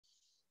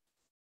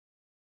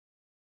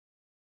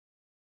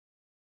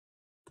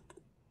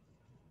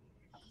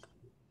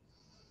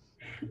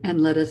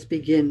and let us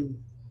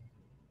begin.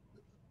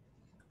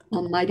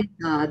 Almighty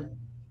God,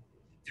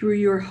 through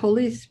your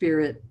Holy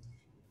Spirit,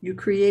 you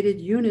created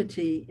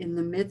unity in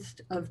the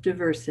midst of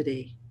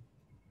diversity.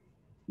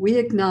 We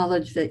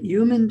acknowledge that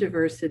human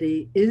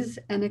diversity is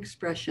an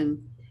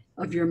expression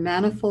of your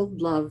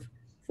manifold love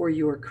for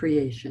your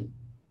creation.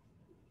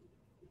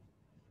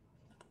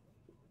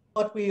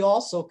 But we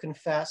also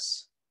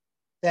confess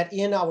that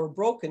in our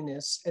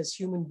brokenness as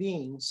human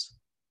beings,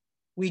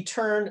 we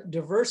turn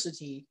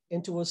diversity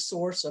into a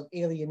source of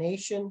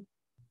alienation,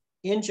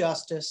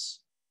 injustice,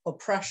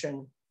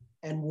 oppression,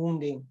 and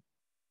wounding.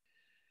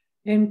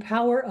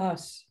 Empower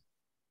us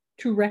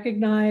to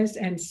recognize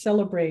and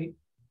celebrate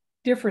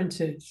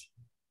differences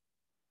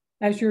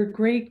as your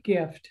great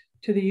gift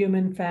to the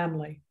human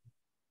family.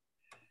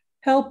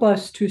 Help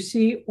us to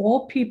see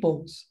all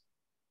peoples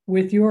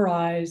with your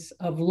eyes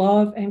of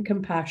love and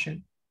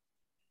compassion,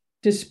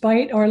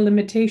 despite our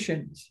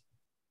limitations,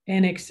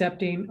 and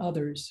accepting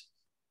others.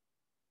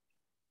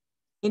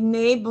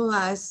 Enable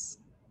us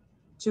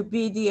to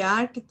be the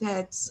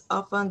architects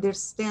of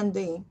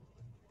understanding,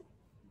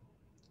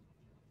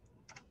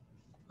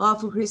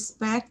 of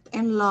respect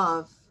and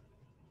love,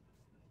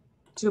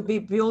 to be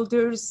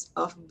builders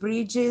of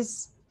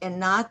bridges and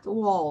not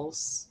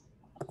walls,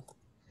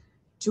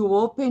 to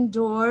open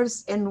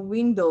doors and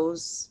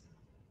windows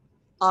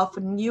of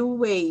new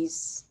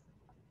ways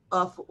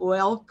of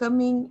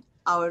welcoming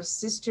our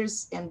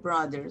sisters and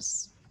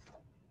brothers.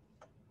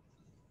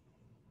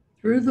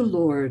 Through the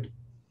Lord,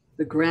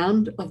 the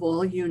ground of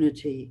all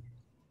unity,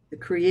 the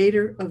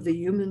creator of the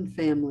human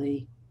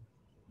family,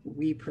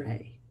 we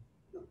pray.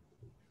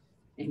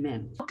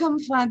 Amen. Welcome,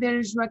 Fr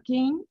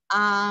Joachim.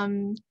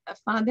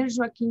 Fr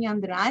Joachim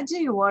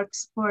Andrade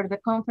works for the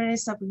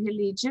Conference of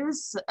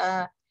Religions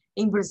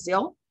in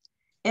Brazil,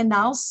 and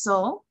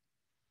also,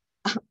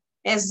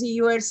 as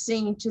you are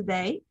seeing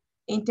today,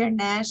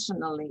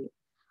 internationally.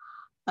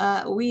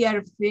 We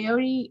are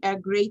very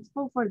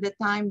grateful for the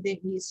time that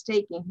he is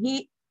taking.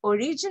 He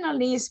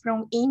originally is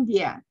from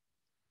India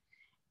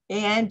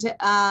and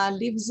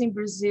lives in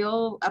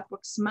Brazil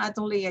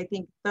approximately, I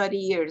think, 30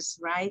 years,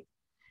 right?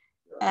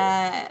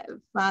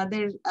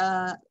 Father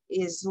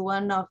is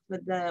one of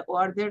the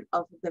order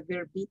of the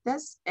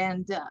Verbitas,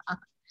 and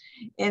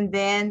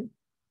then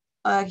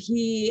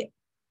he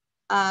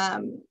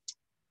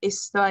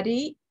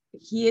studied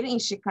here in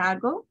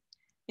Chicago,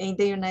 in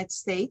the United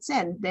States,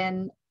 and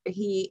then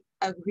he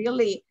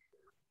really,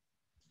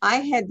 I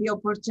had the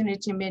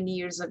opportunity many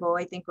years ago,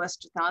 I think it was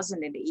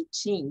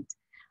 2018,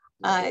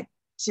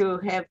 to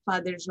have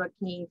Father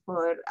Joachim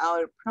for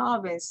our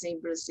province in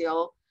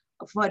Brazil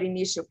for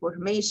initial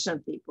formation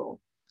people,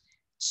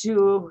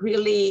 to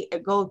really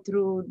go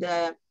through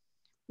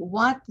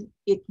what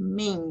it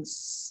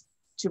means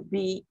to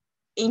be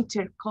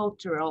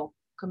intercultural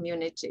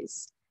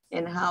communities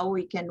and how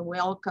we can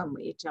welcome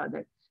each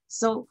other.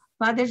 So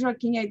Father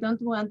Joachim, I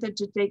don't want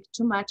to take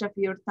too much of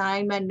your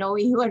time. I know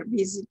you are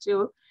busy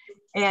too.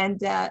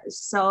 And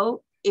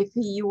so if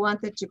you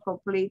wanted to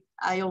complete,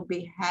 I'll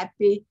be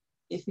happy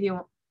if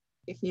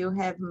you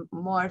have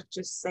more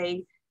to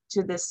say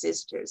to the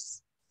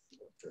sisters.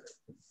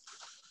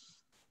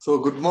 So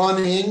good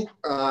morning.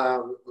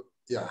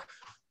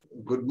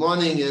 Good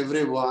morning,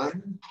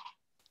 everyone.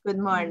 Good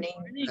morning.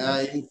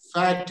 In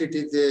fact, it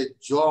is a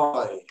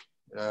joy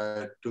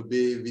to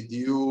be with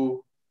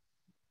you,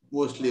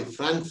 mostly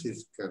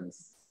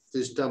Franciscans.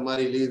 Sister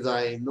Marie-Lise,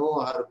 I know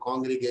her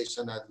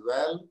congregation as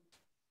well.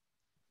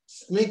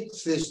 Smith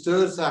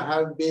sisters, I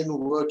have been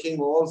working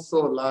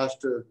also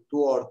last 2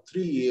 or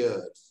 3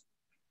 years.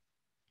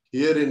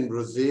 Here in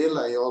Brazil,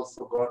 I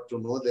also got to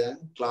know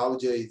them.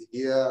 Claudia is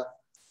here,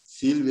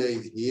 Silvia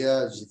is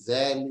here,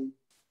 Gisele.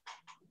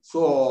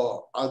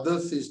 So other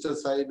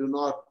sisters I do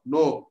not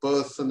know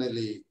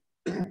personally.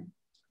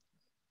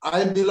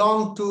 I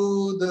belong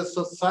to the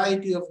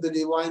Society of the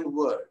Divine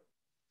Word.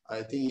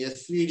 I think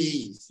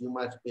SVDs, you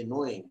must be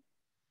knowing.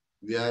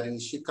 We are in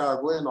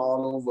Chicago and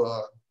all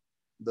over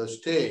the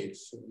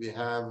states. We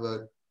have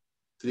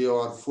 3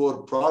 or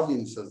 4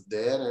 provinces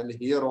there, and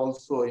here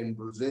also in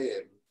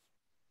Brazil,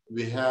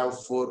 we have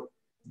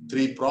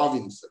 3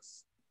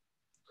 provinces.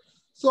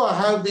 So I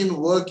have been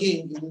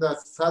working in the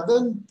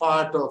southern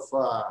part of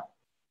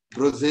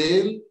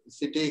Brazil, a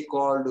city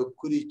called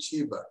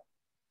Curitiba.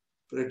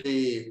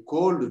 Pretty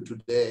cold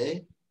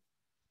today.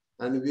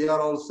 And we are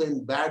also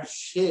in bad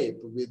shape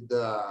with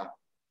the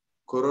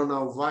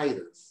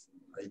coronavirus.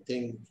 I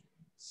think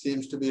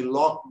seems to be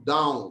locked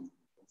down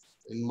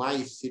in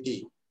my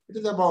city. It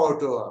is about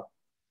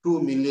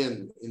 2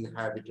 million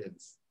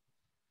inhabitants.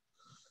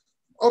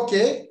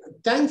 Okay,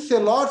 thanks a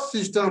lot,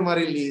 Sister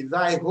Marie-Lise.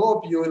 I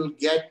hope you will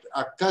get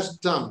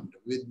accustomed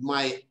with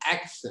my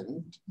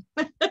accent.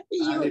 And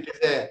it is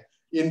an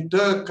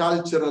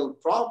intercultural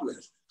problem.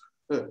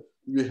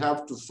 We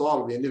have to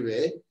solve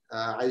anyway.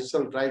 I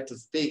shall try to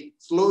speak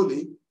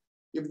slowly.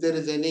 If there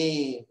is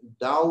any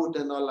doubt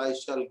and all, I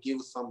shall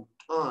give some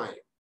time.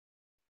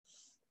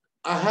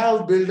 I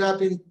have built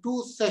up in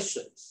 2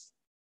 sessions.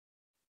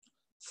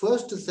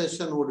 First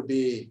session would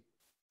be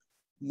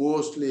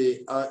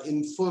mostly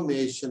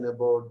information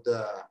about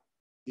the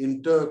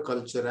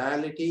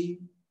interculturality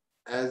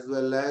as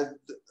well as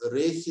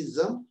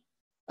racism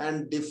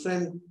and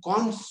different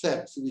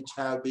concepts which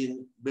have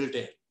been built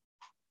in.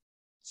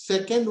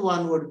 Second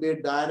one would be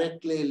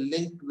directly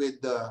linked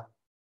with the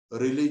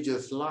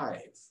religious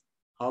life,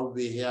 how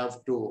we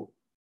have to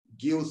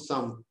give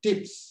some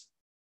tips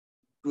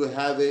to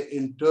have an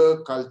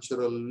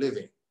intercultural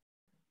living.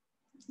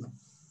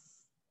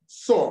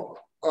 So,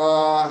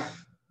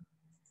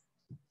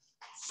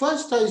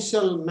 first I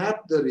shall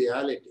map the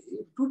reality.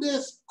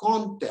 Today's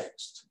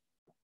context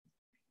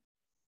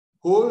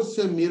holds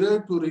a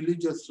mirror to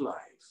religious life.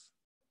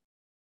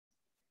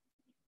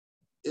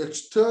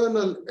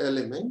 External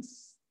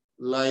elements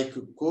like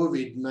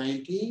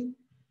COVID-19,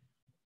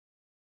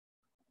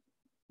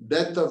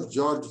 death of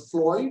George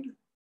Floyd,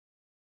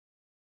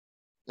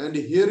 and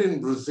here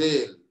in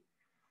Brazil,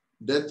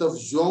 death of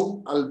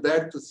João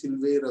Alberto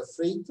Silveira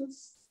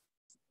Freitas,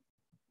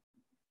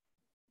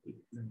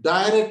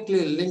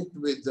 directly linked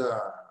with the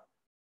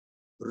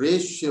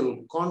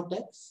racial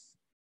context,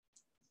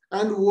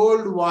 and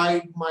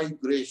worldwide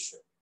migration.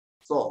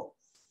 So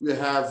we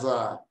have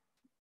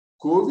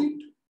COVID,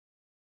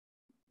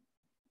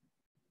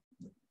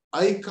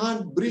 I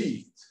can't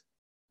breathe,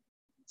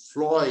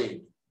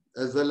 Floyd,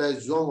 as well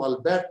as João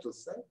Alberto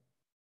said,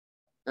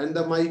 and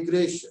the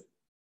migration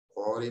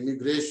or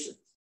immigration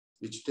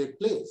which take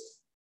place.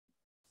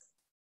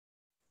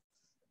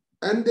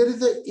 And there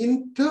is an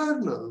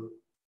internal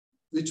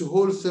which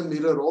holds a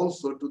mirror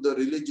also to the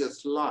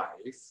religious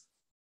life.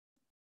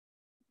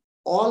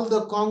 All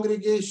the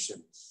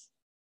congregations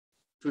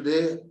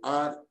today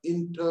are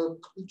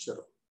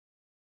intercultural.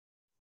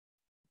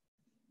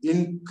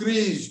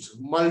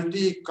 Increased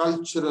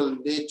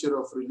multicultural nature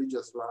of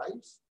religious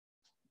lives,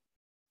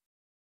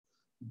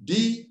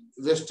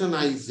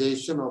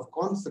 de-Westernization of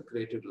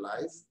consecrated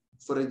life.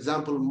 For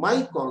example,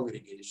 my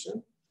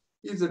congregation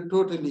is a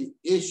totally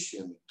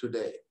Asian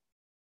today.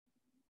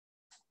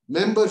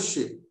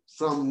 Membership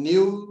from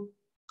new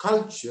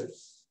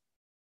cultures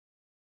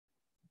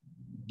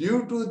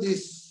due to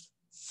this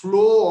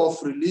flow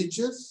of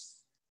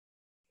religious,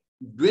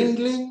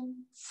 dwindling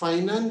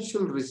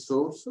financial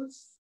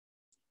resources,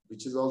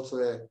 which is also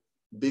a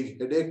big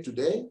headache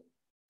today,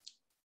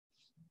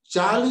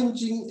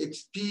 challenging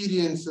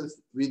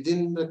experiences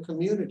within the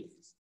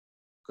communities,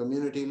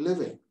 community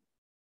living,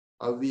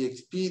 how we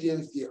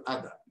experience the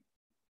other.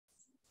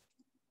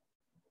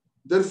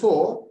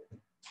 Therefore,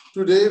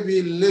 today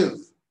we live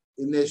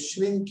in a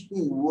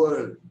shrinking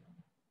world.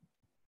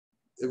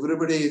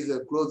 Everybody is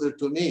closer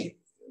to me.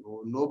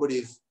 Nobody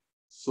is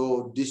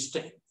so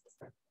distant.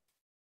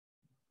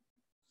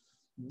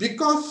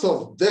 Because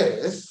of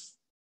this,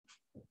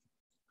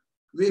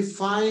 we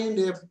find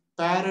a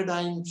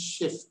paradigm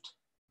shift.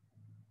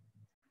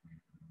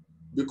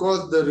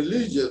 Because the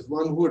religious,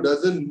 one who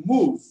doesn't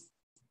move,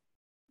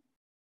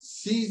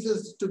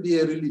 ceases to be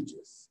a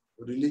religious.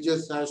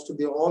 Religious has to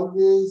be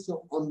always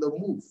on the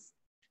move.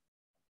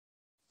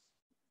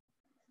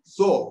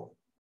 So,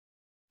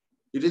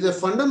 it is a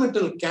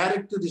fundamental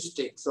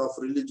characteristics of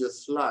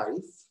religious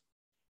life.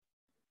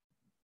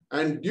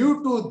 And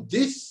due to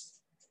this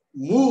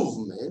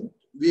movement,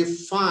 we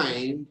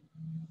find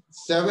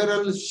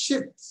several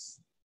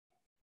shifts: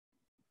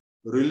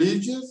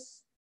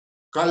 religious,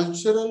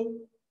 cultural,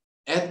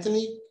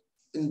 ethnic,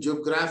 and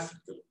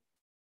geographical,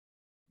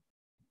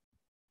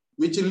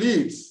 which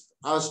leads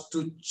us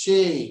to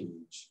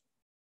change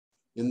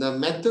in the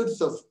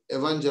methods of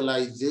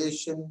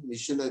evangelization,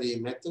 missionary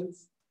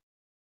methods,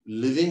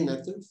 living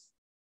methods.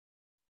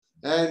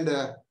 And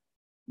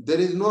there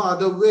is no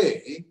other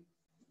way.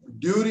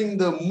 During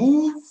the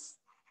move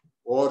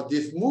or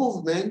this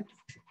movement,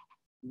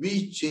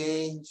 we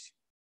change,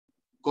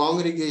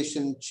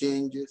 congregation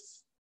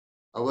changes,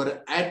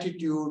 our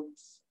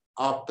attitudes,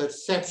 our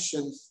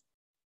perceptions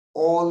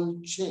all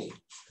change.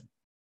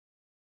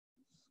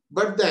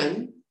 But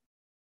then,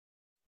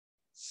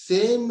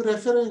 same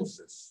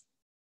references,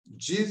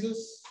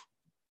 Jesus,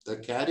 the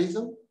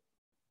charism,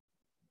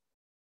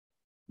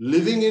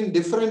 living in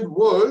different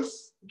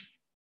worlds,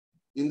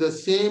 in the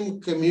same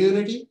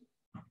community,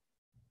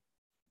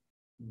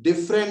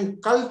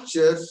 different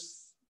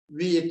cultures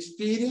we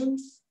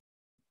experience,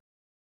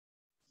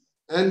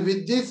 and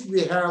with this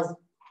we have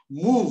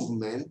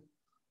movement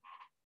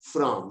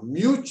from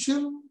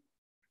mutual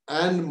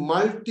and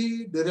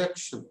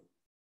multi-directional.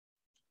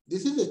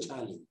 This is a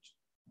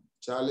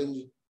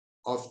challenge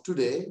of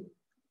today,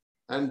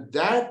 and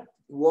that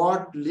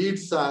what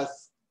leads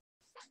us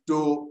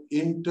to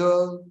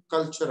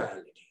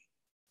interculturality.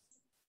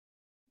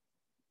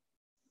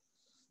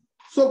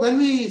 So when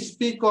we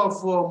speak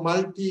of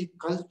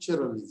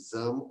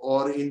multiculturalism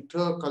or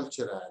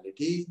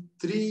interculturality,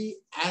 three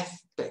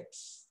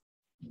aspects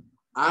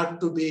are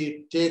to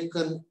be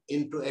taken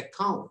into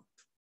account.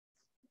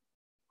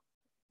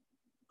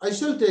 I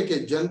shall take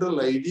a general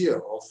idea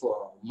of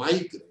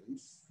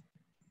migrants.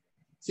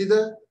 See,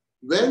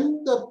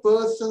 when the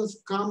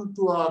persons come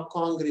to our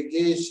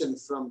congregation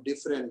from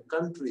different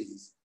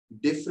countries,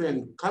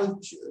 different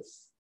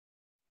cultures,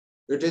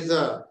 it is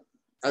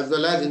as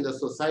well as in the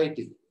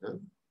society.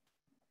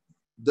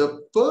 The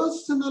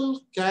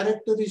personal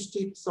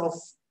characteristics of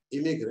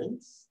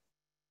immigrants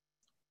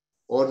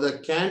or the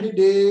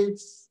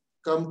candidates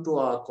come to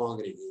our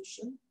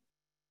congregation,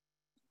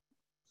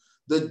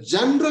 the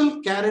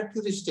general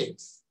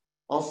characteristics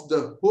of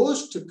the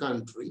host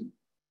country,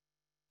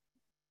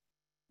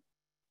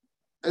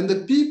 and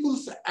the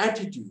people's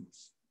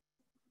attitudes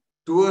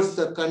towards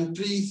the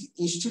country's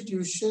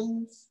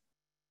institutions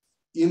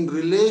in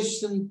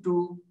relation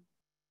to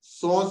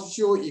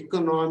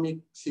socio-economic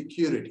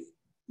security.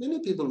 Many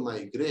people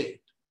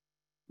migrate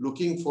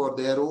looking for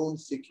their own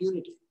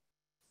security,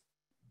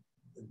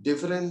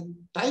 different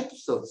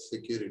types of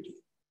security,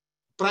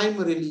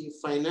 primarily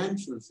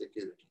financial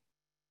security.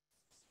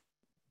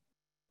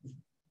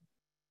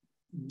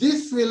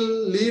 This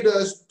will lead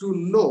us to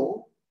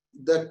know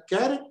the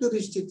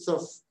characteristics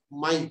of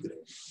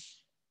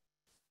migrants,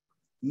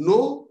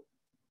 know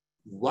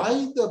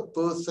why the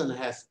person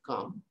has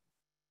come,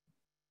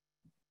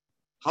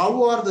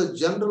 how are the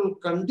general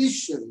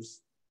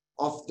conditions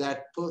of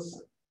that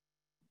person.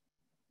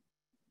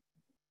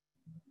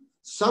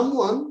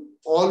 Someone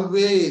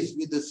always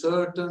with a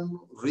certain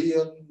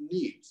real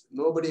needs.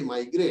 Nobody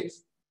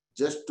migrates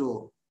just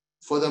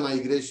for the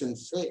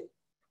migration's sake.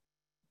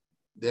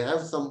 They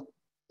have some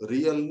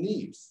real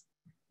needs.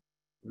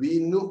 We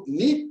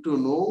need to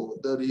know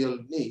the real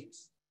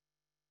needs.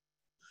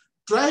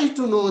 Try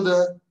to know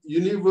the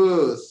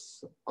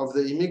universe of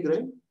the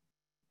immigrant,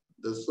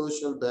 the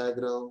social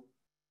background,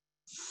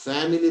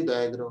 family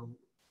background,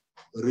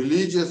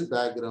 religious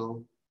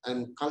background,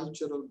 and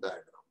cultural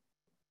background.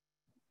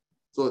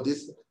 So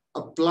this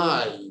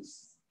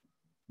applies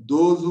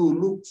those who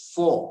look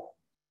for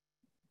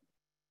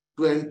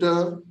to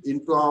enter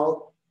into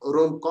our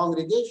own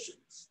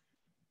congregations.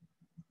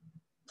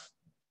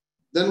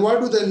 Then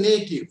what do the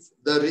natives,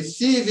 the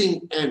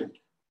receiving end,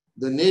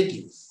 the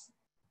natives?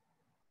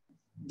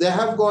 They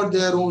have got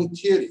their own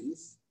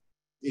theories,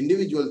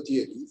 individual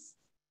theories,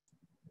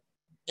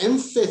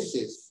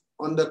 emphasis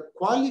on the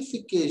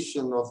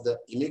qualification of the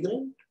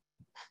immigrant,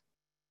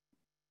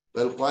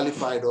 well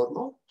qualified or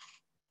not,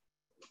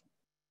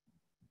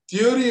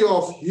 theory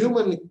of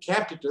human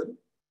capital,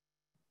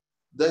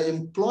 the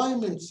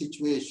employment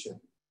situation,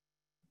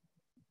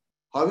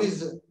 how is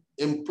the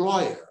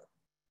employer,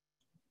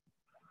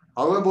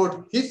 how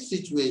about his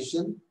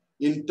situation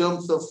in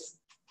terms of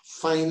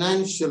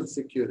financial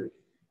security,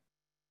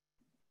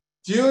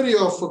 theory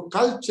of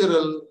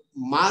cultural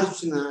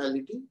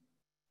marginality,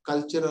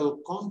 cultural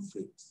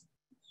conflicts.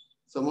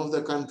 Some of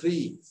the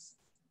countries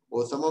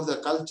or some of the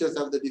cultures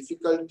have the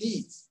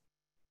difficulties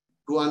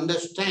to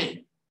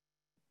understand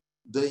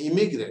the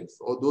immigrants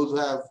or those who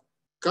have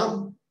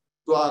come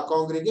to our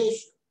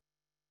congregation.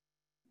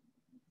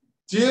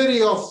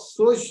 Theory of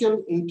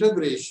social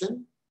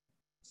integration,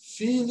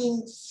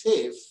 feeling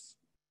safe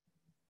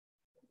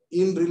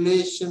in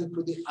relation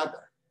to the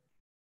other.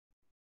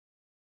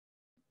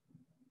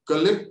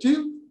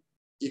 Collective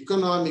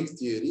economic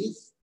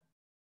theories,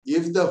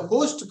 if the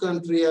host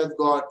country has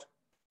got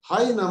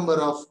high number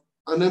of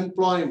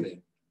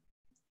unemployment,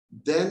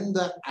 then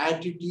the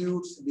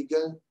attitudes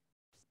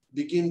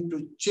begin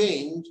to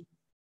change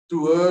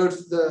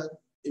towards the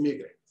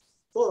immigrants.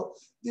 So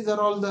these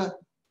are all the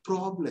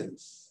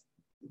problems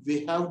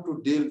we have to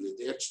deal with,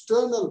 the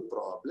external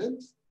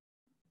problems.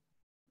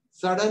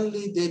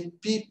 Suddenly they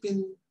peep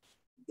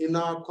in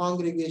our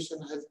congregation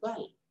as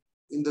well,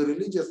 in the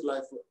religious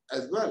life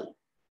as well.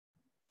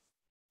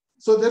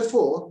 So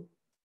therefore,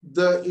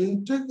 the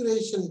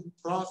integration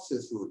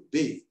process would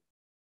be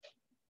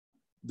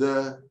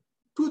the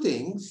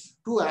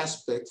two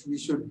aspects we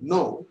should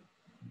know: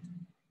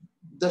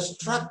 the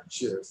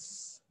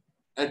structures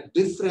at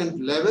different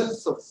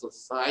levels of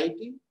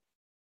society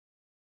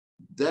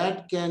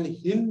that can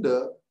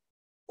hinder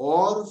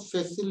or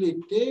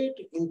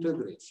facilitate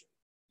integration.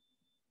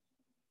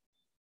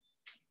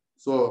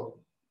 So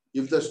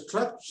if the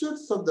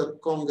structures of the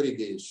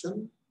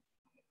congregation,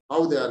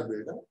 how they are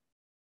built up,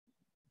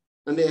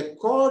 and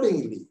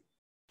accordingly,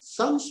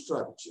 some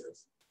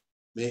structures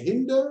may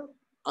hinder,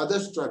 other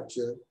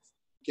structures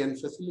can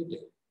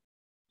facilitate.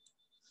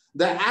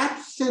 The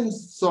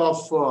absence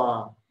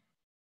of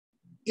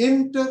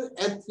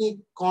inter-ethnic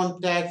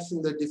contacts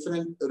in the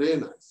different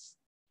arenas,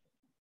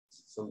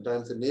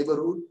 sometimes a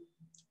neighborhood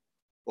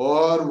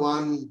or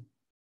one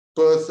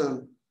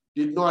person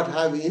did not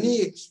have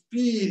any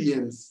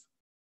experience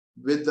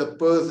with the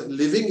person,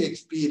 living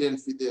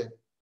experience with the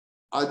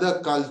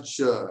other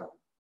culture,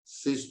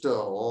 sister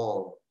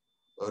or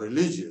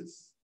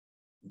religious,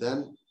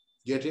 then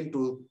get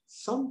into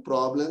some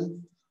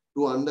problem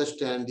to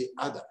understand the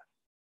other.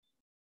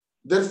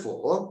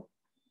 Therefore,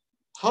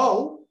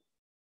 how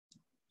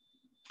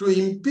to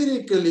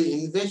empirically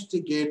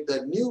investigate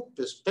the new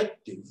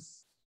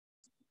perspectives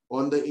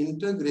on the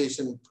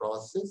integration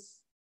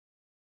process,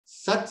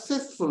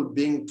 successful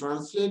being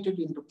translated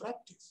into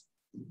practice.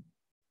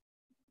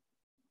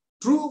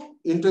 True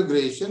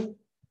integration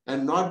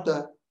and not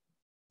the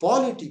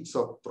politics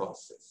of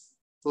process.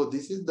 So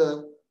this is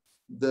the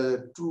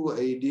the true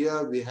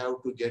idea we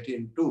have to get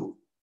into.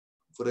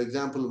 For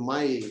example,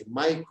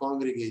 my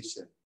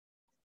congregation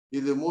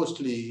is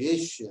mostly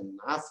Asian,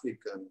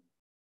 African.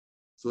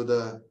 So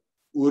the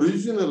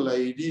original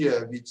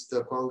idea which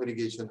the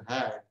congregation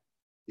had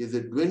is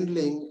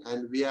dwindling,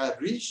 and we are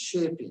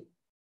reshaping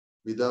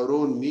with our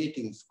own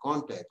meetings,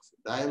 contacts,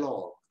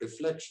 dialogue,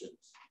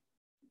 reflections.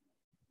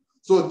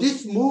 So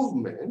this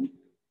movement,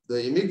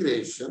 the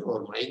immigration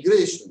or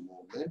migration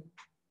movement,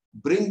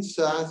 brings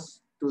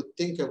us to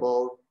think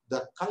about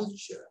the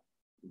culture,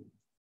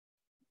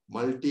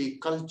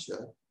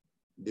 multicultural,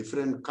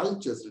 different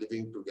cultures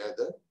living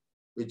together,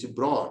 which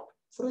brought,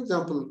 for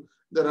example,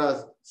 there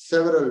are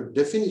several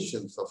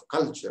definitions of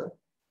culture: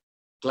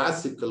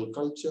 classical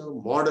culture,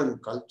 modern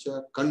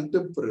culture,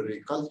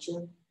 contemporary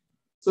culture.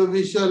 So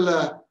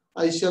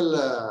I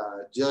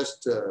shall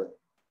just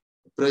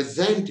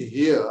present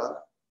here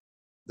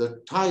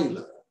the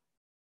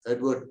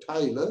Edward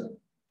Tyler.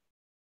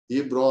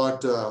 He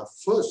brought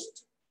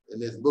first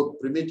in his book,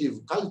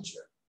 Primitive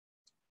Culture,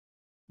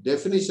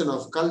 definition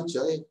of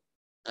culture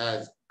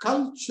as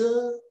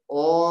culture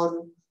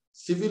or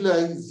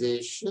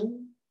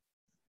civilization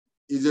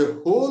is a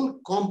whole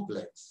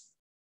complex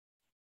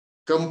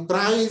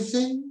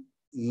comprising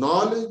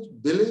knowledge,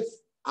 belief,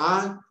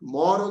 art,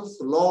 morals,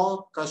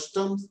 law,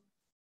 customs,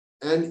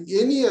 and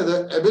any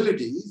other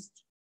abilities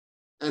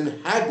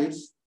and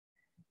habits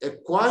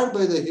acquired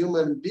by the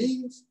human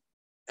beings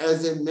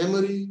as a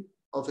memory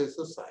of a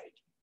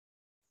society.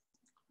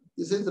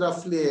 This is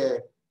roughly a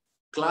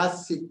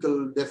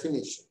classical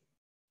definition.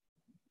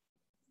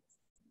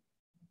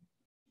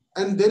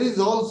 And there is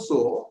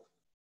also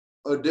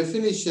a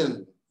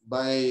definition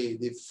by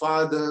the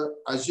Father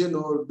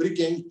Agenor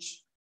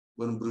Brighente,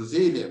 one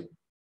Brazilian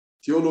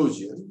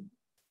theologian.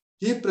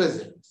 He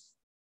presents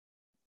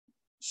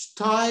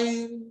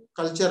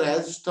culture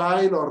as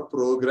style or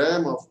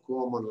program of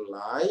common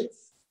life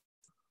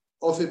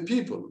of a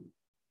people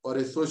or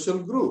a social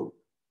group,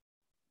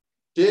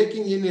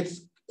 taking in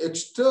its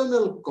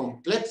external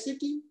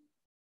complexity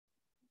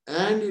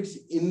and its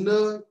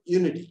inner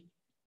unity,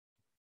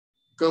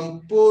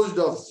 composed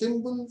of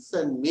symbols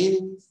and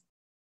meanings,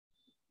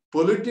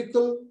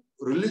 political,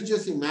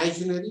 religious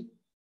imaginary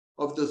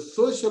of the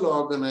social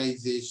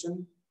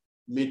organization,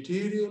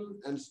 material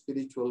and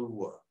spiritual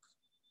work.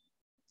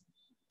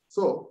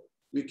 So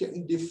we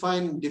can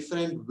define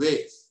different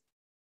ways,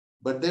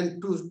 but then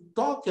to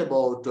talk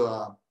about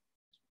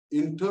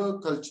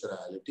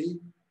interculturality,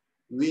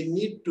 we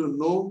need to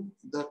know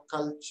the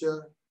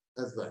culture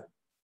as well.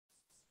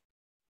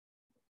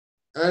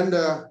 And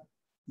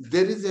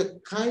there is a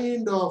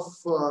kind of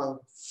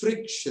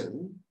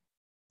friction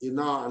in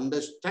our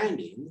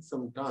understanding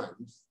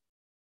sometimes,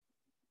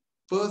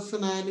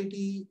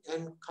 personality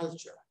and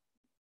culture.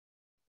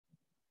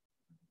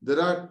 There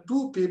are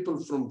two people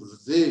from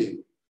Brazil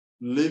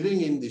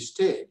living in the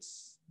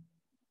States,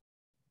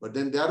 but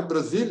then they are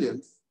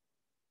Brazilians,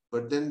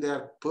 but then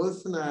their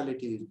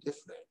personality is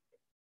different.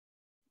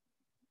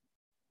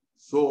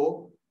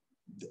 So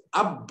the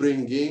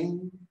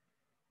upbringing,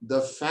 the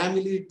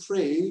family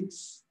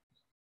traits,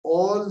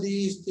 all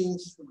these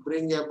things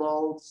bring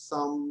about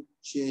some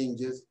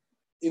changes,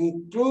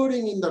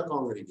 including in the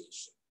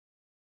congregation.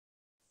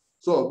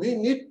 So we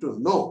need to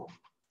know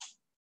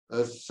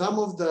some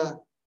of the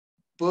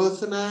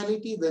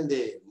personality when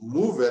they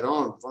move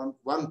around from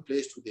one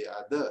place to the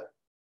other,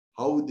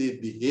 how they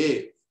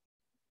behave.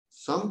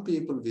 Some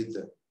people with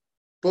the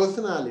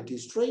personality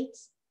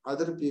traits,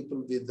 other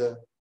people with the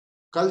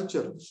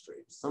cultural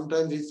traits.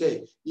 Sometimes we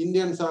say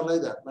Indians are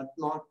like that, but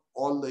not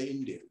all the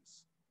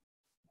Indians.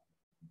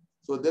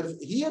 So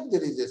here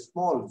there is a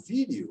small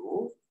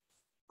video.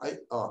 I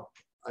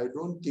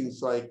don't think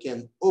so I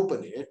can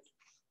open it,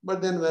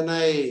 but then when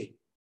I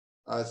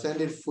send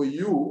it for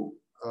you,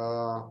 wait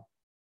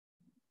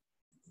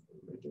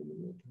a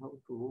minute, how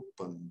to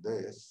open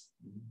this?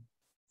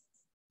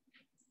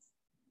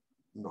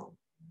 No.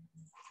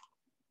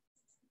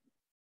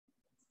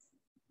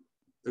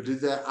 It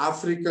is the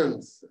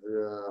Africans,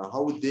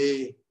 how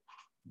they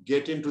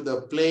get into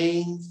the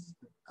planes,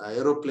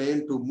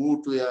 aeroplane to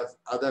move to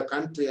other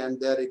country, and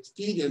their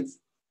experience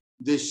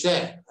they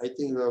share. I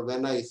think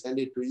when I send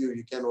it to you,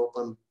 you can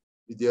open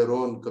with your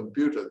own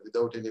computer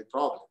without any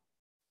problem.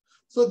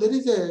 So there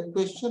is a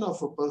question of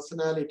a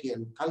personality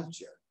and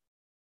culture.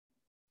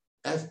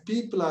 As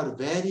people are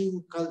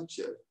varying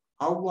culture,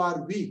 how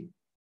are we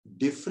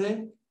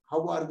different?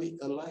 How are we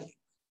alike?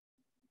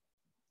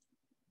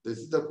 This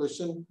is the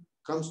question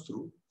comes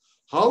through.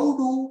 How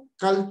do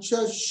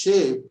culture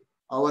shape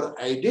our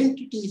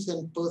identities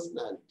and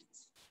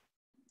personalities?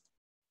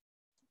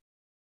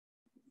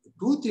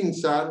 Two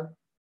things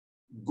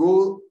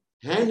go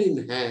hand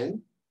in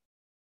hand.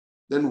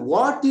 Then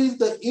what is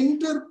the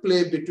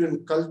interplay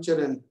between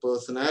culture and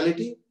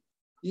personality?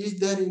 Is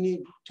there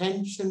any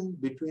tension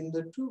between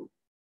the two?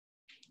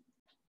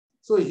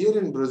 So here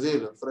in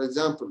Brazil, for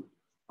example,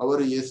 our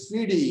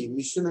SVD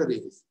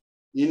missionaries,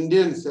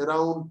 Indians,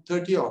 around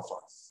 30 of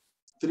us,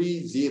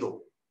 30.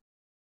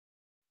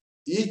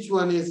 Each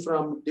one is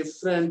from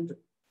different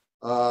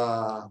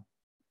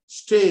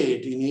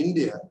state in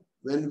India,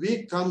 when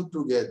we come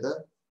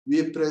together,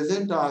 we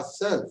present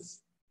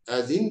ourselves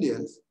as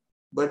Indians,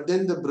 but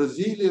then the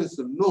Brazilians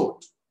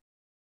note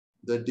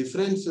the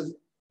differences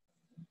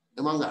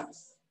among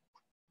us.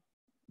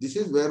 This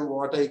is where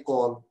what I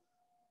call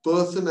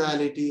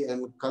personality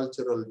and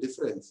cultural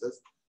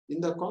differences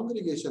in the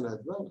congregation as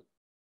well.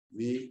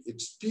 We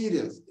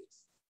experience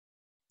this.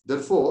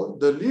 Therefore,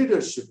 the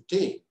leadership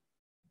team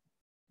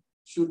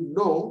should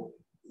know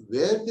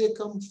where they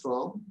come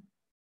from,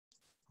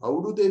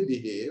 how do they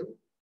behave,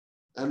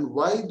 and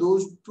why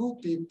those two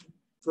people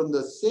from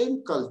the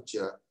same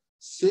culture,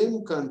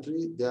 same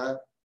country, they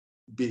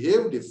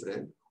behave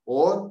different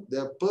or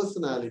their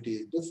personality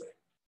is different.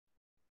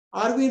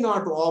 Are we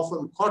not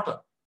often caught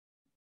up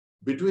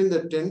between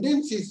the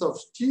tendencies of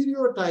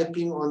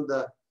stereotyping on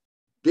the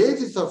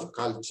basis of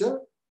culture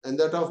and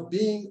that of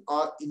being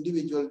our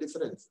individual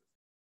differences?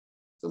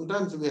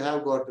 Sometimes we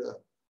have got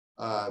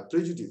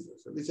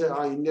prejudices. We say,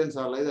 Indians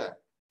are like that,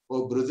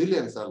 or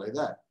Brazilians are like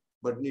that,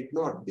 but need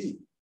not be.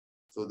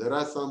 So there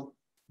are some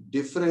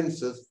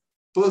differences,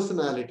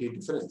 personality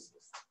differences.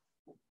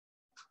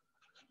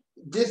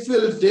 This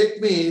will take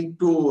me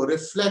to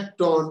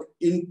reflect on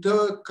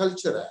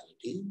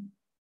interculturality.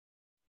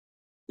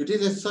 It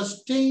is a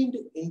sustained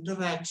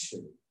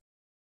interaction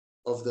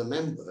of the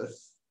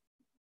members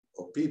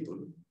or people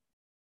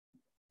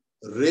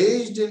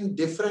raised in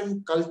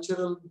different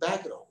cultural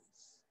backgrounds.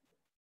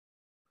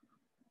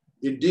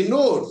 It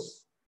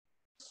denotes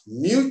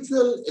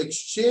mutual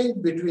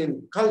exchange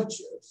between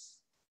cultures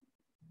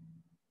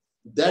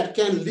that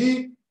can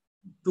lead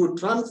to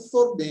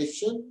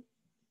transformation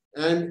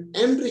and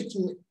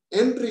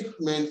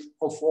enrichment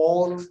of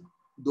all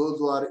those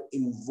who are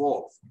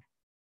involved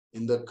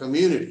in the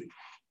community.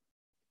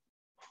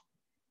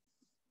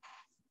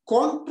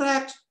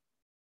 Contrast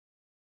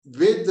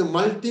with the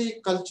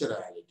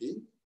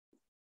multiculturality,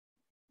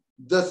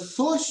 the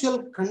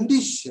social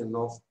condition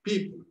of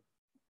people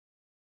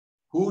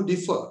who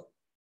differ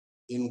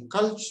in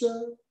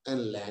culture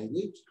and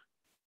language,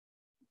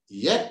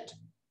 yet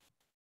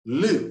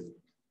live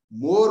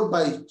more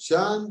by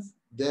chance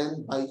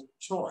than by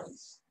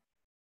choice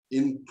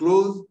in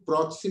close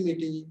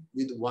proximity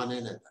with one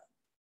another.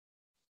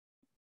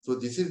 So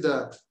this is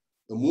the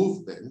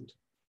movement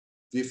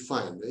we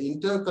find.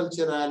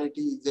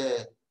 Interculturality is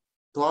a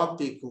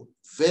topic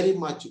very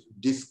much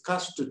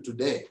discussed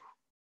today.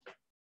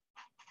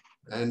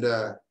 And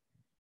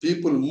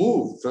people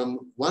move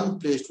from one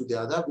place to the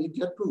other. We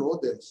get to know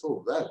them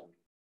so well.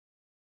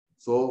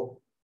 So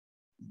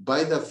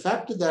by the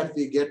fact that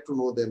we get to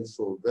know them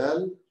so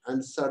well,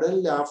 and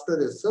suddenly after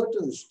a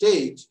certain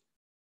stage,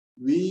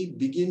 we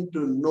begin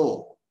to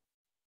know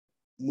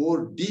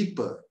more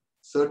deeper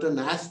certain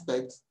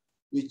aspects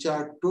which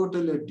are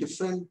totally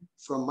different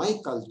from my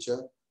culture,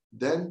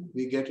 then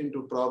we get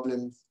into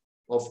problems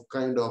of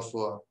kind of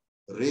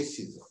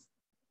racism.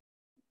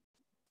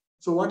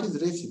 So what is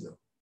racism?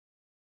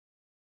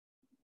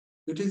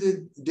 It is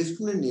a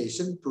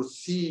discrimination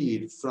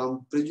proceed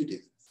from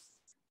prejudice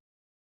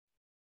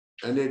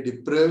and a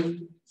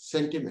depraved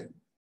sentiment.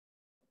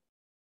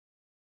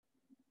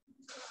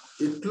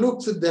 It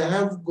looks they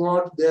have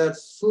got their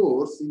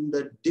source in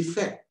the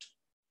defect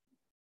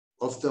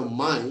of the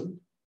mind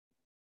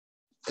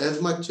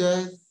as much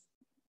as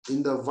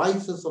in the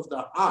vices of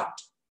the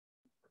heart.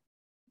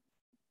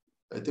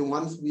 I think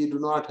once we do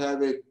not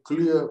have a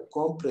clear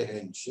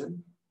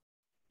comprehension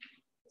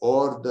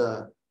or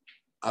the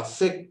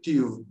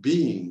affective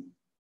being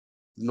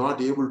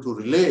not able to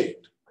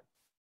relate,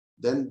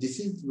 then this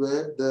is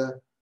where the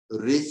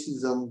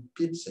racism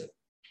pits in.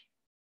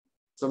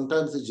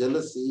 Sometimes the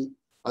jealousy,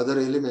 other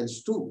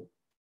elements too.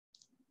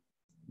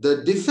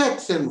 The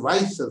defects and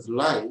vices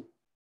lie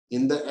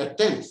in the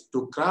attempts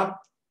to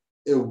craft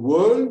a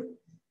world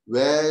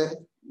where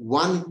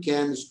one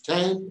can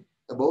stand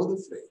above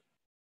the fray.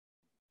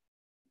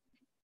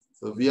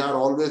 So we are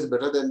always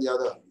better than the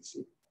other, you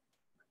see.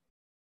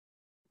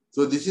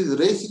 So this is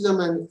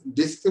racism and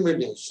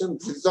discrimination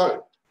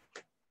result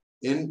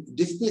in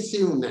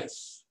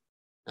dismissiveness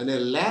and a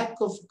lack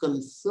of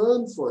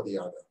concern for the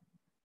other.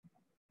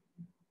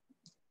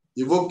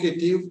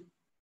 Evocative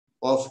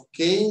of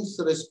Cain's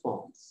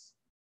response,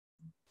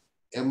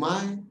 am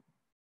I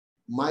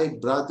my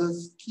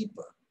brother's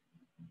keeper?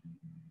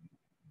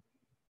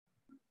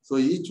 So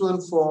each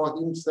one for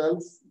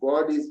himself,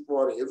 God is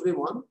for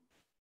everyone.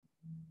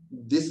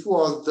 This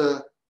was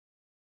the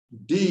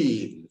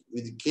deal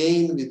with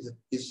Cain with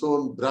his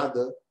own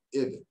brother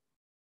Abel.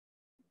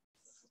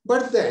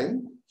 But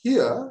then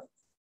here,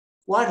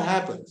 what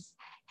happens?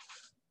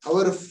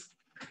 Our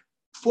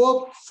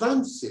Pope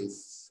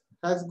Francis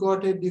has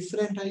got a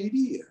different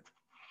idea.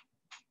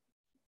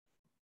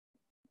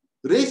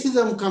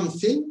 Racism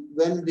comes in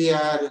when we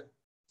are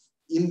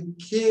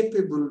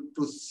incapable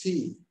to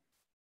see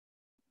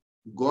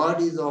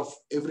God is of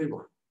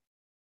everyone.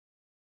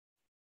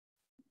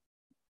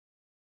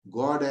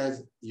 God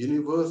as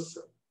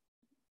universal.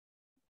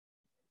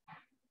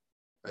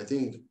 I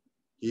think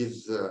He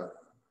is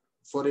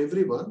for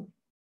everyone.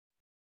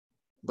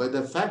 by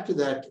the fact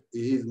that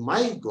he is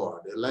my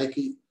God, like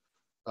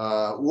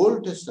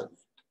Old Testament.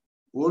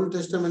 Old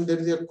Testament, there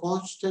is a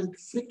constant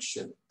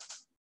friction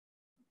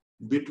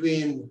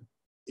between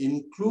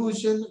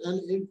inclusion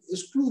and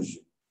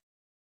exclusion.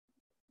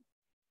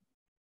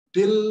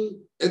 Till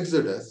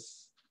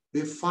Exodus,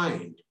 we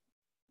find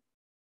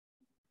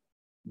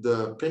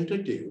the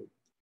Pentateuch,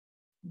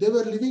 they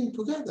were living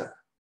together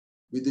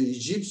with the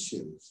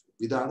Egyptians,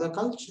 with other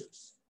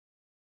cultures.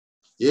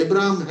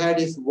 Abraham had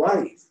his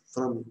wife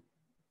from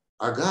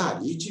Agar,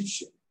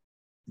 Egyptian.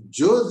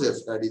 Joseph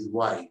had his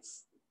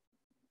wife,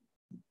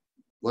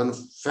 one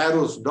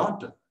Pharaoh's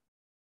daughter.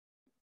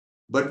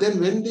 But then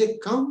when they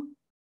come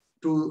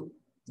to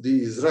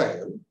the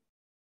Israel,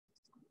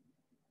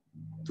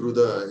 through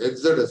the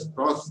Exodus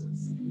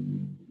process,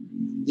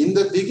 in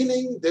the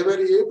beginning, they were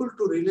able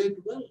to relate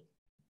well.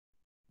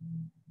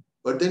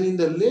 But then in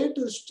the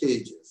later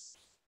stages,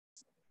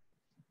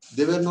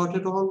 they were not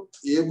at all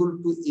able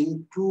to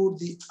include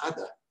the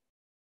other.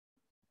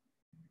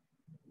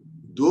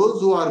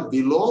 Those who are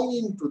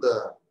belonging to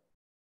the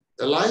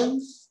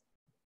alliance,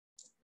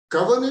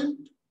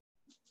 covenant,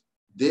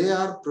 they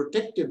are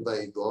protected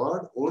by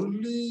God,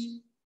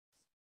 only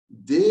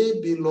they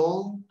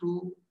belong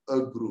to a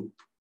group.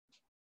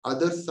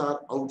 Others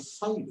are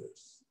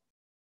outsiders.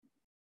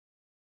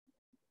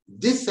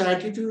 This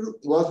attitude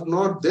was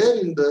not there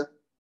in the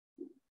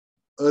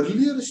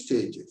earlier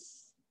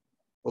stages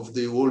of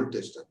the Old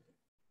Testament.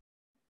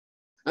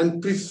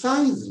 And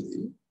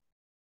precisely,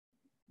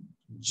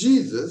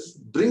 Jesus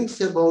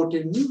brings about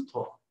a new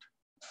thought.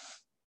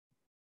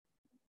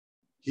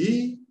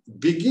 He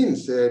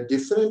begins a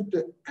different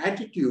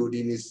attitude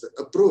in his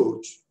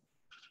approach.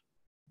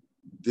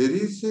 There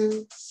is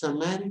a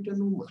Samaritan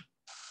woman.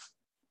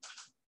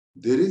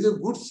 There is a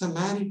good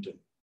Samaritan,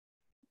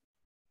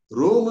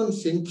 Roman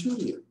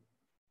centurion.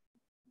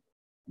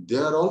 They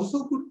are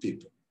also good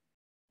people.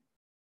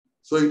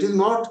 So it is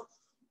not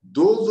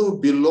those who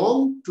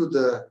belong to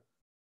the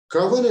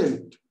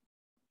covenant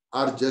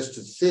are just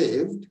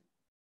saved.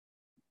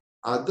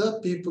 Other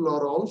people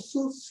are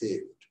also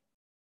saved.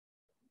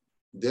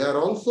 They are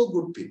also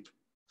good people.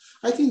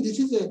 I think this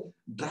is a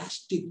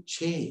drastic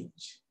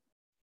change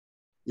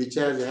which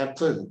has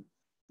happened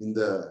in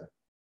the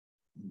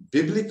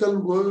biblical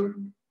world,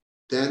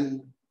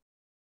 then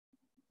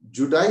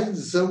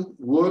Judaism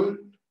world,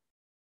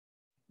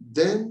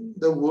 then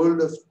the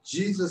world of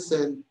Jesus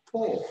and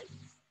Paul.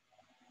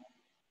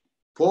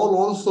 Paul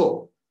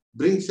also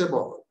brings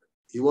about,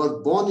 he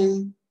was born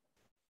in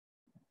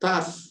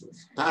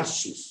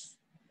Tarshish,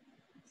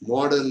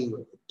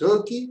 modern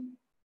Turkey,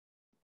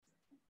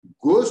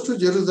 goes to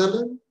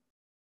Jerusalem,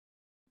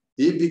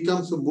 he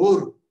becomes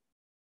more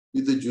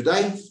with the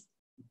Judaic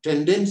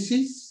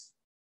tendencies,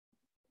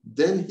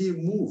 then he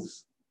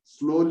moves,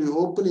 slowly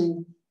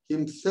opening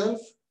himself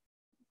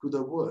to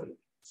the world.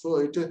 So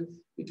it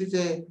is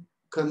a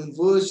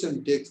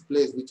conversion takes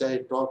place, which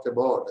I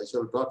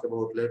shall talk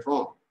about later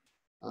on.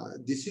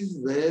 This is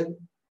where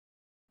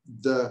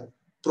the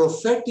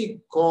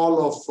prophetic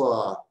call of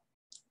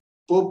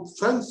Pope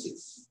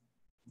Francis,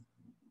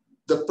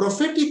 the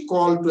prophetic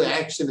call to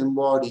action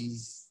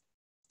embodies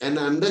an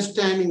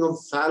understanding of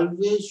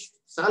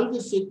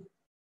salvific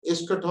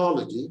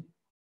eschatology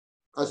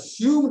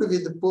assumed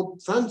with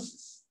Pope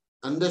Francis,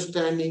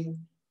 understanding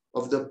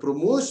of the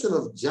promotion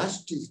of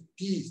justice,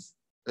 peace,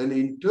 and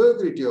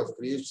integrity of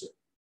creation.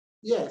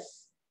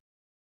 Yes,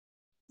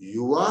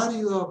 you are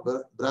your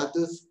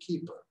brother's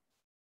keeper.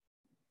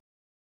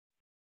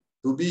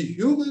 To be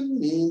human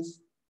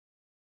means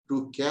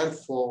to care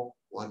for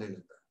one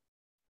another.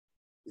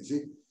 You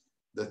see,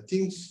 the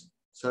things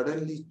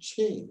suddenly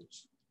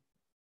change.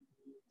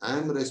 I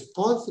am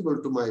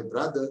responsible to my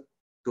brother,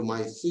 to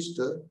my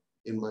sister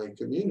in my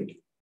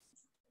community.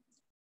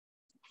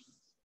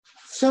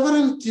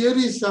 Several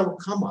theories have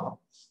come up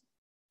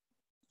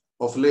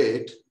of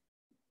late: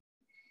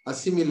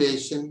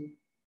 assimilation,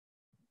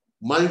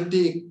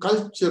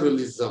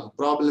 multiculturalism,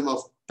 problem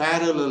of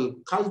parallel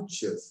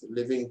cultures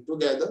living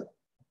together,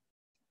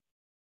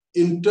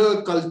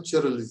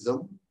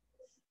 interculturalism,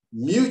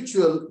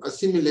 mutual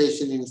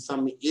assimilation in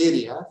some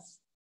areas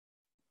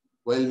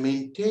while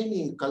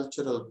maintaining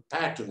cultural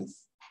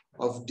patterns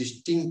of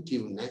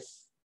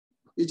distinctiveness,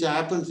 which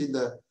happens in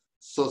the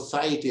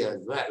society as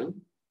well.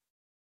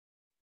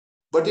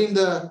 But in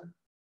the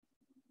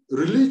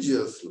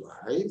religious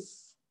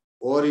life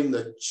or in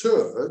the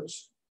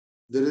church,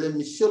 there is a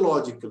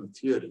missiological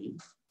theory,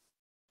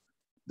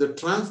 the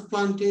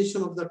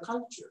transplantation of the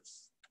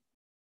cultures,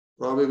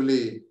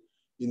 probably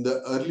in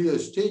the earlier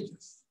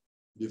stages,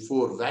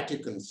 before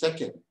Vatican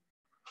II,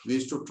 we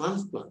used to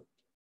transplant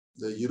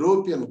the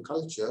European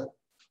culture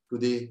to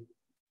the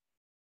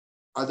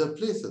other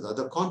places,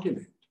 other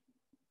continent.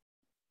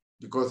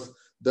 Because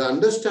the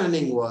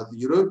understanding was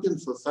European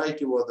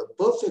society was a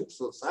perfect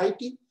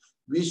society,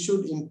 we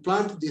should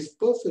implant this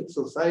perfect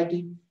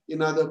society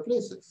in other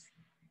places.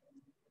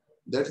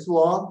 That's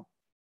what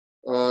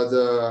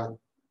the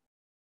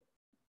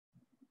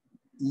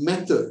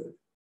method,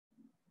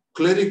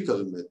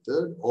 clerical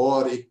method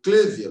or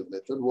ecclesial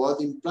method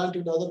was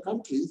implanted in other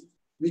countries,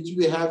 which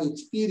we have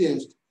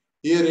experienced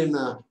here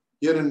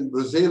in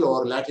Brazil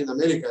or Latin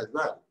America as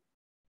well.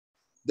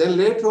 Then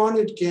later on,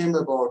 it came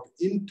about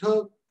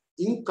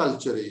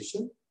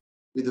inculturation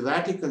with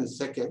Vatican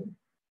II,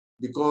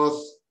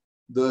 because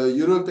the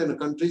European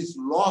countries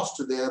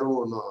lost their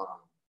own,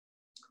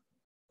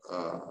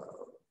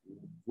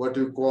 what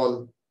you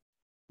call,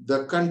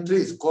 the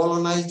countries,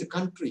 colonized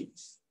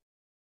countries.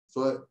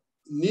 So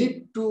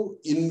need to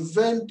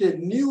invent a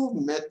new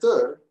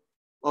method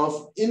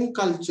of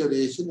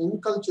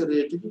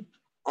inculturating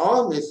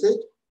our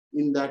message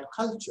in that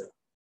culture.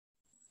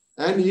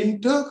 And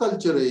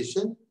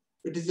interculturation,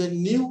 it is a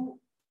new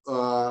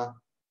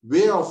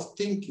way of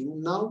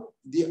thinking. Now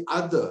the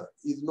other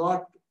is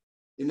not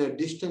in a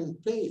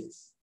distant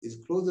place,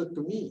 is closer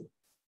to me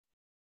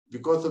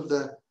because of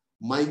the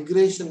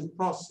migration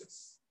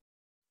process.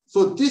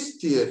 So this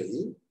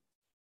theory,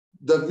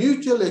 the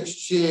mutual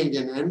exchange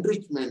and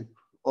enrichment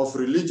of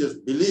religious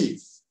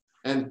beliefs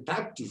and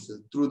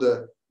practices through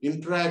the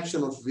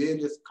interaction of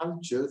various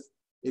cultures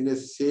in a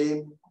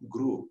same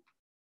group,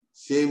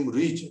 same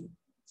region,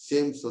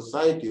 same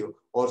society,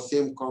 or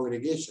same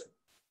congregation.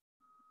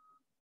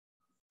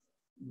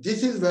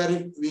 This is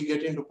where we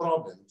get into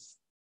problems.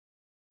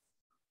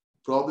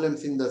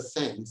 Problems in the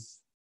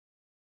sense,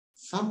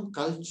 some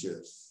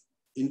cultures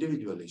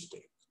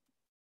individualistic,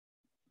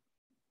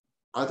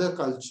 other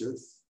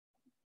cultures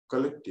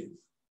collective.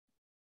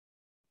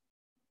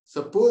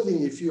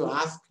 Supposing if you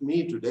ask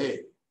me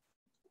today,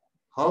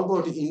 how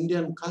about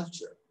Indian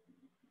culture?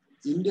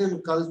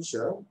 Indian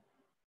culture,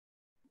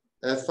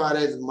 as far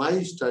as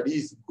my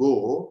studies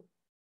go,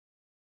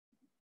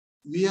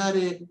 we are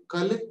a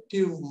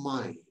collective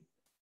mind.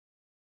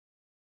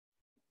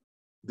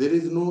 There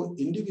is no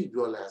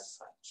individual as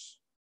such.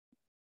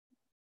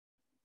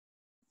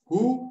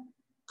 Who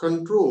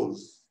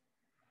controls?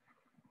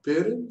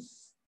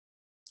 Parents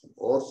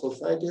or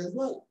society as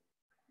well.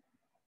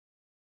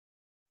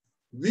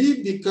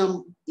 We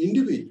become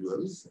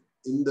individuals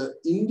in the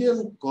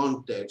Indian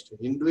context,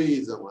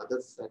 Hinduism,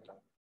 other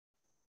setup,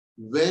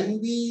 when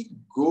we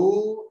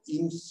go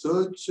in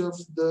search of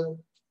the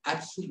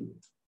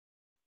absolute.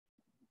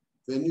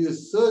 When you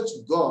search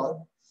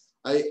God,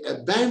 I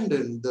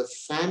abandon the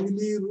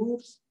family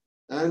roots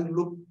and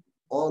look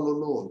all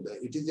alone.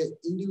 It is an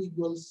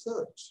individual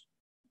search.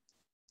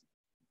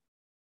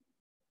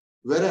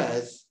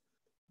 Whereas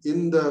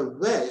in the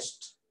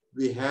West,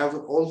 we have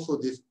also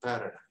this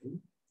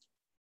paradigm.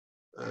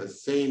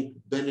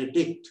 Saint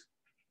Benedict,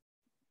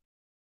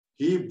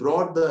 he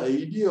brought the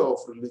idea of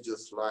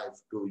religious life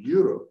to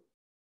Europe,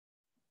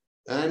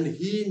 and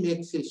he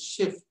makes a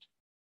shift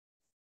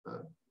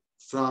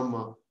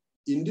from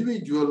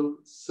individual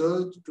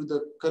search to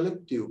the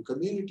collective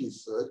community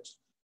search,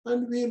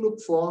 and we look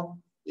for,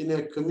 in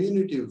a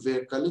community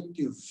way,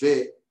 collective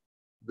way,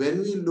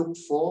 when we look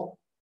for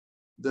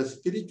the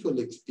spiritual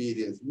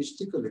experience,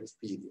 mystical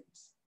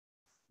experience.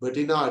 But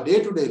in our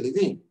day-to-day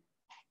living,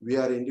 we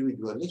are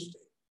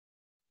individualistic.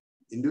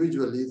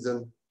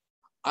 Individualism,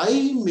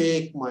 I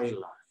make my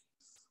life.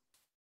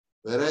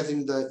 Whereas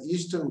in the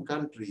Eastern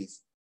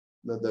countries,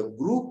 the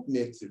group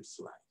makes its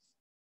life.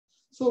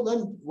 So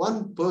when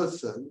one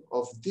person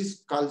of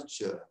this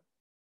culture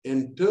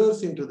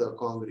enters into the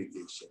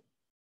congregation,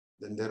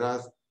 then there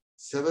are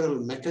several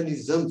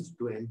mechanisms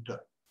to enter.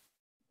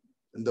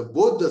 And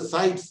both the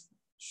sides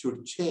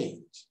should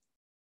change.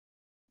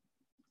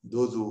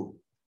 Those who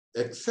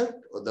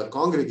accept, or the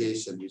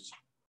congregation which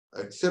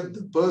accept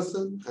the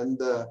person, and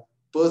the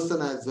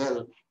person as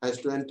well has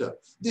to enter.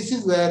 This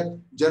is where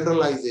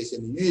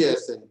generalization,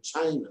 US and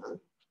China,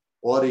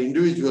 or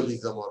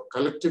individualism or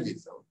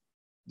collectivism.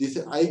 This,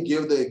 I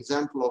gave the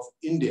example of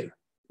India.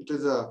 It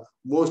is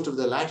most of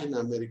the Latin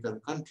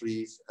American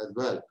countries as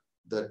well.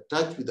 The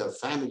touch with the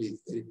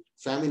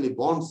family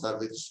bonds are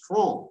very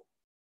strong.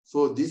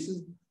 So this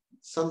is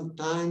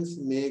sometimes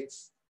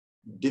makes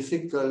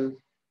difficult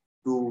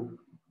to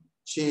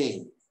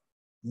change,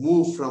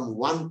 move from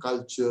one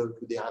culture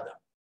to the other.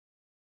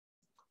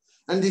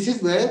 And this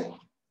is where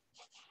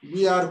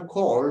we are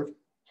called,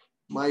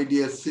 my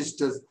dear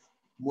sisters,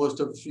 most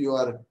of you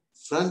are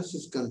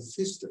Franciscan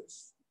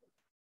sisters.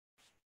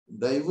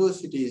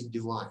 Diversity is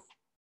divine.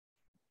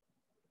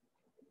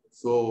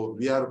 So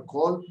we are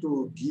called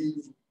to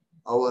give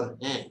our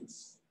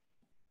hands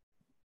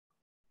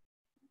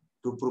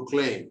to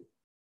proclaim.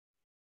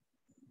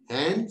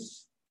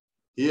 Hands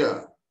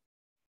here,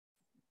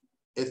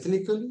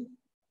 ethnically,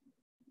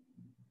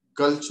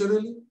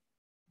 culturally,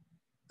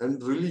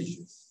 and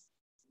religious.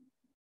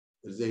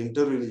 It's the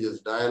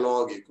interreligious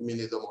dialogue,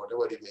 ecumenism,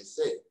 whatever you may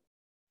say.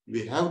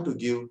 We have to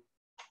give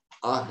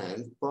our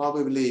hands.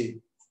 Probably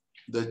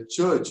the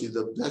church is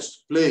the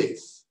best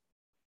place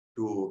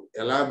to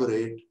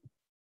elaborate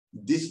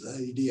this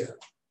idea.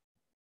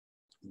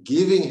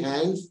 Giving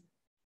hands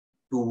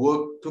to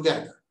work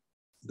together.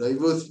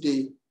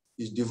 Diversity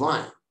is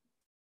divine.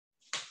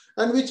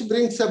 And which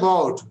brings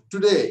about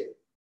today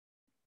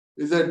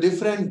is a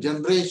different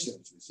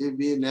generations. You see,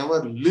 we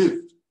never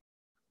lived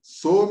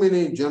so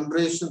many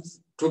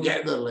generations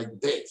together like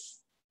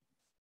this.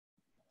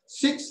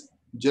 6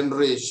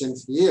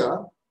 generations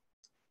here.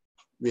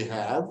 We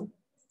have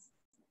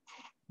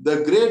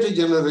the great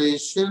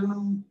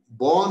generation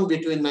born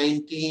between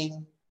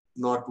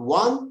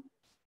 1901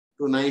 to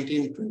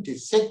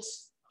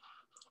 1926.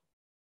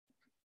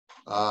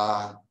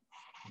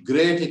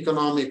 Great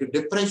economic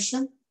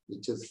depression,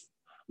 which is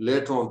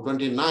later on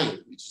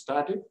 29, which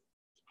started.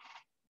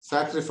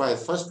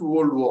 Sacrifice, First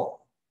World War.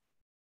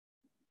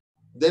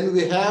 Then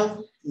we have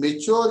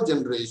mature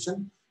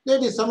generation.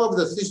 Maybe some of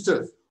the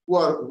sisters who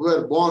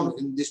were born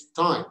in this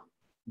time,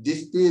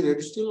 this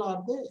period still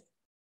are there.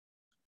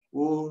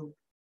 Old,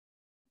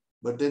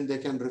 but then they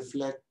can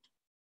reflect,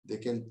 they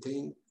can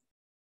think.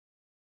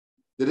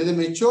 There is a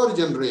mature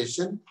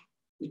generation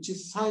which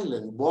is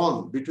silent,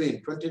 born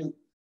between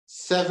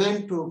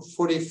 27 to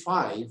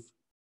 45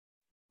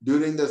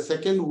 during the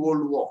Second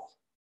World War.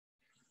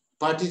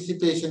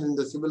 Participation in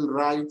the civil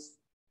rights,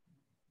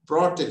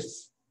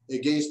 protests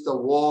against the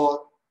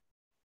war,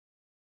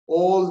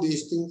 all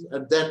these things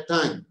at that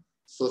time.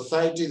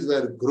 Societies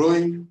were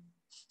growing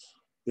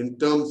in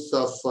terms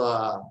of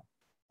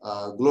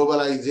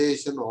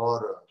globalization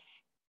or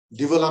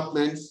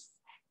developments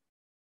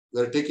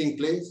were taking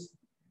place.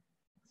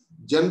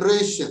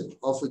 Generation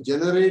of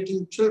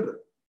generating children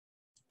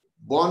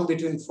born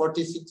between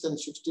 46 and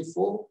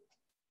 64,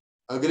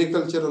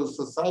 agricultural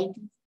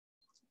society.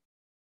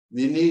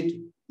 We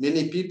need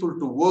many people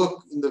to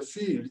work in the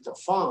field, the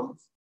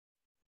farms,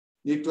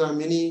 need to have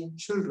many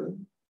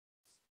children.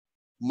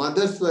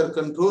 Mothers were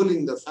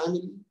controlling the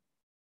family,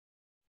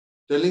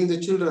 telling the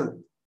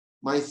children,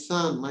 my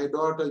son, my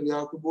daughter, you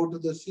have to go to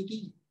the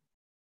city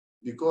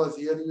because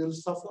here you will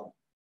suffer.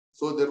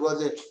 So there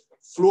was a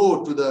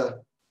flow to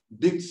the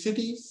big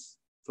cities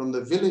from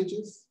the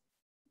villages.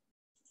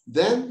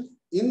 Then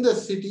in the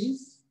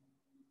cities,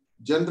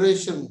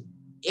 generation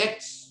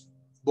X,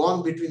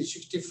 born between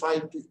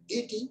 65 to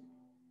 80,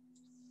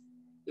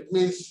 it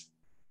means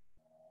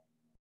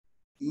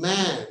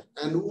man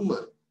and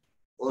woman,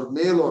 or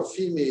male or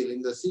female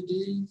in the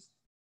cities,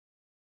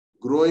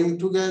 growing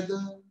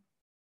together.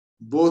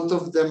 Both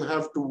of them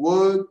have to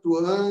work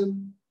to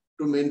earn,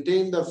 to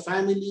maintain the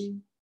family.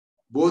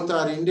 Both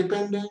are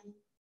independent.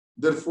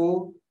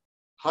 Therefore,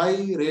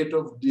 high rate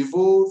of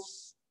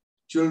divorce.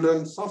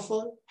 Children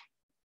suffer.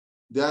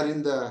 They are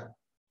in the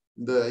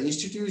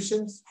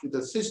institutions with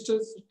the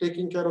sisters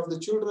taking care of the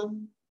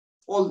children.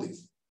 All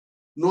this.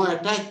 No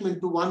attachment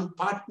to one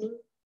partner,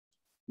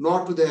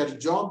 nor to their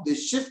job. They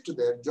shift to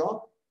their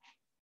job.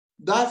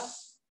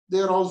 Thus, they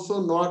are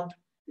also not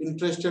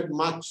interested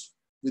much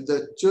with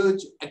the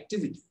church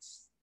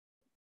activities.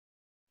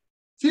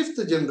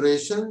 5th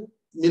generation,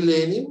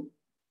 millennium,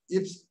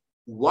 it's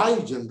Y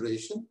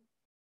generation,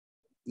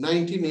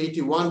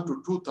 1981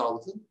 to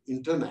 2000,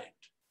 internet,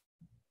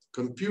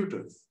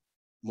 computers,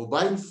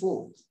 mobile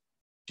phones,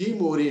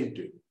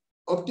 team-oriented,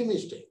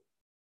 optimistic,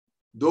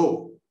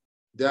 though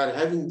they are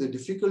having the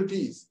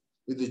difficulties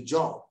with the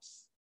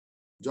jobs,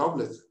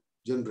 jobless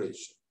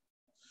generation.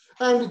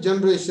 And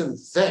generation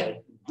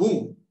Z,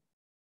 boom,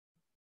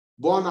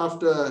 born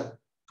after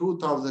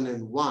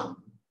 2001,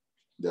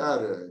 they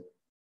are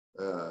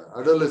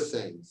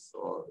adolescents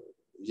or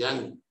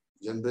young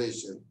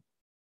generation,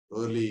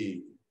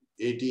 early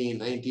 18,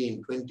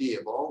 19, 20,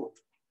 about.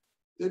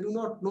 They do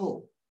not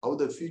know how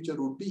the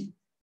future would be.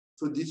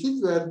 So this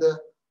is where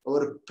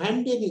our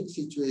pandemic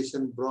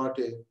situation brought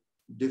a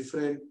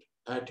different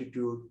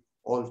attitude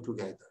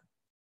altogether.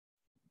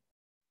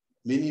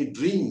 Many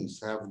dreams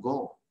have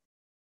gone.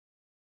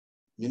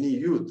 Many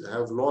youth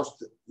have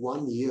lost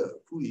 1 year,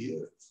 2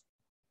 years,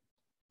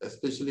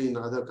 especially in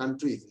other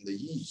countries in the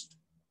East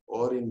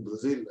or in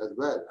Brazil as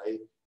well. I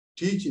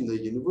teach in the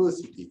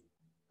university.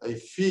 I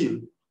feel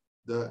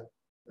the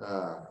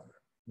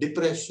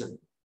depression.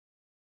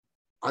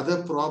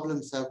 Other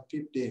problems have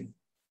crept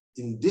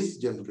in this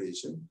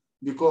generation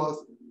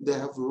because they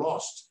have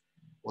lost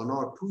 1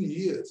 or 2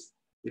 years.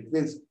 It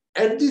means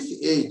at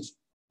this age,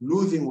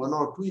 losing 1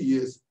 or 2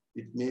 years,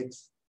 it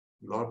makes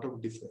a lot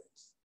of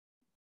difference,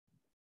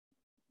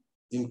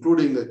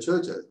 including the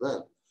church as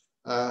well.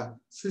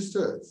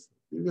 Sisters,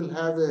 we will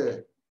have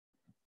a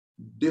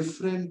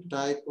different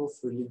type of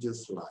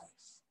religious life.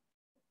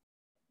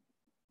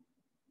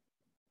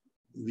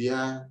 We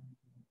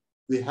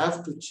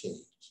have to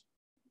change.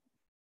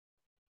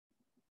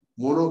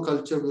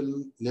 Monoculture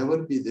will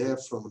never be there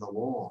from now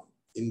on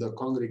in the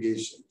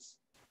congregations.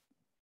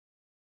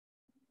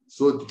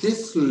 So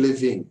this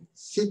living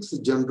 6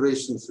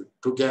 generations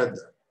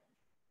together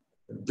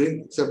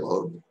brings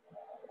about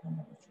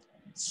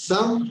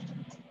some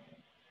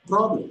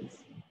problems,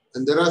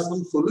 and there are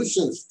some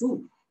solutions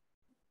too.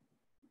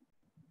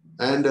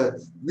 And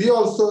we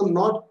also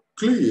not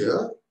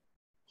clear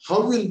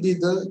how will be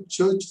the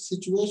church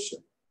situation.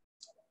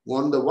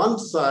 On the one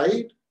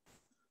side,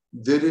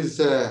 there is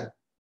a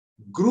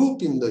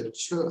group in the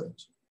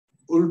church,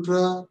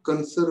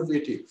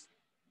 ultra-conservative.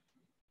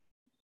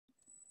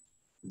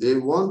 They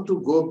want to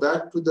go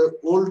back to the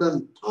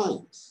olden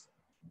times.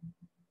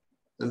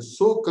 And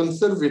so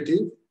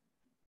conservative,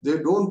 They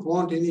don't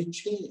want any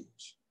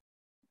change.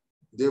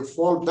 They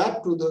fall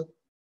back to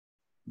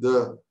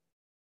the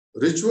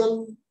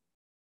ritual,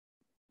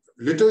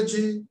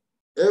 liturgy,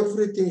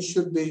 everything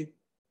should be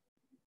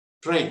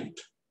Trent,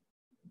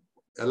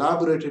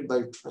 elaborated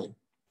by Trent,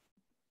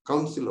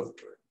 Council of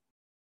Trent.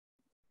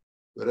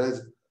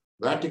 Whereas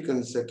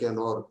Vatican II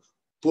or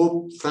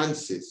Pope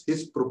Francis,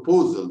 his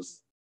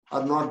proposals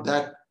are not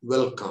that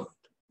welcomed.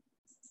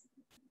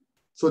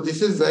 So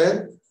this is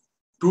where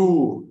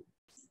two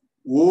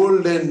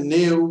old and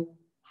new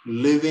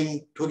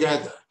living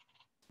together.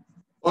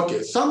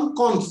 Okay, some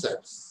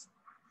concepts.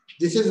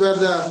 This is where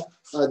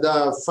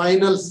the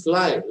final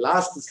slide,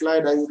 last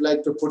slide I would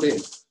like to put in.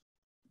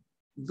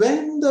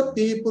 When the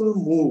people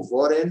move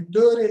or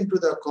enter into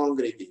the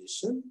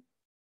congregation,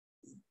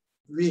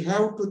 we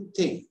have to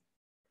think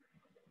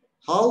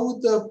how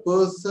the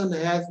person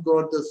has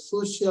got the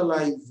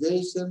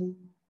socialization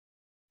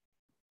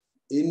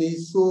in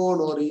his own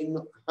or in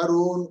her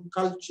own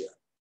culture.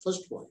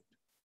 First point.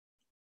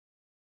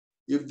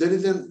 If there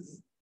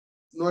is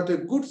not a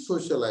good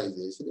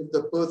socialization, if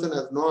the person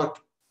has not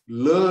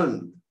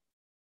learned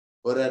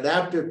or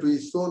adapted to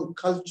his own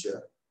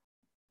culture,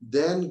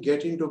 then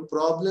get into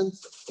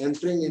problems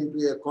entering into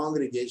a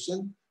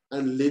congregation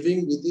and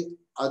living with the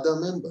other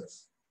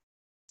members.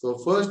 So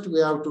first we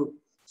have to,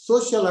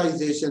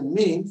 socialization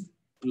means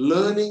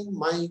learning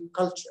my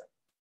culture.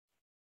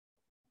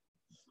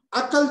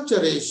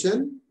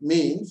 Acculturation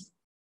means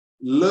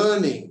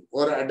learning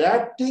or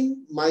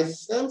adapting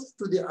myself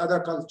to the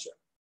other culture,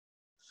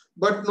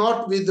 but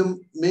not with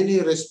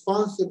many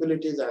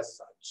responsibilities as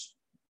such.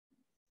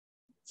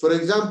 For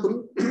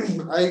example,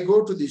 I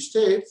go to the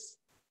States,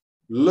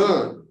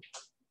 learn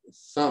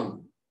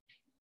some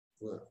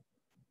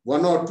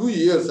 1 or 2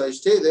 years I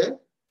stay there.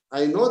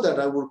 I know that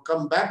I will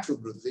come back to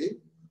Brazil.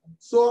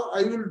 So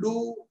I will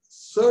do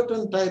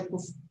certain type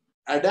of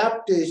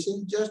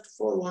adaptation just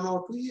for 1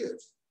 or 2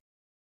 years.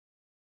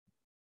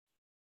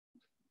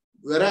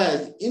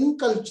 Whereas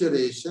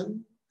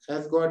inculturation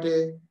has got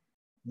a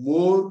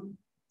more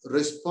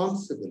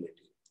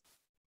responsibility.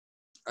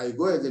 I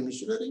go as a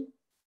missionary,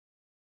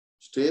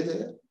 stay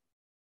there,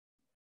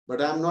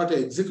 but I'm not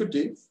an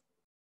executive.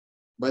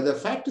 By the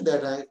fact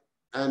that I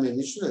am a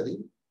missionary,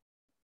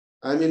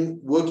 I'm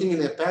working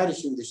in a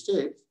parish in the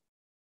States,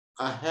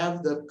 I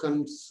have the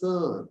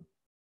concern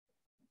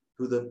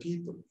to the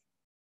people,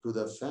 to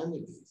the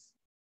families.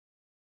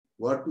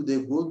 What do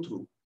they go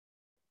through?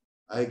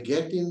 I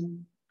get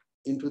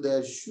into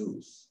their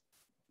shoes.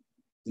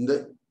 In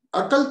the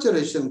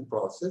acculturation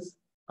process,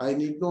 I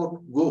need not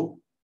go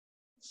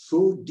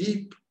so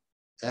deep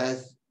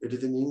as it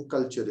is in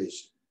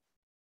inculturation.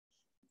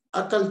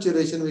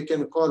 Acculturation, we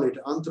can call it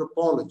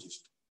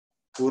anthropologist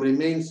who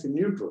remains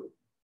neutral.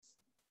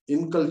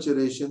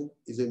 Inculturation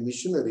is a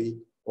missionary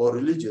or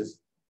religious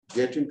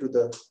get into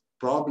the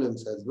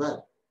problems as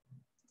well.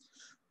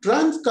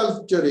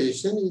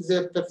 Transculturation is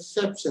a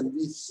perception.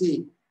 We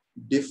see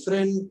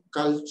different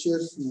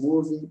cultures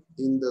moving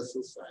in the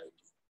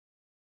society.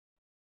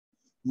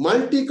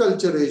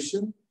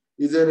 Multiculturation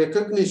is a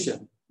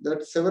recognition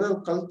that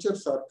several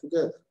cultures are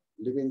together,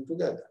 living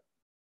together.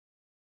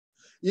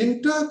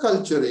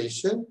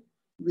 Interculturation,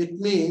 which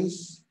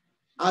means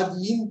ad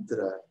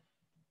intra,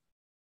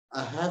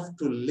 I have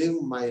to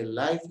live my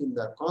life in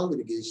the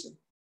congregation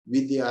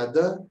with the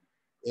other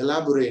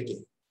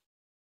elaborating,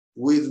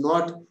 who is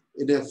not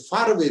in a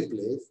faraway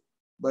place,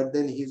 but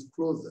then he's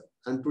closer.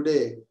 And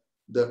today,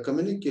 the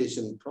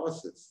communication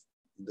process,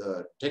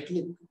 the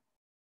technique,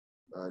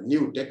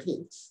 new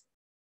techniques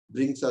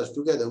brings us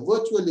together.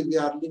 Virtually, we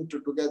are linked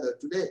together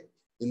today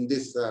in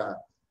this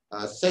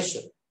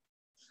session.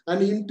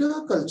 And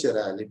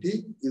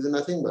interculturality is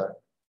nothing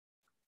but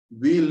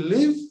we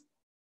live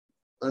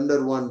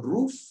under one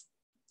roof,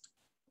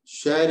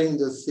 sharing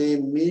the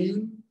same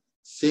meal,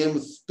 same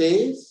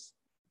space,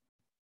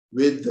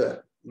 with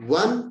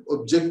one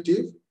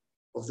objective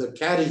of the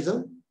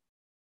charism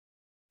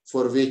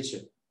for which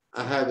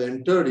I have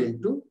entered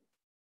into.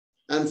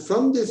 And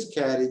from this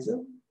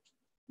charism,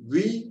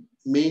 we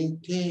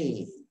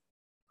maintain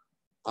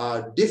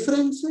our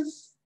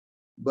differences,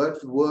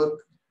 but work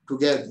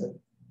together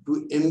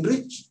to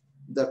enrich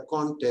the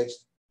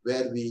context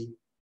where we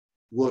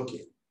work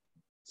in.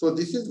 So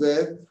this is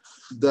where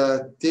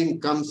the thing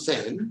comes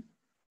in.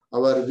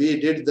 We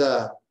did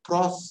the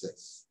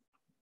process,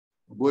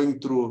 going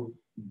through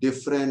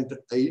different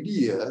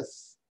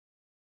ideas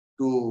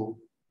to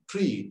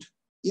treat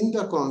in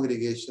the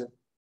congregation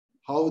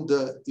how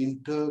the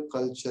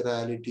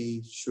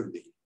interculturality should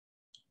be.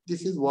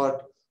 This is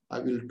what I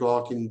will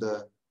talk in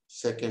the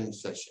second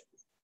session.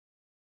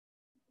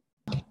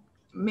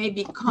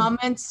 Maybe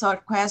comments or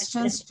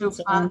questions to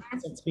Father.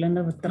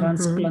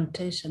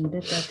 Transplantation.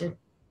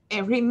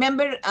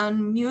 Remember,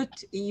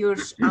 unmute your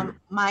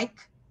mic.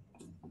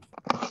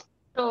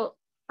 So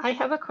I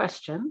have a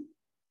question.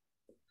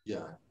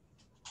 Yeah.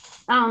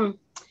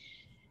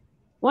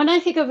 When I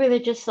think of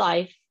religious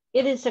life,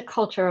 it is a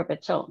culture of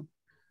its own.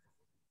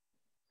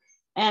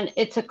 And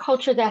it's a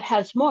culture that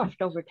has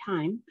morphed over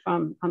time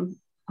from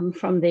I'm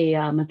from the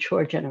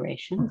mature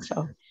generation,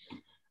 so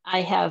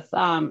I have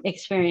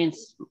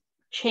experienced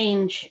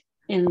change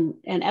in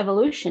and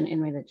evolution in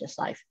religious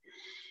life.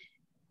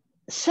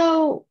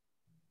 So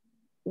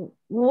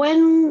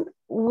when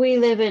we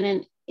live in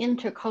an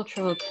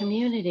intercultural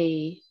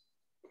community,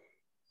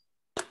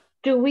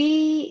 do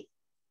we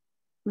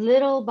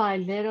little by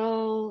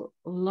little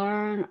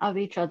learn of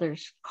each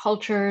other's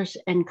cultures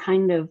and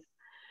kind of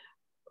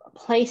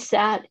place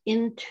that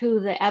into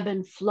the ebb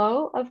and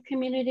flow of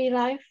community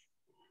life?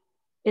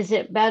 Is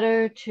it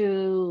better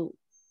to,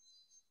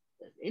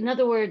 in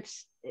other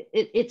words,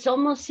 it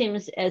almost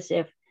seems as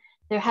if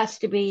there has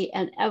to be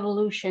an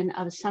evolution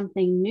of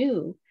something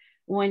new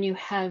when you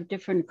have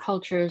different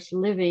cultures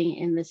living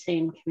in the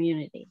same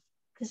community.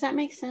 Does that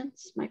make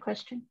sense, my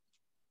question?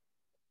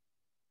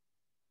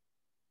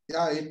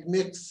 Yeah, it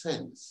makes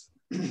sense.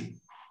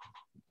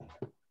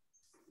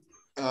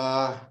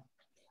 How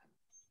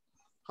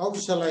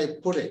shall I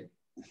put it?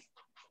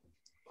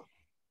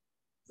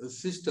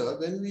 Sister,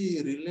 when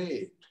we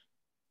relate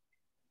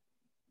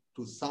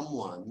to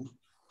someone,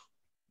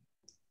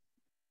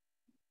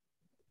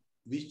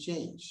 we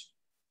change.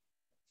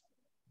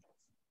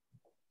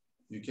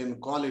 You can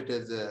call it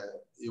as an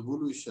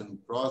evolution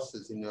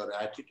process in your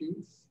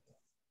attitudes,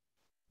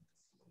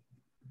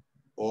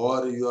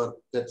 or your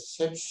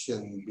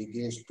perception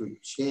begins to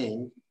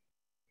change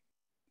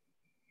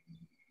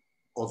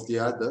of the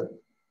other.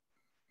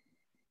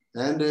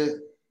 And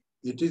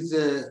it is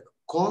a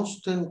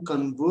constant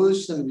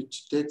conversion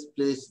which takes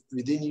place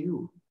within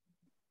you.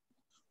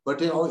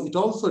 But it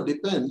also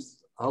depends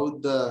how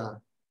the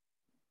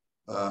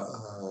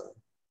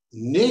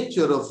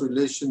nature of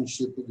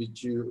relationship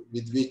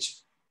with which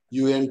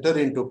you enter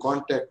into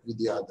contact with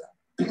the other.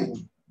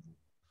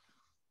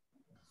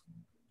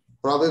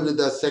 Probably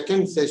the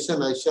second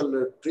session I shall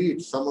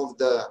treat some of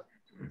the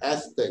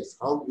aspects,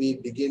 how we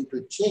begin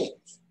to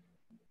change.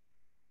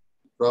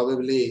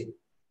 Probably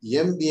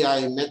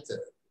MBI method,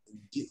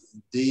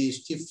 the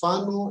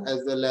Stefano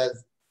as well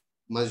as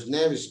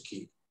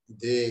Majnevsky,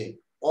 they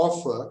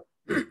offer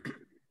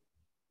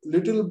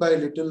little by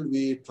little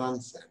we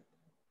transcend.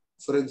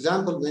 For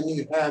example, when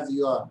you have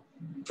your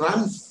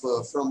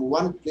transfer from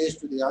one place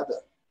to the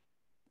other,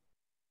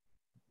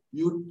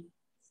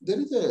 there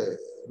is a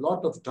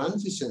lot of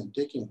transition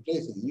taking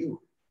place in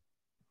you.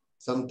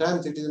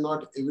 Sometimes it is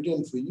not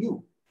evident for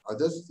you,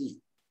 others see.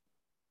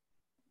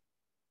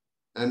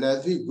 And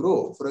as we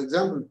grow, for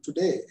example,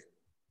 today,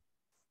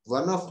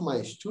 one of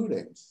my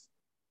students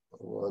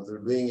was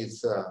doing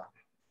his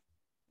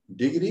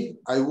degree.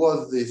 I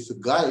was this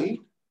guide.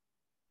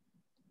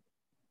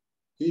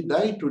 He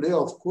died today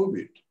of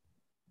COVID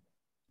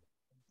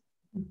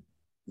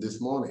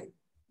this morning.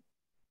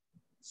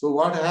 So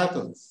what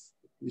happens?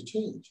 We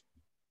change.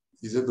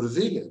 He's a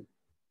Brazilian.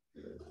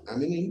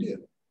 I'm in India.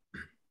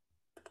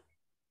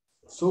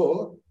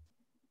 So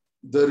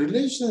the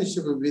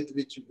relationship with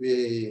which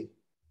we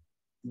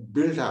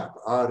build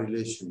up our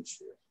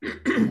relationship,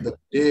 the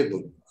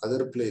table,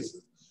 other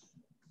places,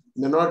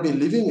 may not be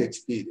living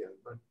experience.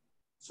 But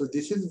so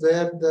this is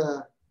where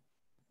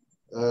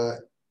the,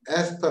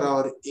 as per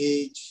our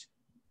age,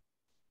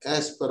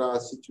 as per our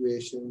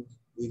situation,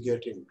 we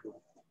get into.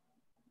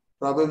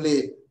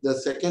 Probably the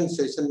second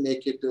session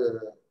make it,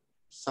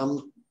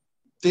 some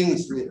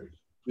things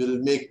will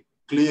make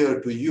clear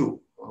to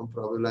you.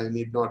 Probably I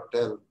need not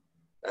tell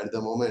at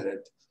the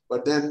moment,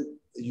 but then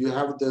you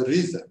have the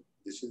reason.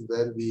 This is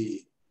where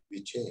we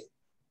change.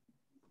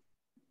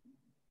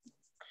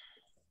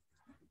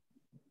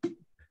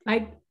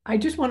 I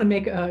just want to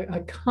make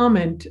a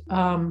comment.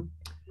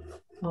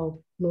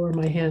 I'll lower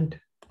my hand.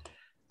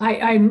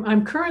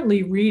 I'm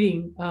currently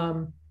reading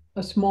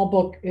a small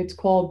book. It's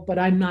called "But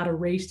I'm Not a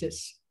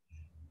Racist"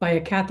 by a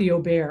Kathy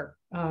O'Bear.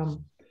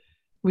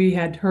 We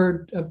had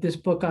heard of this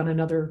book on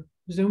another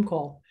Zoom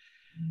call.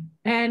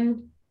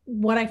 And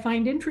what I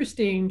find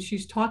interesting,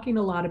 she's talking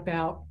a lot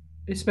about,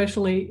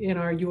 especially in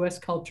our US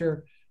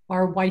culture,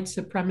 our white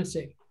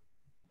supremacy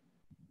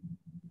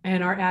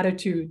and our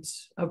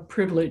attitudes of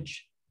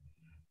privilege.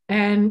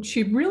 And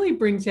she really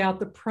brings out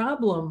the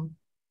problem,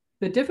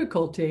 the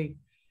difficulty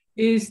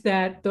is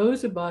that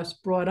those of us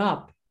brought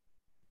up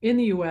in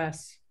the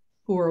US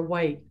who are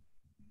white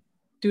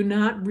do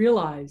not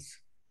realize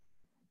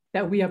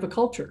that we have a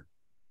culture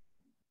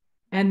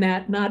and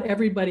that not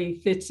everybody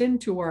fits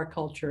into our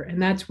culture.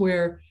 And that's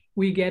where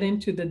we get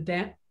into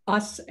the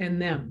us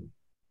and them.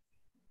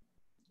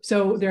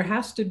 So there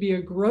has to be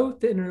a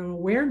growth and an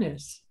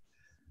awareness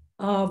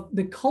of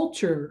the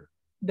culture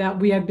that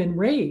we have been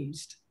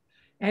raised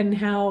and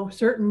how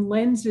certain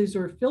lenses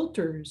or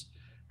filters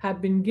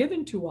have been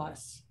given to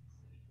us.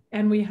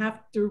 And we have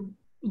to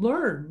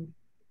learn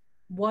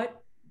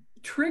what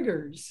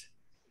triggers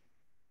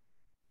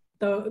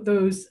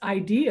those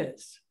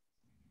ideas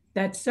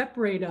that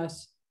separate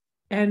us,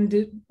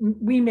 and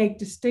we make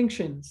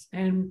distinctions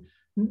and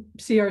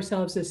see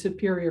ourselves as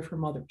superior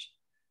from others.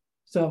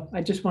 So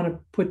I just want to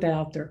put that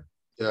out there.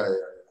 Yeah.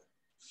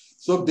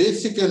 So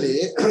basically,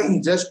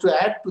 just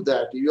to add to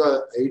that,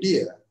 your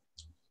idea,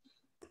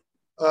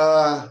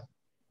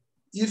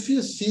 if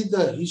you see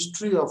the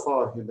history of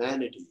our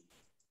humanity,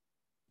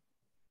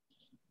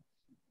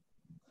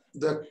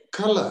 the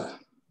color,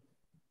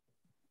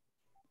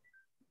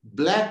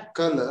 black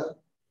color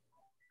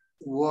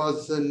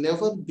was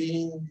never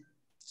being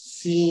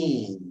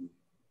seen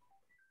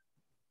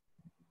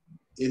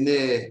in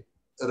a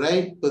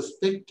right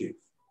perspective,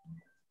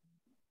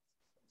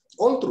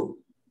 all through.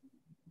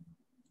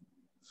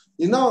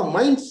 In our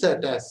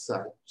mindset as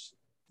such,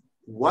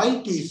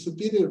 white is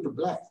superior to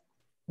black.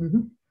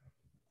 Mm-hmm.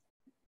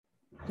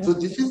 So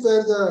this is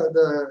where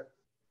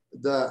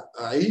the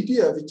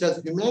idea which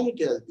has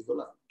humanity has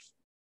developed.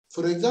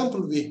 For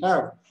example, we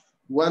have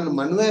one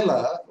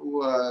Manuela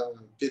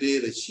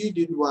Pereira, she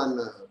did one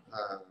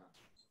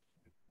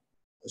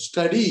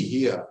study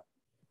here.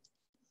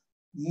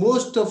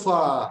 Most of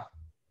our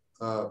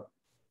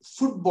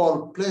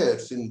football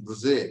players in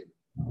Brazil,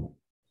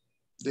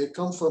 they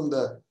come from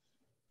the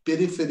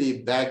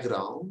periphery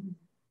background.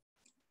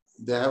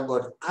 They have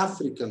got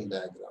African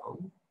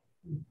background.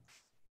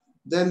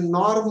 Then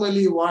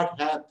normally what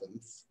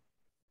happens,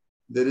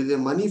 there is a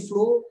money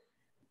flow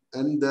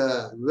and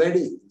the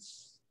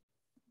weddings.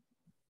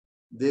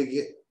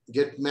 They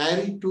get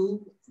married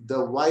to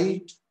the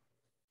white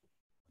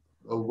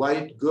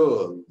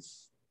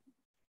girls.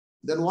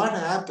 Then what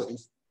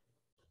happens?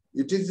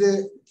 It is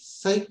a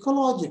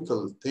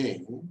psychological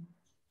thing.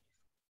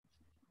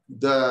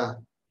 The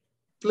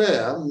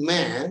player,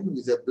 man, who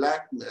is a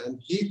black man,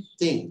 he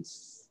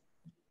thinks,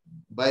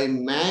 by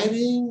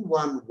marrying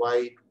one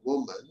white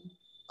woman,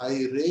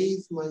 I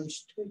raise my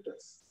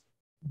status.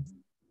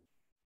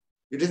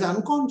 It is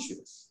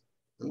unconscious,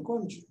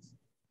 unconscious.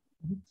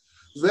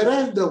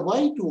 Whereas the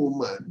white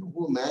woman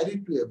who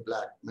married to a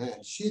black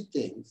man, she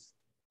thinks,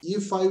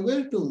 if I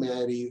were to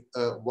marry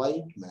a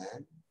white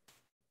man,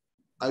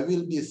 I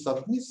will be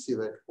submissive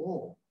at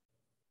home.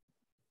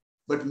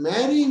 But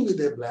marrying with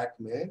a black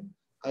man,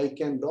 I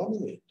can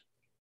dominate.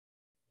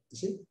 You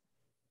see?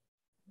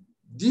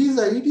 These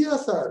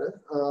ideas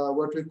are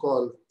what we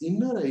call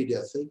inner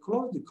ideas,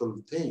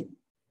 psychological thing.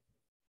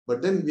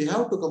 But then we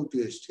have to come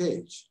to a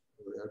stage.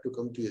 We have to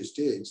come to a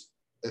stage,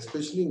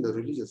 especially in the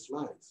religious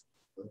life.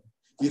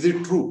 Is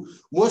it true?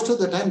 Most of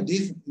the time,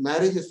 these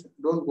marriages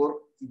don't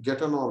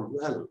get on all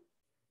well.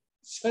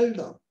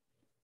 Seldom.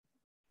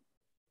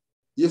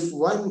 If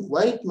one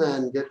white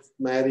man gets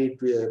married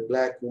to a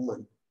black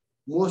woman,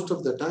 most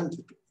of the time it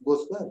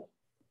goes well.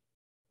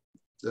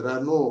 There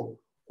are no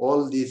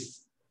all these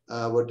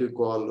what you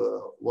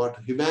call what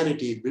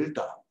humanity built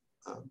up.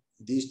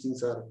 These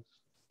things are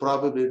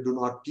probably do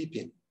not keep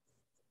in.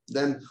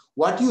 Then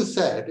what you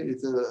said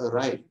is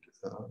right.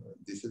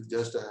 This is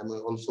just I am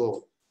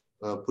also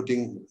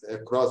putting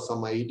across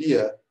some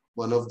idea.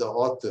 One of the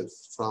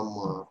authors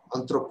from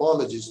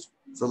anthropologist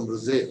from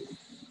Brazil.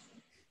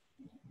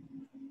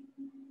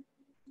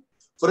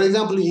 For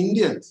example,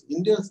 Indians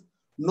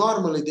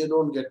normally they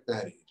don't get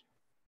married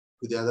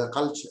to the other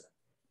culture.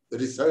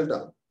 Very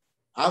seldom.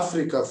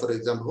 Africa, for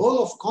example,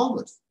 whole of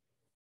commerce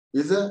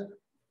is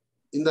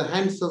in the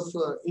hands of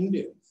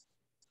Indians.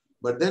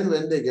 But then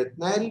when they get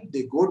married,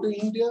 they go to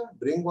India,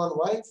 bring one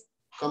wife,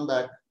 come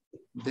back.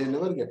 They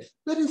never get.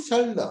 Very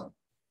seldom.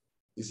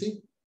 You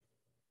see?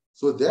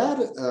 So they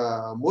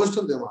are, most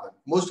of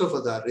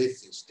us are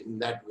racist in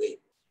that way.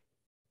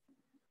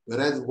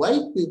 Whereas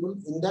white people,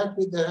 in that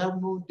way, they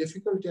have no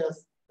difficulty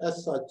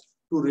as such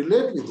to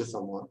relate with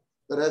someone.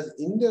 Whereas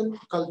Indian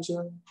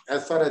culture,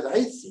 as far as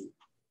I see,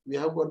 we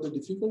have got the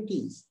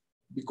difficulties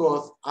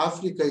because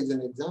Africa is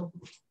an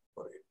example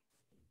for it.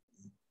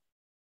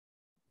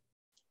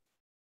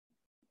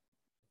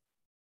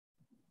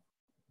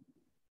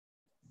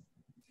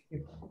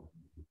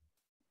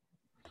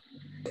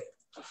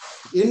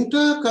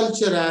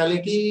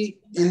 Interculturality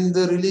in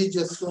the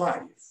religious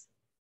life.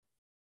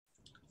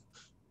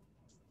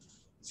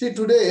 See,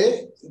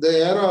 today, the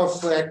era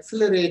of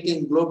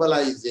accelerating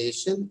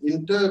globalization,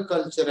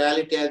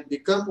 interculturality has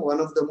become one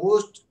of the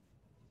most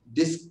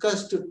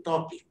discussed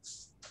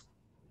topics.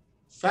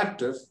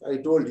 Factors, I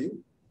told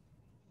you,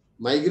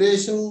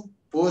 migration,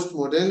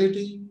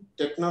 post-modernity,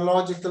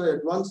 technological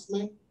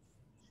advancement,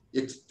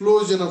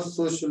 explosion of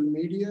social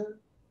media,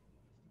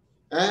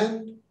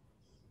 and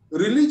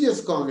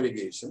religious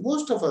congregation.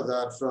 Most of us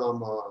are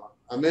from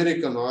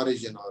American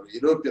origin or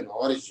European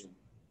origin,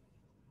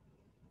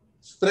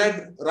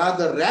 spread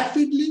rather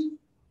rapidly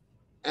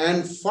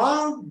and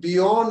far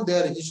beyond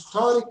their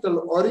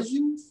historical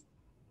origins,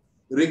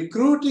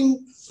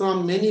 recruiting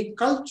from many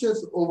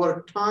cultures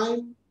over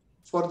time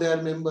for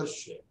their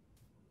membership.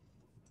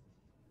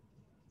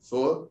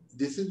 So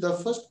this is the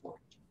first point.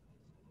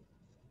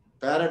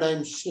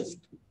 Paradigm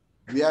shift.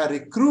 We are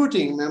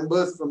recruiting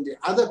members from the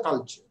other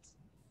cultures.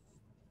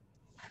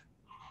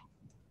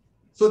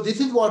 So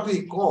this is what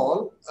we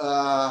call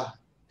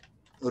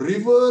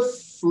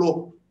reverse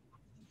flow.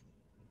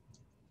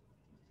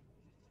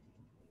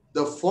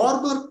 The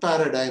former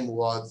paradigm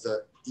was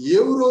a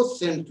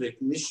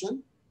Eurocentric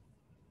mission,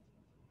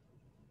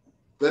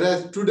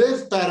 whereas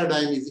today's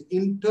paradigm is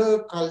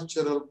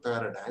intercultural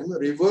paradigm,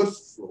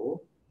 reverse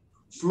flow,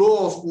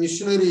 flow of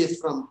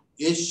missionaries from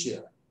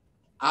Asia,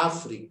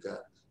 Africa,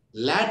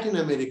 Latin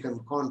American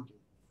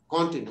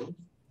continent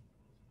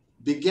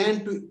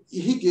began to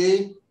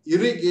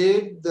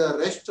irrigate the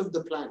rest of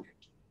the planet.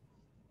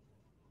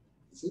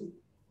 See,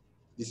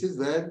 this is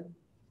where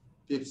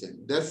fits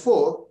in.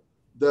 Therefore,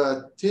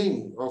 the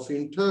thing of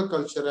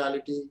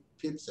interculturality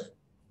fits in.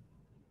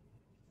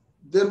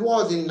 There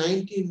was in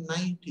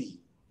 1990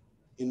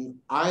 in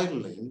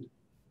Ireland,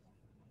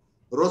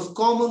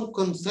 Roscommon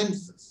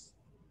Consensus,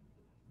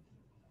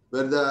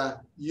 where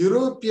the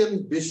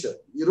European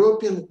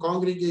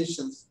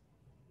congregations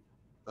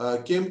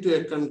came to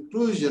a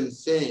conclusion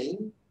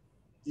saying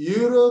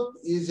Europe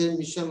is a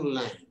mission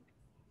land,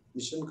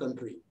 mission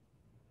country.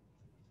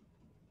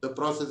 The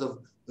process of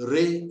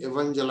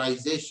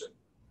re-evangelization.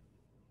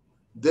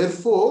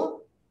 Therefore,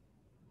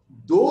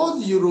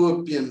 those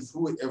Europeans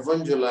who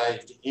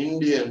evangelized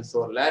Indians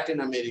or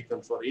Latin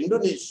Americans or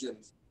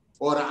Indonesians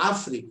or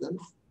Africans,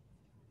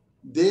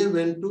 they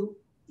went to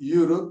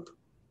Europe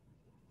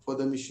for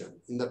the mission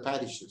in the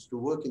parishes, to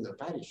work in the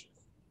parishes.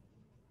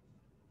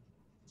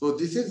 So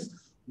this is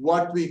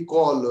what we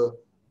call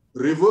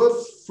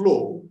reverse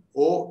flow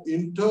or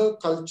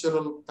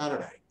intercultural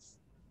paradigms.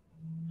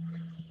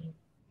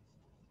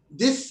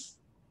 This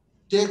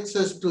takes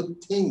us to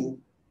think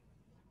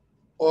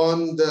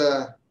on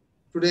the,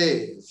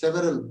 today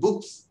several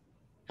books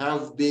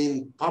have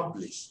been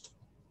published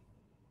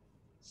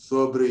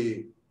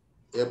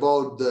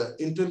about the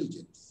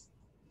intelligence,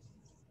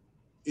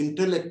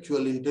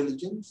 intellectual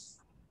intelligence,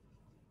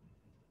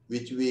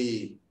 which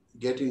we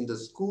get in the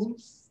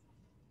schools,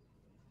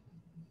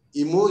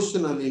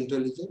 emotional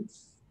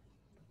intelligence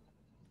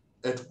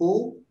at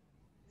home,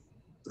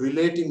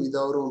 relating with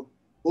our own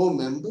home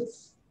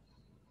members,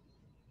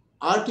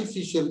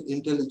 artificial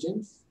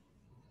intelligence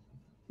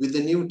with the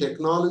new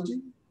technology,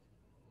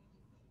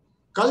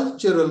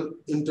 cultural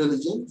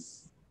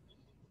intelligence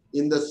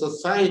in the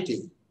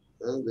society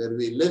where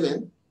we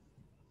live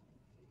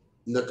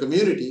in the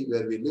community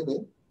where we live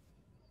in,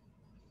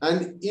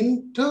 and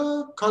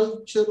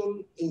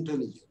intercultural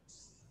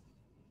intelligence.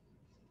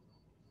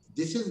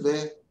 This is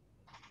where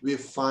we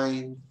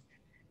find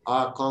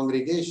our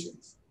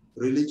congregations,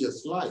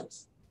 religious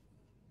lives,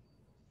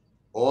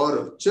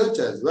 or church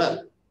as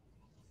well,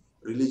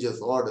 religious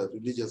order,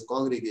 religious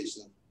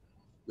congregation,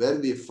 where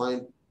we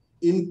find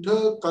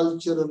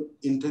intercultural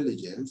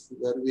intelligence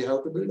where we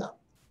have to build up.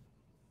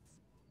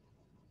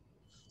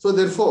 So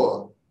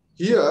therefore,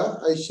 here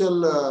I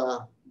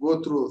shall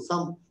go through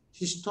some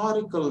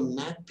historical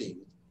mapping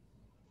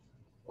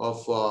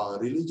of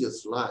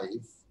religious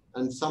life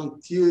and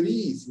some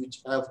theories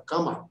which have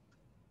come up,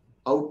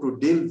 how to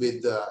deal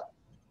with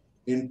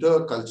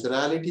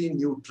interculturality,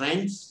 new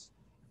trends,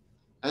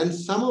 and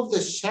some of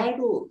the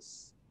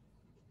shadows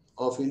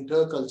of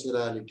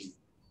interculturality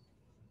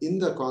in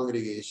the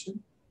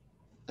congregation,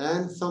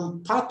 and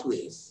some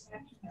pathways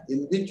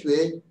in which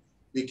way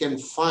we can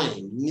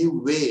find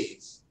new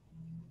ways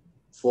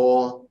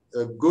for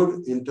a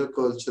good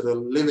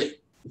intercultural living.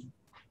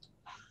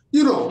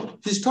 You know,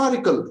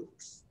 historical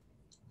roots.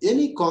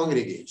 Any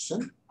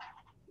congregation,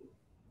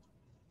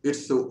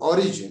 its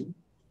origin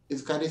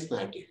is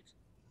charismatic.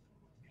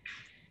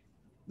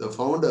 The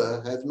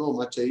founder has no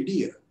much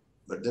idea,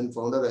 but then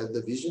founder has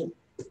the vision.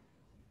 So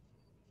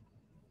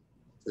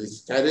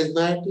it's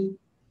charismatic,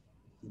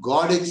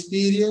 God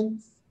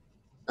experience,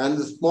 and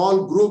the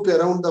small group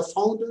around the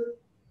founder,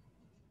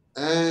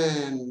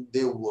 and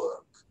they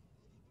work.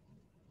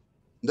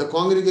 The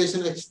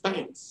congregation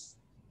expands.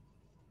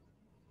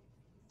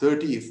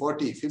 30,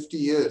 40, 50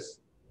 years.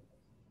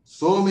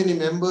 So many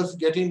members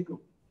get in.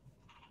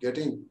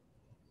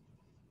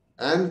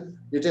 And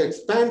it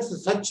expands in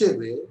such a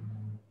way,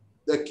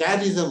 the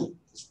charism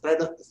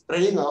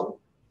spreading out,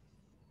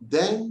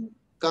 then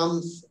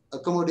comes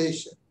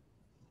accommodation.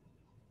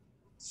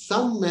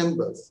 Some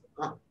members,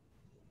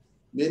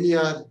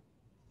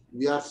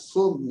 we are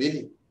so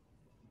many.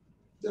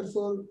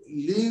 Therefore,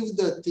 leave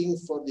the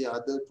things for the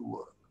other to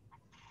work.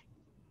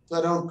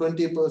 So around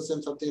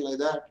 20%, something like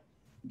that,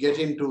 get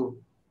into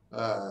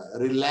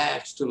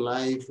relaxed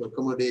life,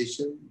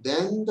 accommodation.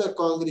 Then the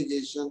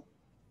congregation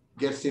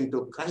gets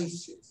into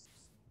crisis.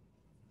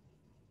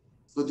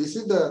 So this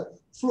is the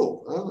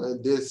flow.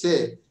 They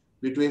say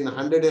between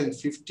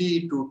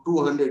 150 to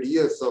 200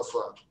 years of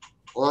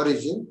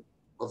origin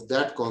of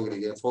that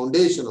congregation,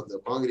 foundation of the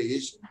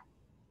congregation,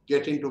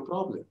 get into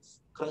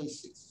problems,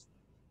 crisis,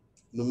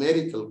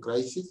 numerical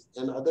crisis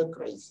and other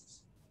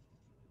crises.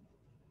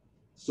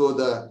 So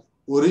the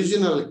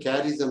original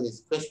charism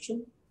is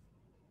questioned.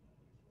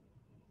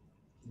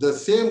 The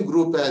same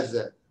group has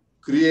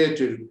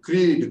created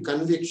creed,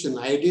 conviction,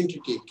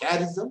 identity,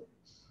 charism,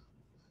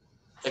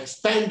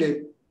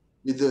 expanded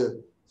with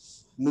the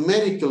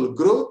numerical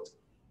growth,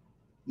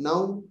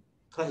 now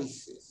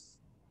crisis.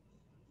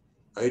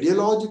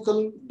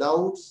 Ideological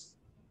doubts,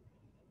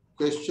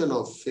 question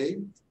of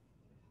faith.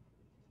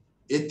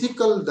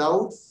 Ethical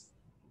doubts,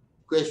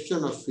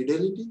 question of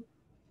fidelity.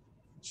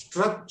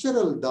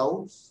 Structural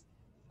doubts,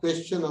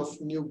 question of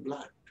new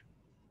blood.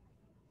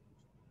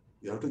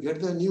 You have to get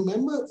the new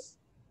members.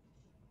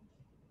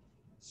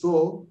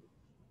 So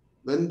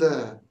when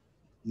the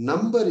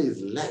number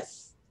is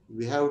less,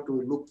 we have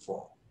to look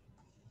for.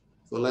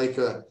 So like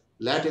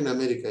Latin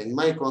America, in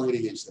my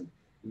congregation,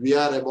 we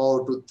are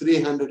about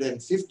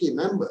 350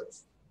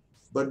 members,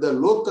 but the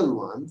local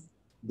ones,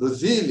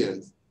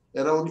 Brazilians,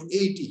 around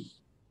 80.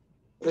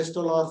 Rest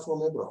all are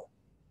from abroad.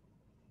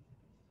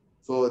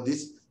 So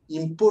this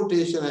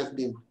importation has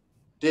been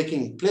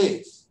taking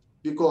place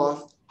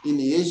because in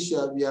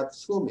Asia we have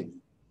so many.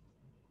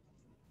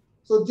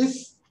 So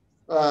this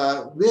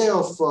way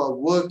of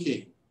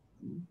working,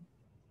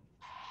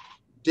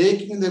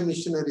 taking the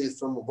missionaries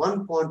from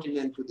one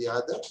continent to the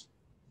other,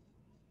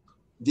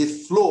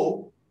 this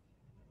flow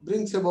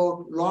brings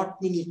about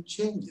lot many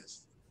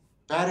changes,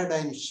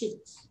 paradigm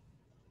shifts.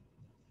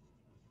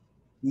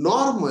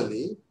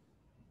 Normally,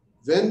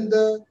 when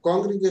the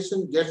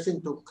congregation gets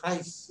into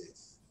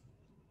crisis,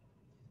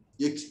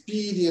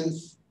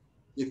 experiences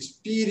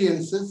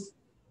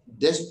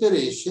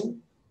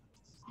desperation,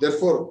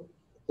 therefore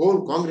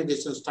whole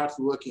congregation starts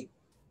working.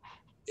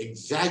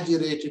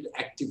 Exaggerated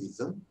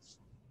activism,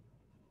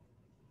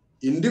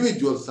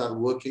 individuals are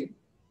working,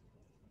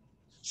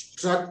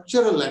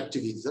 structural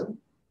activism,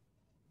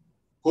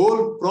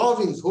 whole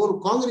province, whole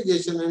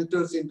congregation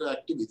enters into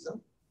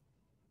activism,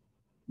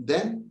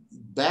 then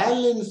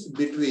balance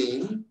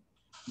between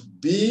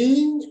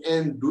being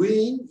and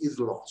doing is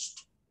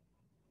lost.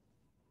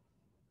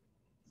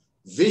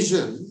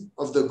 Vision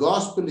of the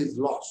gospel is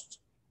lost.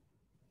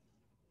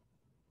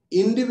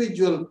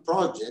 Individual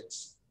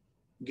projects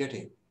get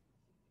in.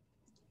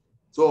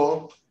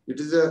 So it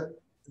is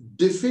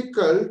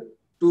difficult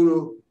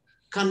to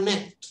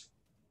connect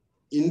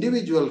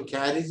individual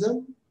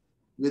charism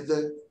with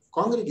the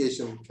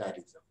congregation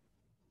charism.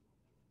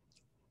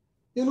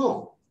 You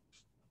know,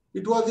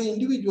 it was the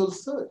individual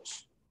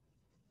search.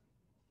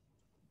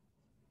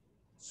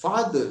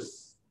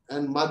 Fathers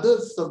and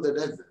mothers of the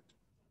desert,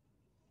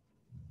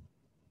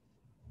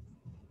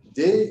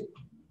 they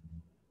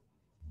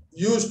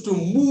used to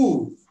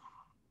move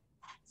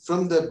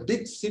from the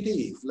big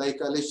cities like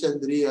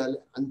Alexandria,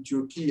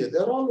 Antioquia.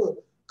 They're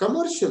all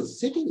commercial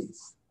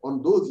cities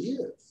on those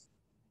years.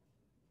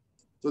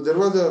 So there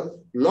was a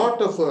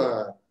lot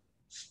of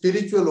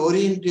spiritual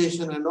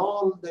orientation and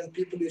all. Then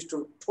people used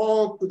to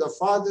talk to the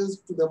fathers,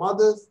 to the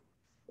mothers.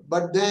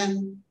 But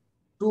then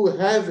to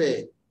have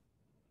a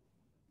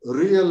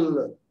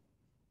real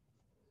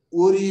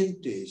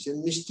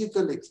orientation,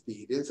 mystical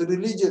experience,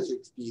 religious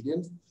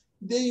experience,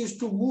 they used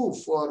to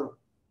move for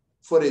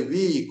a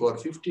week or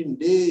 15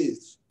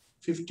 days,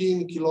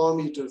 15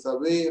 kilometers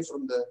away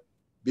from the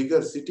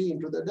bigger city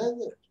into the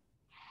desert.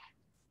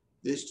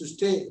 They used to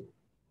stay,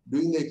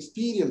 doing the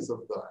experience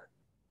of God.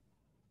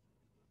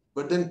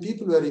 But then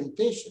people were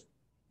impatient.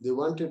 They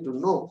wanted to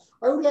know,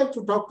 I would like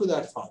to talk to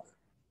that father.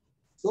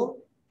 So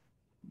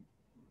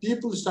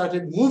people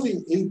started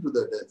moving into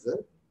the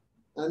desert,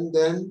 and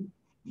then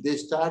they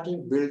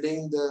started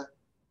building the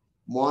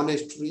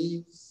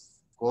monasteries,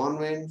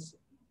 convents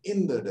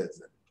in the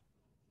desert.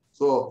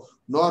 So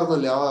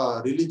normally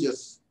our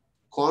religious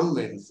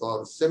convents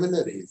or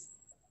seminaries,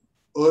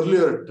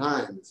 earlier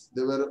times,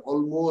 they were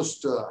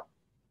almost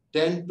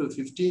 10 to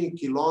 15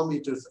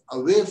 kilometers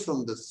away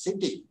from the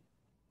city.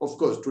 Of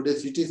course, today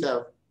cities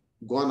have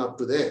gone up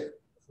to there,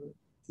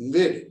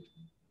 invaded.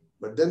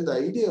 But then the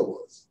idea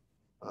was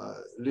a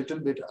little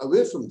bit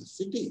away from the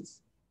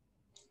cities,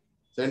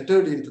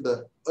 centered into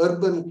the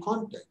urban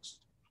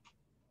context,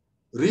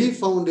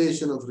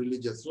 refoundation of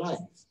religious life.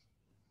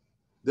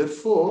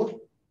 Therefore,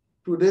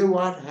 today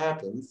what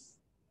happens?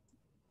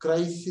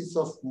 Crisis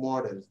of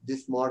models.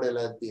 This model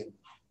has been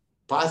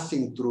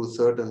passing through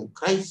certain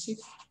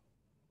crises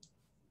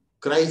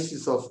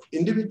of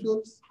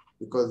individuals,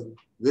 because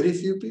very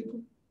few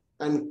people,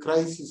 and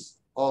crisis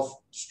of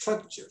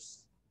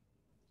structures.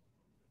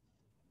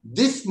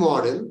 This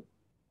model,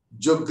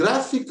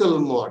 geographical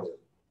model,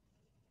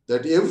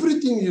 that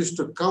everything used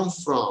to come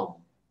from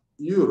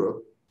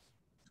Europe,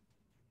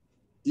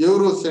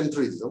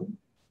 Eurocentrism,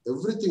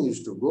 everything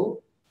used to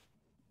go,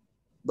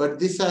 but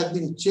this has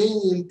been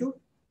changed into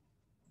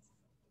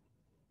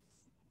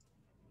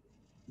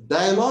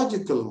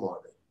dialogical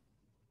model.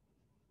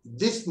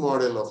 This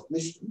model of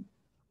mission,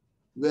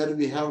 where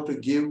we have to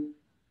give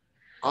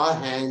our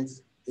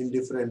hands in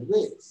different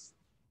ways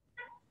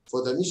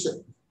for the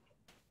mission.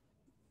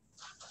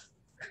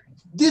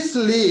 This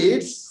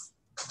leads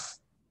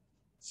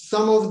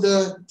some of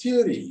the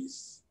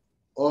theories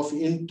of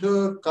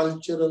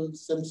intercultural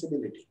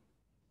sensibility.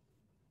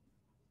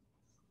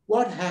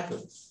 What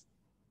happens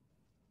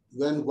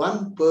when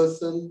one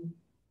person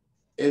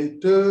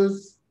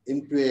enters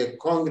into a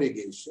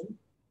congregation,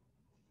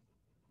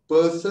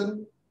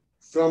 person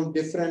from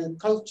different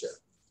culture?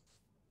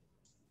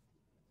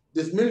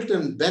 This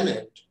Milton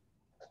Bennett,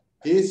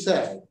 he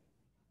said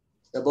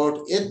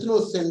about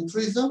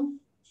ethnocentrism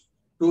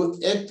to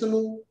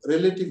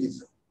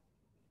ethno-relativism.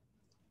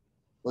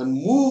 One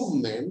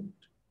movement,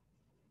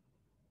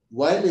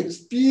 while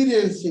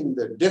experiencing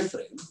the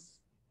difference,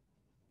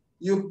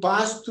 you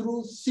pass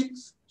through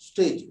 6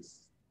 stages: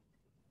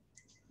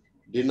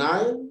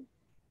 denial,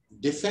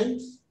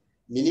 defense,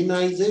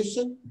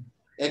 minimization,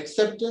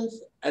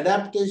 acceptance,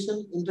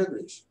 adaptation,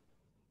 integration.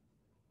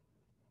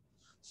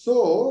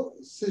 So,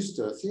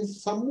 sisters, if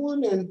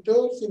someone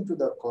enters into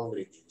the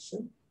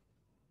congregation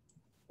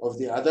of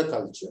the other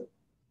culture,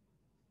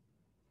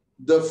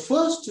 the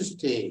first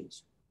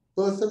stage,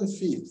 person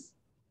feels,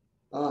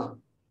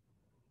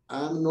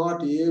 I'm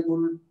not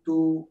able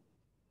to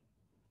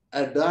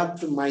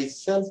adapt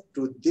myself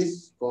to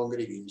this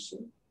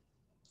congregation,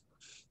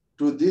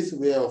 to this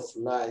way of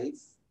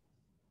life.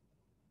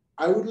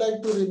 I would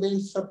like to remain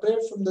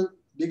separate from the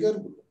bigger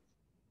group.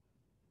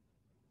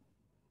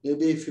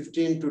 Maybe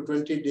 15 to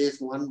 20 days,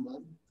 1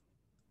 month.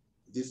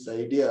 This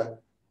idea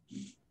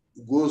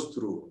goes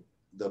through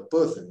the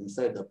person,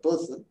 inside the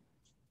person,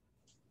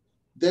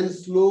 then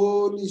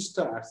slowly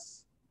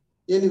starts.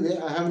 Anyway,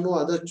 I have no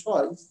other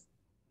choice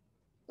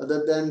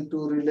other than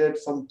to relate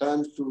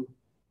sometimes to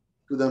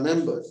the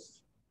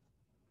members,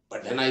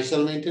 but then I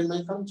shall maintain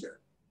my culture.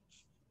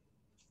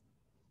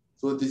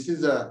 So this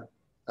is a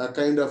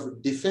kind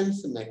of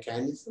defense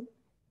mechanism.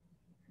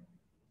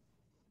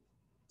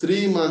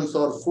 3 months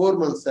or 4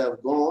 months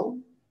have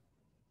gone.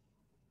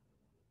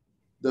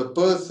 The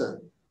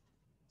person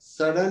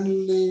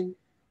suddenly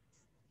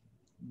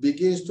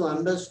begins to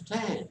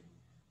understand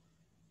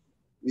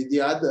with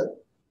the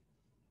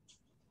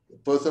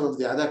person of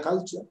the other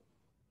culture,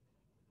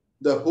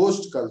 the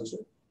host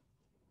culture.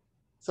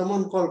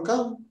 Someone called,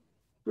 come,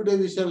 today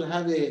we shall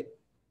have a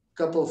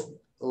cup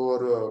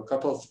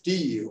of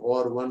tea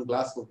or 1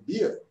 glass of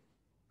beer.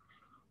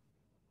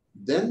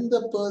 Then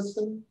the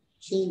person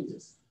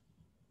changes.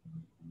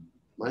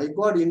 My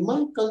God, in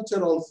my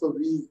culture also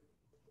we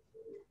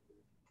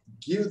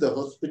give the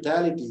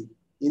hospitality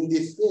in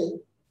this way.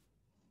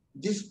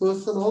 This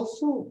person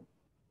also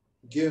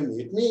gave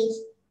me. It means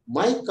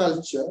my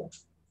culture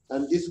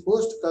and this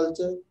host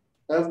culture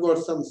have got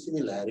some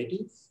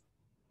similarities.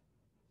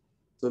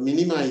 So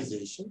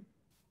minimization.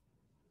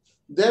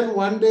 Then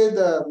one day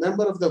the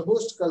member of the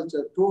host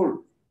culture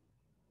told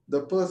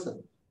the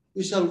person,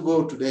 we shall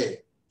go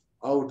today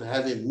out,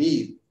 have a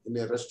meal in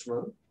a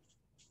restaurant.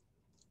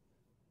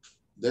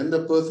 Then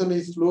the person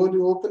is slowly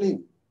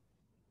opening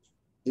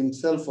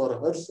himself or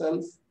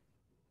herself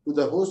to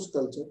the host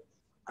culture.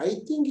 I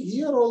think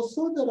here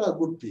also there are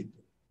good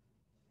people.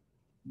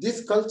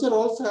 This culture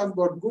also has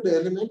got good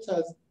elements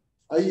as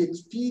I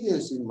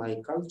experienced in my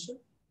culture.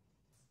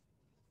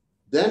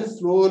 Then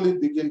slowly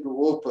begin to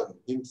open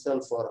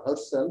himself or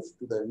herself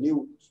to the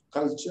new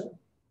culture.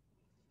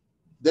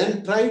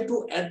 Then try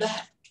to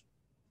adapt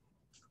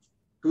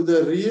to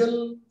the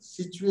real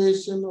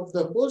situation of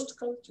the host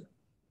culture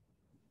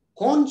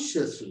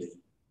consciously.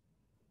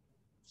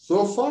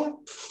 So far,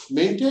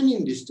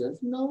 maintaining distance,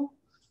 now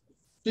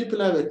people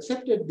have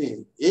accepted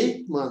me.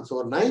 8 months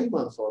or 9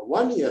 months or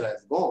 1 year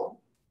has gone.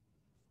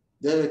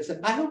 They have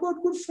accepted. I have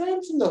got good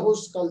friends in the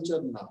host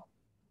culture now.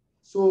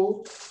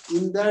 So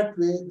in that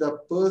way, the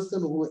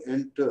person who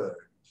entered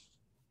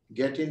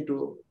get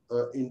into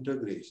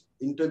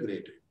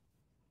integrated.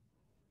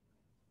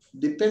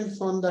 Depends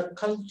on the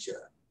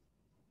culture.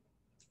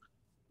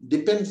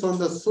 Depends on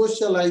the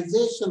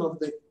socialization of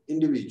the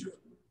individual.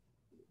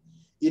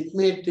 It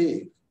may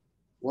take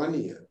 1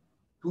 year,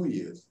 2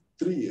 years,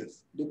 3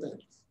 years,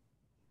 depends.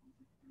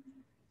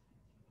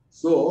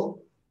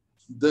 So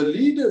the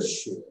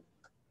leadership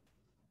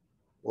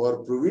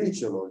or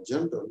provincial or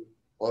general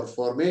or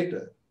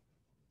formator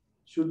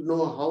should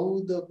know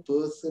how the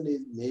person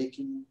is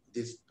making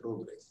this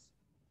progress.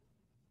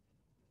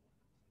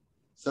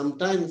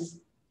 Sometimes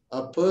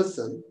a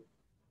person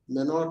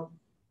may not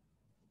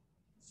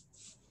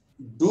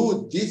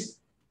do this,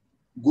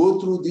 go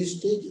through these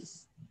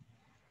stages.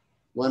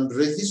 One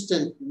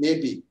resistant,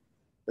 maybe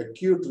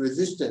acute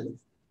resistance,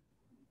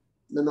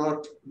 may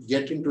not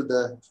get into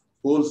the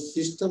whole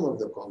system of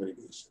the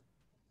congregation.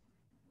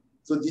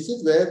 So this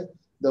is where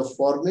the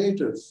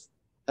formators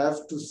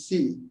have to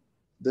see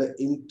the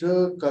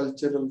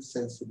intercultural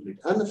sensibility.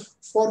 And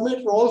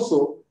formator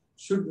also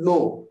should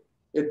know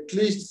at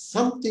least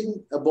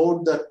something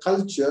about the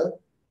culture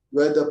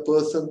where the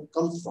person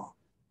comes from.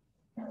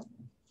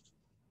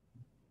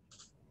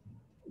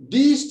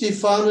 D.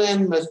 Stefano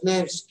and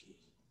Masnevsky,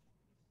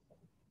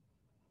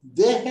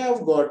 they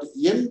have got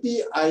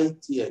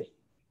MBI theory.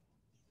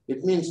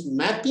 It means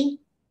mapping,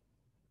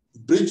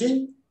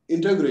 bridging,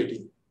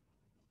 integrating.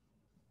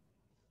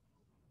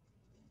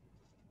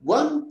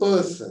 One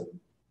person,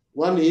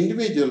 one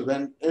individual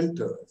when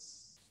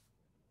enters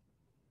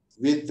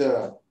with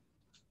the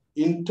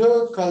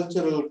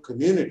intercultural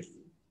community,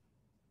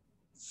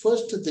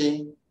 first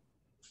thing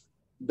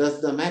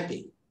does the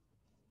mapping,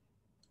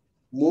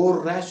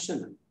 more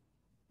rational.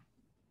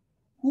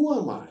 Who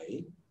am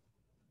I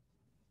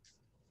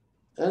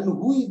and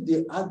who is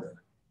the other?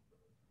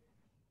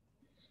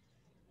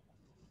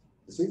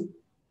 You see,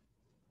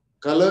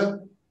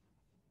 color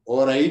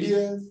or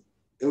ideas,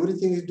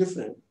 everything is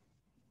different.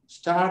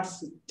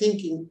 Starts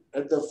thinking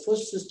at the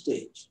first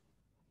stage.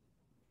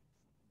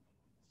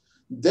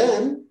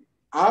 Then,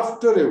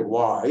 after a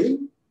while,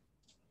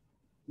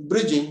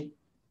 bridging.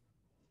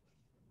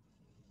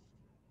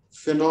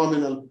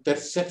 phenomenal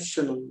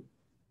perception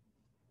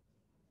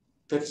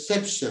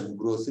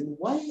grows in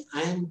why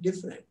I am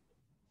different.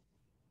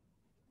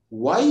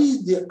 Why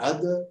is the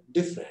other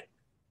different?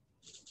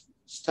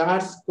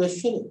 Starts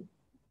questioning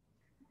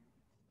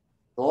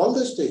all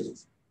the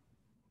stages.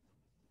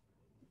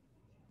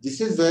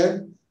 This is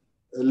where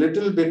a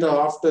little bit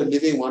after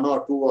living 1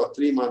 or 2 or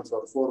 3 months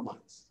or 4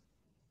 months.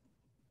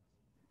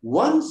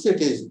 Once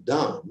it is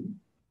done,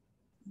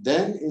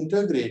 then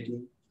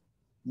integrating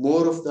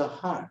more of the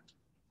heart.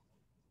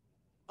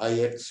 I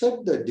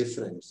accept the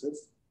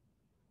differences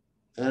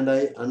and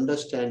I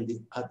understand the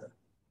other.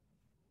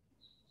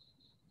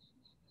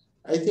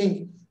 I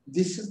think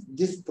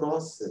this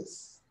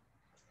process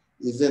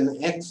is an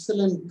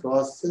excellent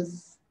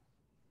process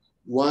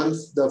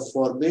once the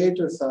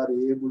formators are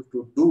able to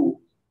do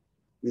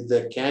with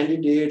the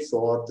candidates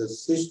or the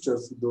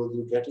sisters, those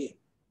who get in.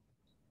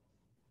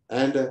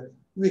 And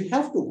we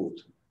have to go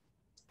through.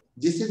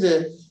 This is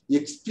an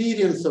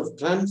experience of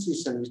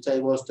transition, which I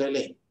was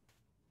telling,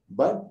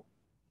 but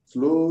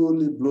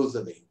slowly blows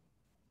away,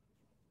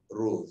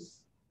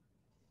 rose.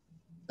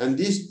 And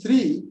these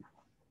 3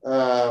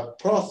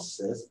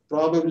 process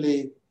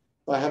probably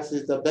perhaps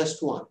is the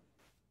best one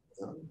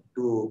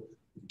to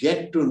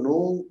get to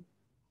know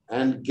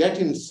and get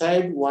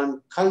inside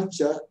one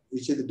culture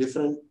which is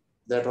different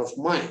that of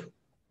mine.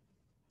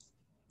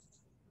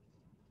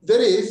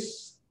 There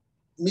is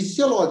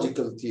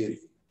missiological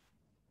theory.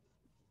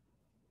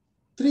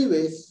 3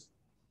 ways.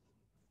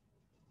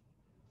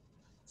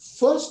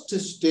 First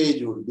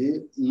stage would be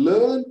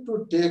learn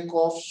to take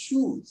off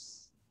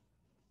shoes.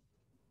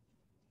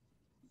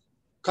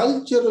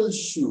 Cultural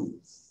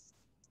shoes.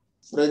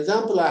 For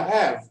example, I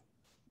have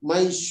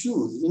my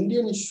shoes,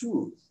 Indian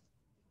shoes.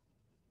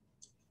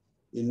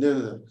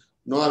 Indian,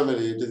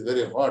 normally it is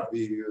very hot,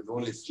 we use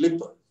only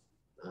slippers.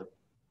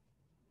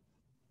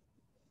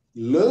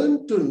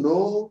 Learn to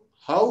know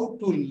how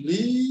to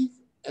leave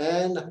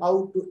and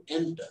how to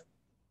enter.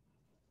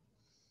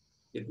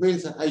 It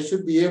means I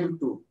should be able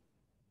to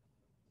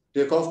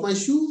take off my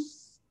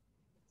shoes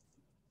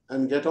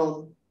and get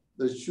on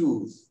the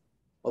shoes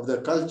of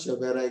the culture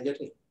where I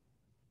get in.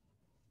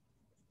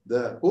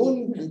 The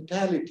whole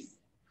mentality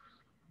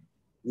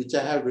which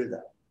I have built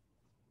up,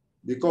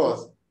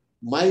 because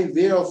my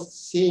way of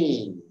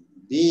seeing,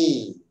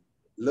 being,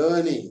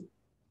 learning,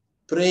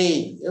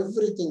 praying,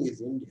 everything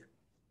is Indian.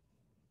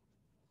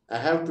 I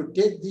have to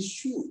take these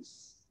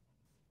shoes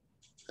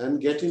and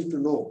getting to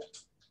know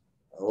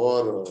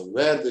or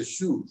wear the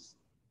shoes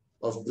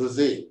of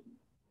Brazil.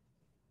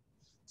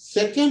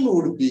 Second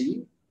would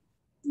be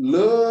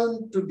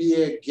learn to be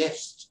a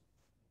guest.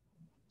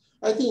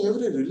 I think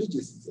every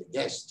religious is a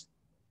guest.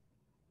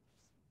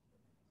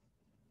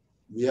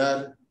 We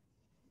are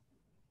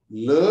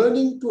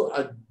learning to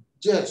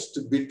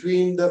adjust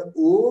between the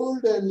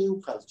old and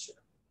new culture.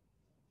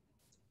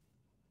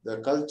 The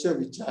culture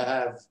which I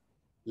have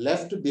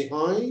left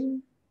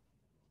behind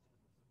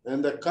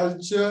and the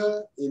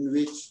culture in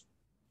which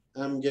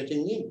I'm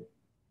getting in.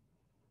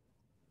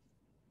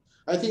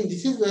 I think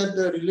this is where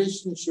the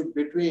relationship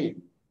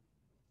between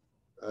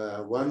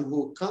one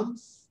who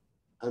comes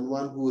and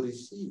one who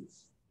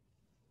receives.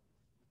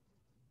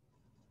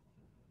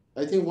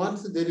 I think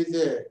once there is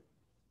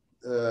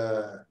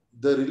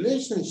the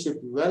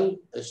relationship well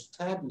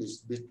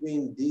established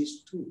between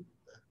these two,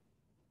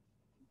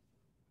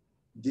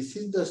 this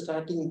is the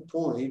starting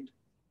point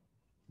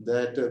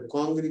that a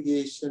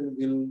congregation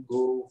will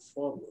go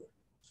forward.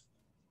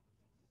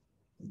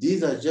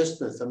 These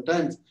adjustments,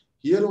 sometimes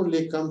here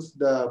only comes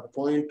the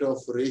point of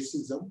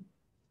racism,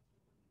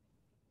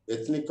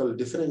 ethnical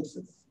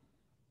differences,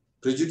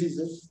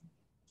 prejudices.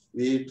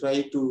 We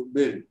try to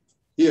build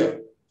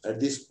here at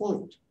this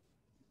point.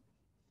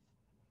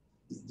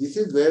 This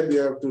is where we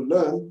have to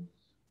learn,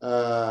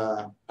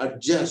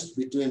 adjust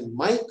between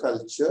my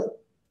culture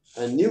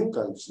and new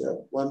culture,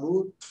 one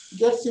who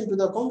gets into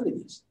the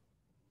congregation.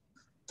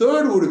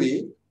 Third would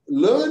be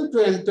learn to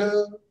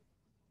enter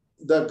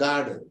the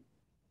garden.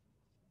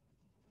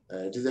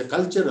 It is a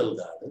cultural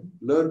garden.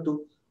 Learn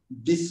to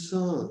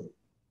discern.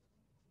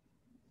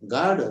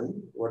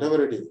 Garden,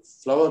 whatever it is,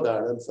 flower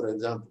garden, for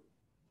example.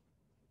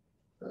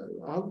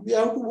 We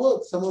have to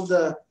work. Some of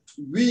the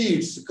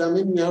weeds come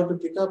in, we have to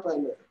pick up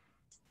and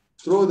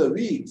throw the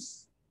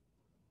weeds.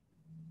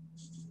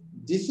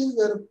 This is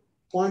where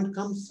point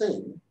comes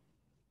in.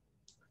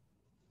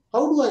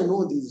 How do I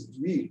know these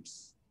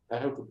weeds? I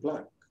have to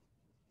pluck.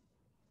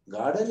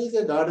 Garden is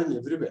a garden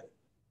everywhere,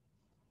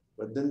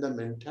 but then the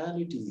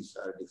mentalities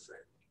are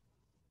different.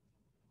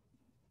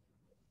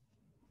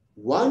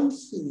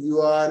 Once you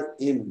are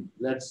in,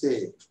 let's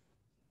say,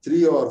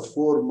 3 or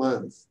 4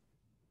 months,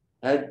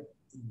 had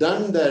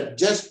done the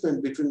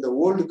adjustment between the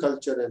old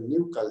culture and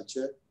new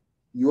culture,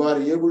 you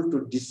are able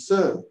to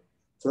discern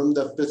from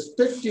the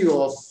perspective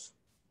of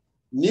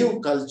new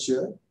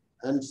culture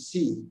and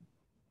see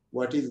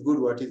what is good,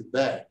 what is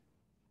bad.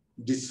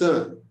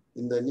 Discern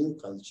in the new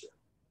culture.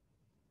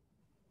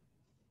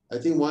 I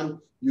think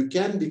you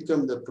can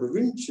become the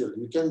provincial,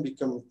 you can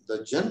become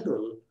the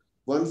general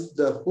once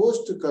the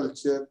host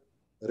culture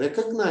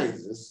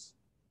recognizes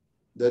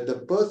that the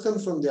person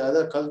from the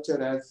other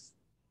culture has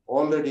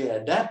already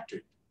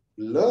adapted,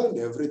 learned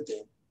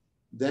everything,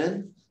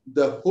 then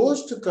the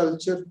host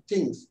culture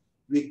thinks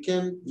we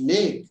can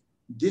make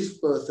this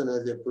person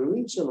as a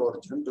provincial or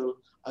general,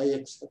 I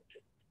accept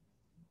it.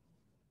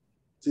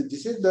 See,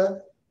 this is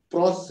the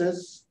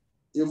process,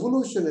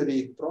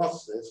 evolutionary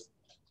process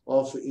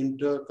of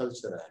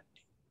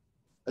interculturality.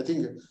 I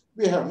think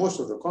we have most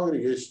of the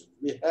congregation,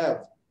 we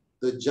have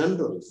the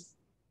generals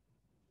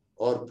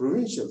or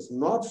provincials,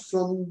 not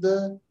from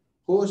the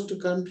host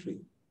country.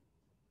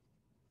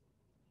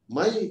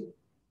 My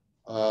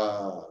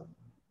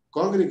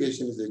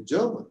congregation is a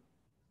German,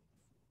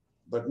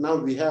 but now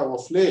we have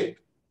of late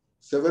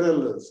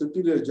several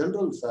superior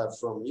generals are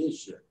from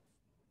Asia.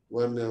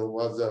 One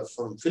was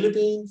from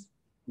Philippines,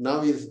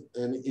 now is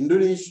an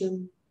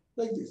Indonesian,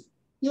 like this.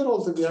 Here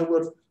also we have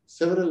got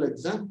several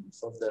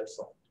examples of that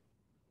sort.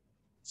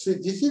 So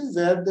this is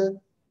where the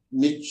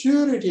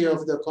maturity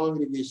of the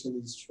congregation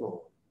is shown.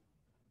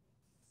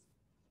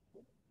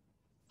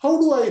 How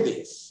do I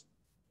this?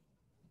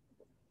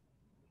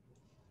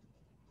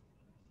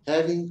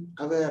 Having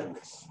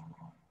awareness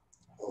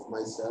of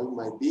myself,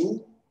 my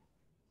being,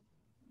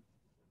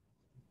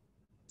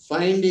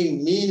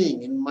 finding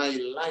meaning in my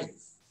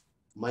life,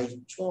 my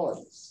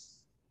choice,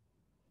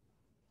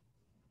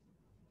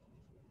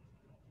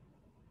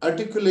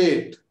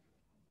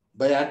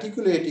 by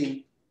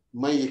articulating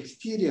my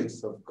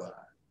experience of God,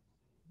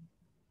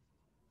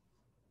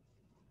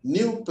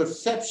 new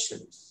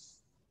perceptions,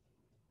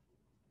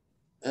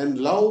 and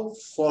love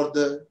for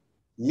the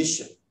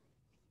mission.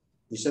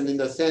 Mission in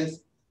the sense,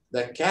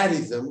 the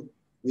charism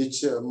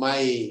which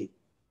my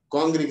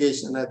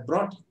congregation had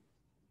brought.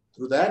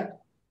 Through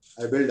that,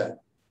 I build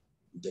up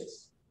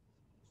this.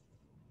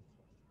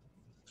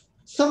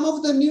 Some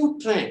of the new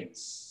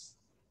trends,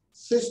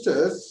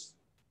 sisters,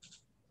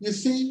 you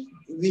see,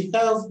 we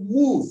have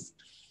moved.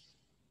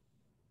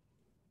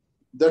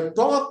 The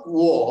talk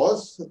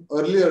was,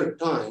 earlier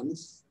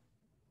times,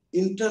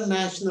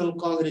 international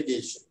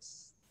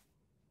congregations.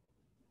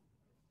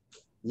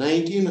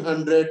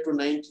 1900 to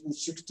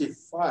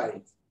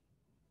 1965,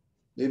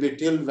 maybe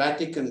till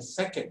Vatican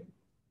II.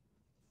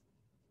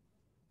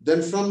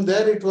 Then from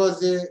there it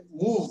was a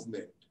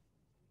movement.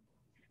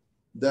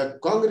 The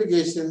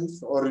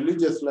congregations or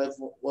religious life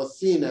was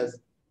seen as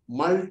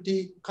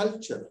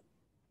multicultural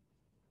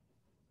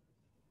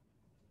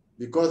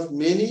because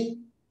many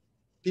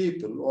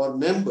people or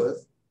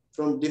members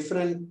from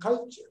different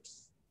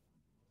cultures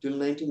till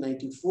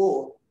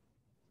 1994.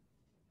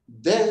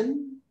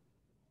 Then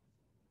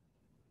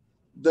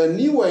the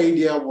new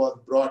idea was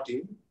brought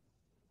in.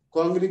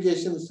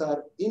 Congregations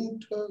are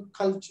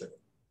intercultural.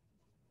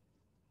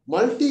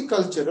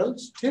 Multicultural,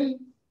 still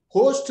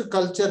host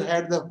culture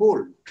had the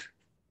hold.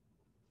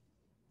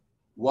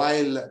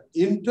 While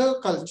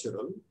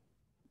intercultural,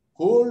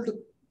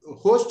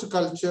 host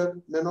culture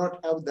may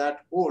not have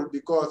that hold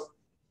because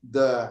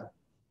the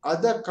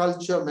other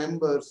culture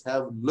members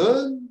have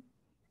learned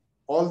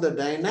all the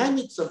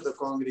dynamics of the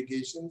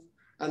congregation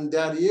and they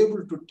are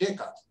able to take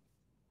up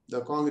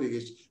the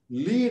congregation,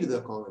 lead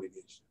the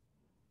congregation.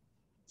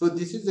 So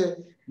this is a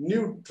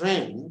new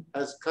trend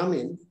has come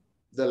in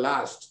the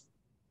last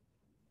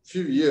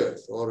few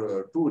years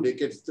or 2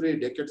 decades, 3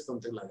 decades,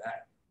 something like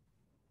that,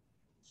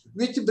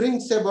 which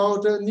brings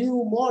about a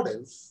new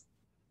models.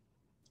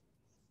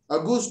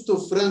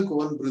 Augusto Franco,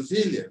 one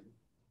Brazilian,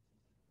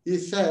 he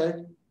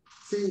said,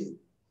 see,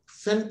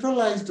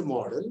 centralized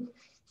model,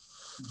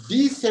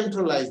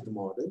 decentralized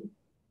model,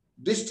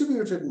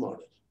 distributed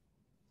model.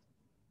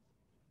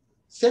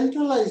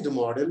 Centralized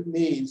model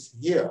means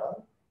here,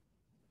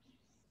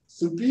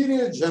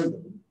 superior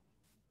general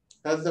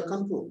has the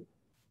control.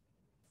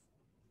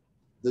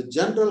 The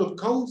general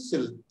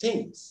council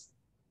thinks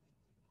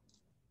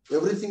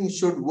everything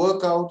should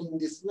work out in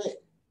this way.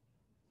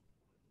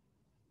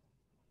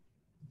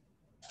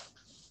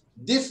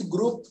 This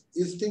group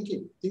is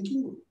thinking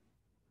group.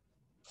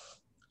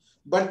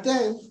 But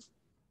then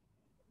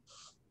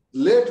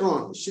later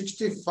on,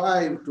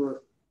 65 to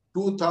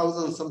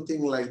 2000,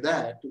 something like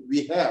that,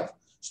 we have,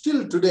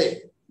 still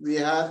today, we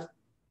have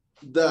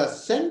the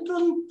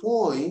central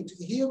point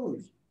here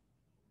only.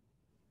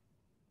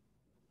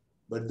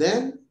 But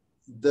then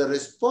the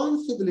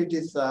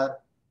responsibilities are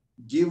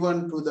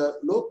given to the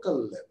local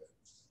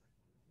levels,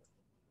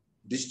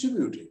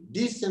 distributed,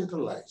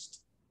 decentralized.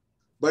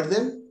 But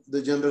then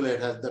the general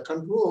head has the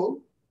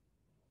control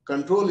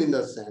in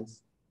the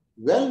sense,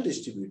 well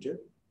distributed,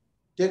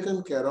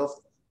 taken care of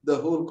the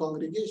whole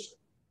congregation.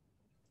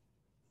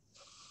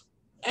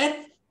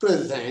 At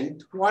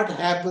present, what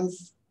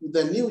happens with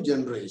the new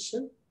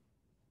generation?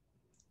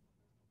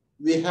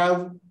 We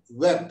have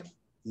web,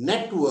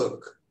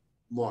 network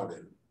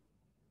model.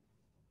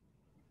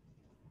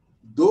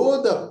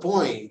 Though the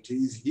point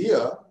is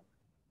here,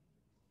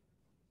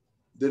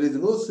 there is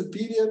no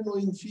superior, no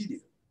inferior.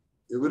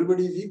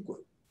 Everybody is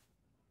equal.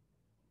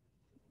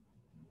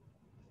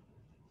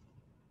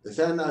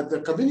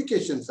 The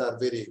communications are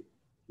very,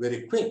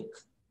 very quick.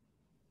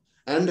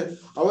 And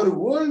our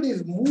world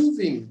is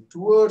moving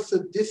towards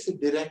this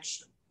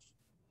direction.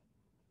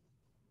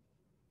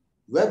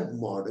 Web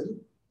model,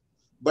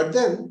 but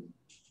then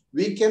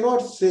we cannot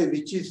say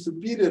which is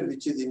superior,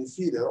 which is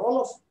inferior.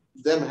 All of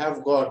them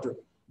have got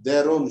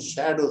their own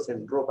shadows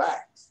and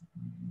drawbacks,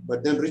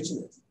 but then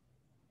richness.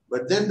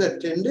 But then the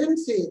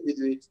tendency with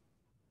which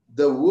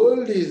the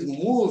world is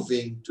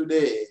moving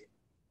today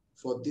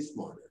for this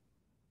model.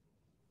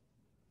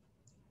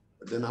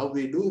 But then how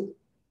we deal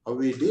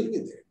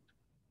with it.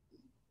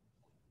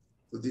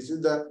 So this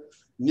is the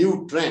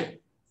new trend.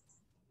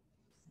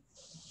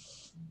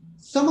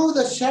 Some of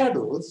the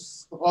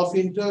shadows of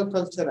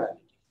interculturality,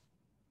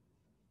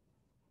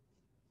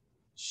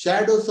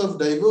 shadows of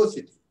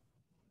diversity.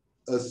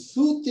 A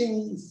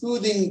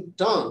soothing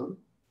tongue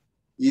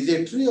is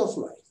a tree of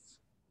life,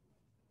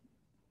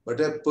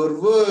 but a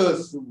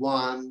perverse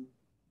one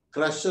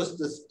crushes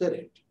the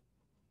spirit.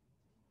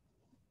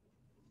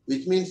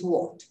 Which means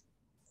what?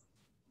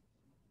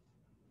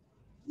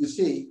 You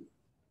see,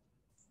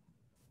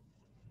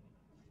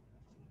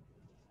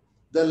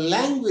 the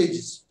language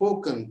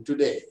spoken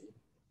today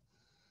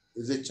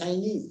is a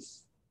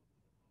Chinese,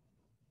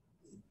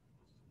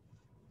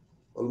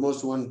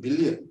 almost 1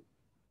 billion.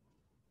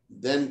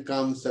 Then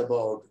comes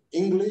about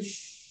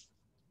English.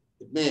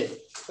 It may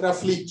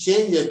roughly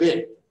change a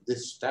bit, the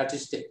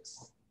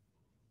statistics.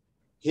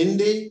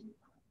 Hindi,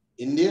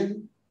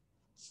 Indian,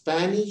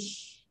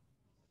 Spanish,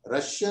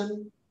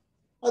 Russian,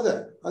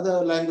 other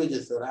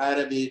languages, or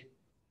Arabic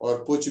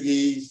or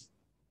Portuguese,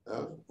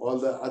 all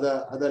the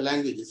other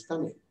languages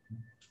coming.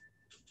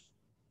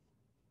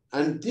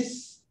 And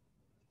this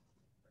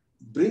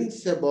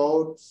brings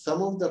about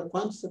some of the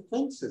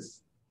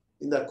consequences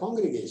in the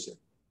congregation.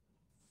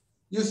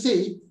 You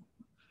see,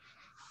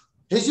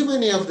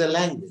 hegemony of the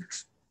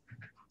language.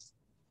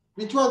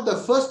 Which was the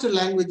first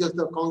language of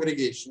the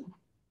congregation?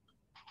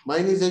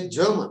 Mine is a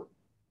German.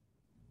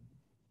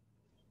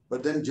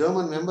 But then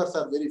German members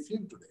are very few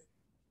today.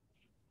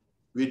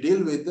 We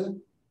deal with the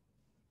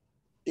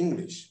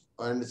English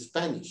and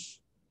Spanish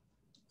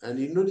and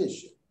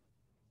Indonesian.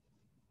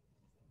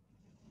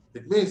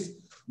 It means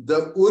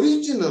the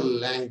original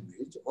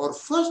language or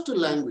first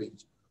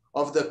language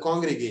of the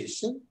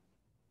congregation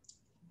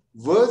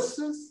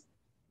versus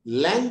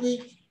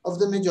language of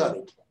the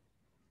majority.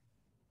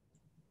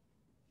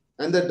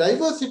 And the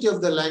diversity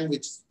of the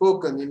language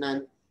spoken in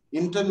an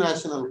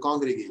international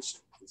congregation.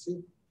 You see?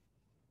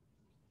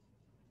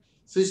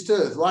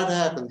 Sisters, what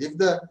happens? If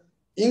the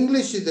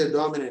English is a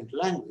dominant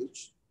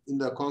language in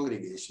the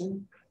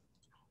congregation,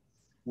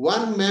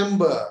 one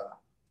member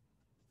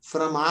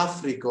from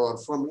Africa or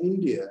from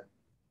India,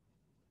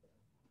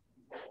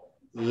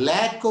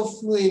 lack of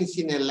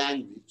fluency in a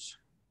language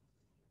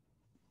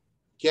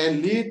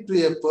can lead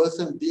to a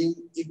person being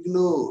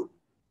ignored.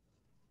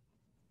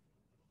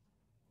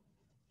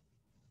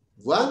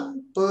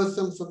 One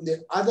person from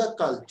the other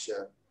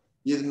culture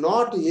is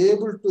not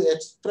able to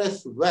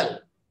express well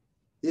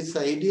his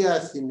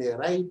ideas in a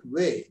right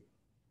way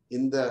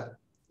in the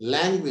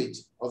language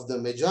of the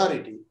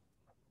majority,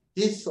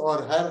 his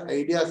or her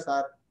ideas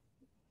are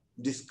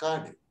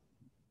discarded.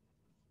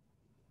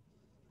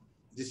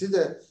 This is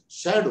a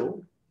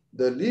shadow.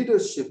 The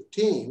leadership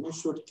team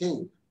should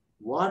think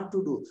what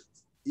to do.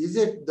 Is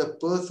it the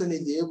person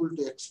is able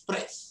to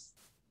express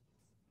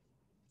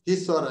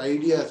his or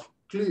ideas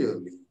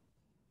clearly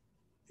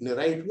in the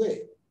right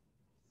way?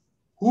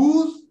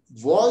 Whose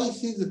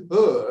voice is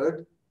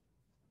heard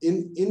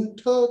in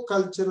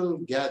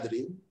intercultural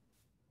gathering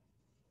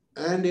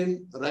and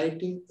in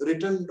writing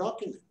written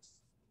documents?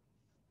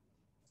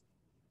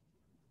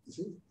 You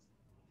see?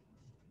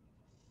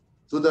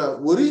 So the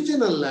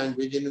original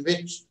language in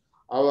which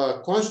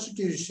our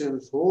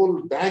constitution's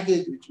whole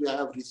baggage which we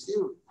have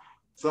received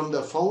from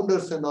the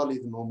founders and all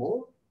is no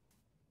more.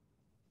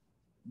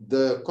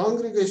 The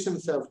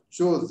congregations have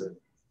chosen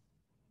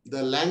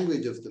the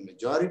language of the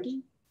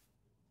majority.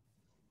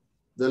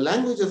 The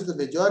language of the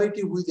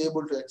majority who is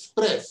able to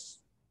express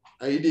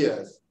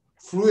ideas,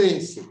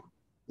 fluency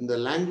in the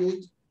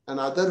language, and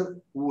other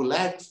who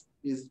lacks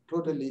is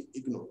totally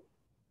ignored.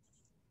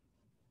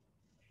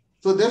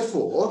 So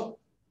therefore,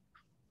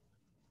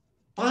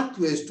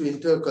 pathways to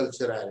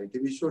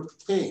interculturality, we should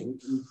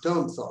think in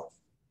terms of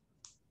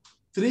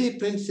 3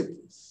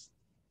 principles: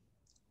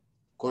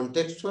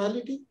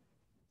 contextuality,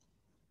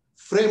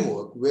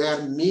 framework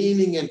where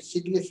meaning and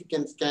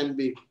significance can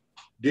be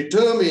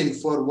determined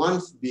for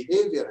one's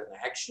behavior and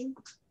action,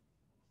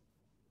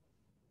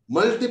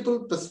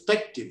 multiple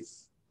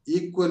perspectives,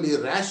 equally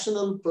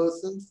rational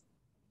persons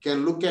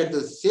can look at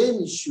the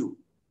same issue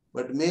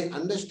but may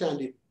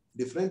understand it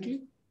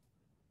differently.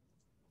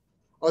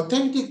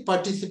 Authentic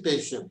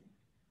participation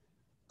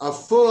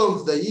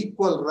affirms the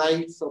equal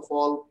rights of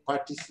all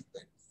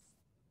participants.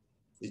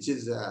 It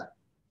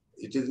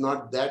is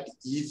not that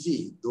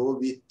easy, though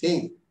we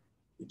think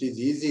it is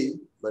easy,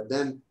 but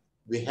then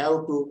we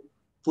have to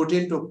put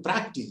into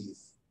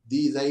practice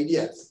these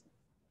ideas.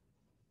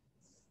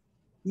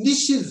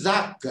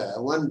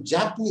 Nishizaka, one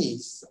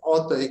Japanese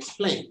author,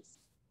 explains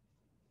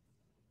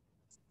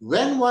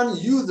When one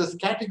uses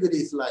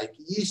categories like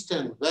East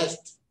and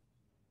West,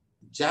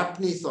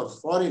 Japanese or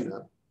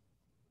foreigner,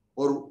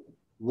 or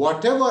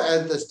whatever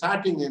as the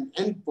starting and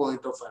end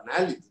point of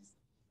analysis,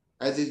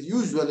 as is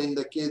usual in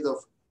the case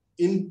of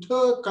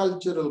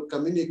intercultural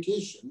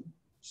communication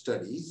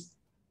studies,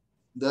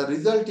 the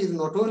result is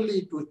not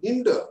only to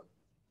hinder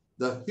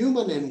the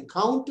human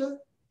encounter,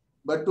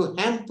 but to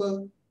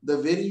hamper the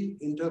very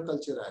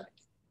interculturality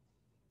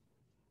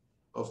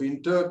of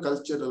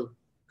intercultural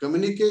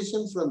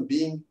communication from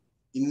being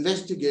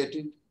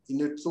investigated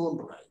in its own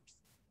right.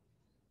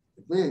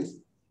 It means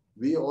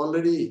we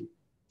already,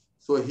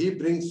 so he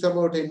brings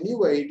about a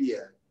new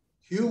idea,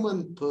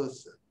 human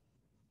person,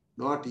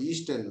 not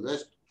East and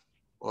West,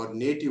 or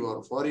native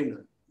or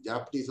foreigner,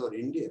 Japanese or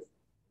Indian.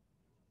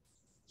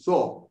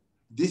 So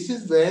this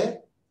is where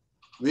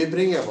we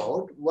bring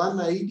about one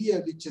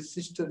idea which is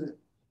Sister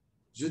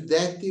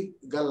Judith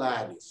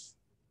Galaris.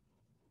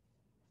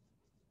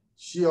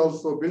 She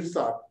also builds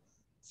up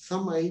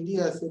some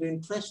ideas that are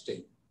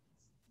interesting.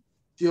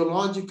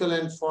 Theological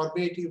and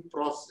formative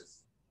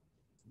process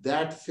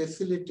that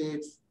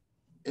facilitates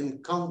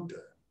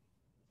encounter,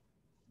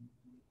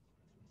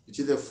 which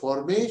is a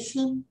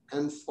formation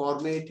and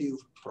formative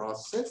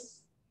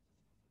process.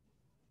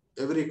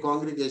 Every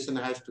congregation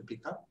has to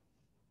pick up.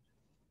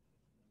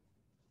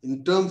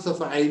 In terms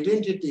of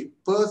identity,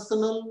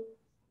 personal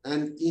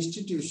and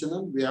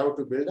institutional, we have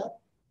to build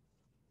up.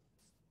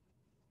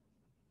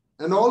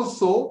 And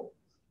also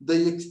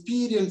the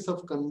experience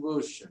of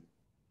conversion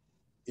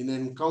in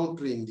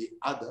encountering the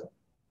other.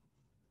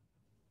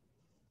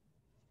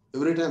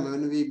 Every time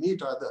when we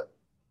meet other,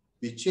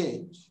 we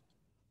change.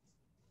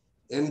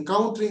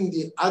 Encountering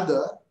the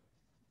other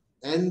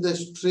and the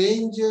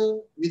stranger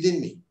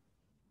within me.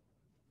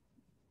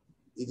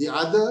 The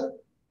other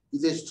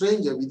is a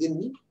stranger within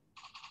me.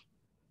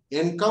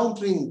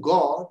 Encountering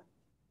God,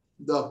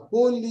 the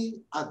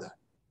holy other.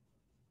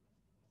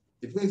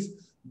 It means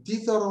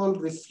these are all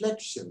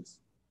reflections,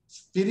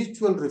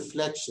 spiritual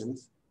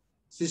reflections.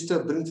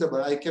 Sister brings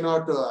about, I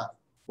cannot,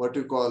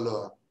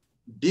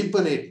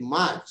 deepen it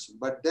much,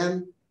 but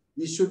then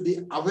we should be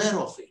aware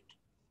of it.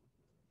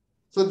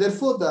 So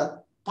therefore,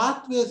 the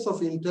pathways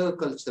of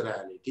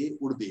interculturality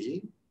would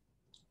be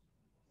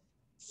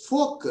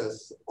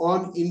focus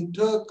on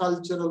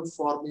intercultural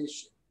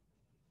formation.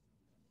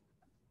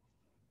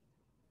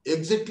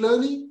 Exit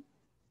learning,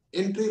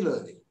 entry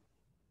learning.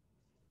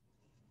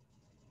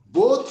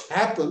 Both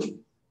happen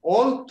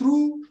all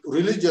through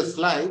religious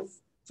life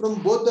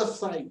from both the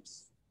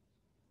sides.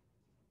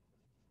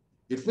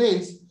 It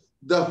means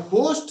the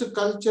host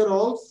culture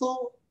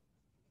also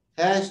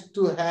has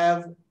to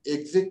have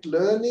exit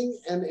learning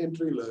and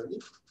entry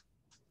learning.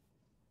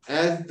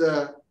 As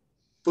the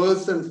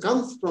person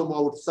comes from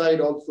outside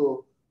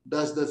also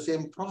does the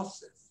same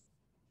process.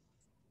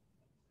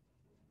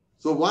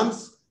 So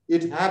once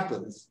it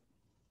happens,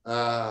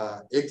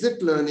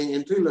 exit learning,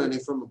 entry learning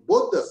from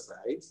both the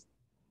sides,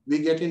 we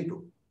get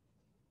into.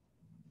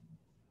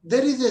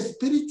 There is a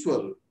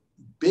spiritual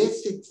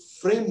basic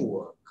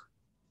framework,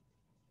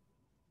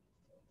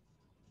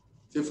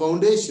 the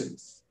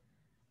foundations,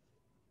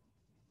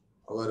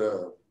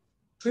 our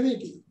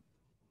Trinity,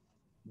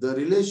 the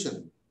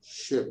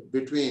relationship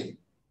between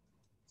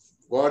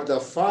God the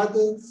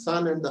Father,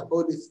 Son, and the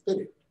Holy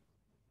Spirit,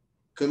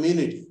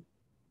 community,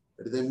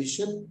 that is the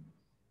mission,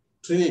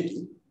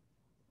 Trinity.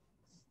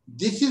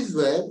 This is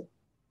where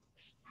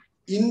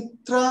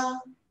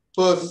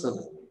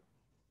intrapersonal,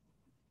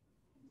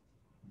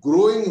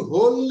 growing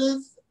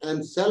wholeness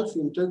and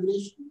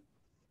self-integration,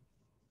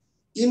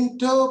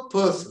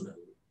 interpersonal,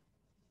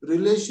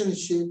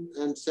 relationship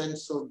and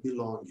sense of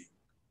belonging.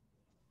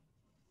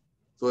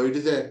 So it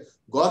is a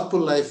gospel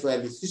life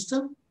value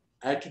system,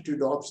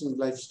 attitude, options,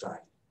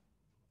 lifestyle.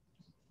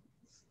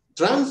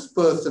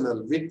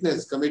 Transpersonal,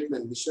 witness,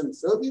 commitment, mission,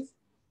 service.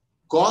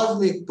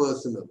 Cosmic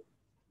personal,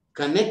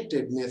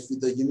 connectedness with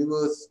the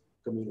universe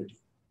community.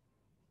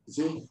 You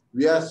see,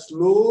 we are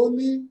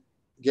slowly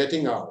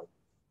getting out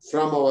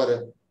from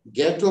our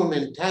ghetto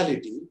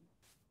mentality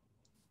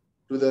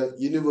to the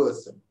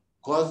universal,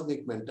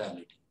 cosmic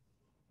mentality.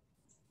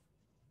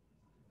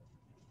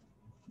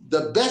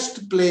 The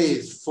best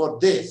place for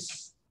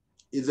this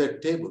is a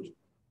table.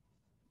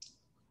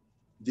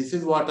 This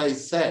is what I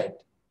said.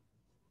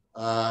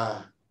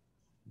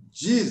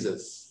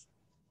 Jesus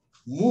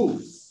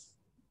moves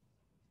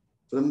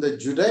from the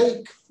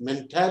Judaic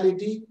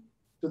mentality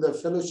to the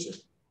fellowship.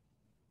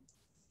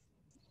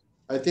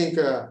 I think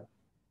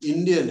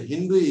Indian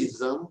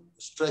Hinduism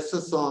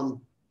stresses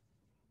on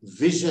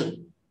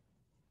vision.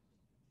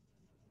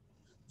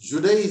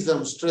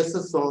 Judaism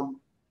stresses on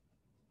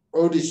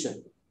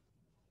audition,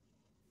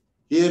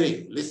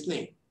 hearing,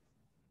 listening.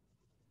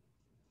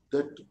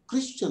 The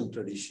Christian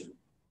tradition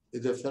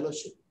is a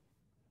fellowship.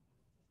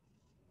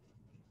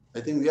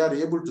 I think we are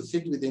able to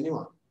sit with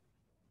anyone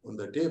on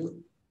the table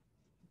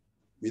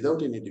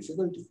without any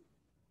difficulty.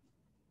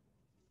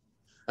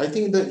 I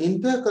think the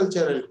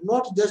intercultural,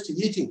 not just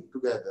eating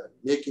together,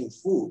 making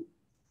food,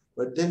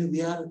 but then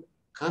we are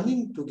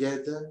coming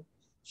together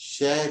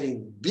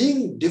sharing,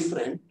 being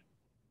different,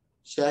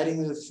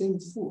 sharing the same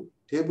food,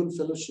 table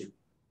fellowship.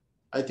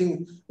 I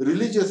think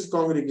religious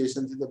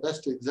congregations is the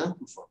best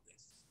example for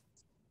this.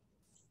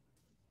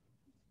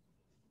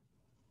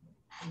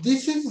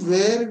 This is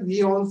where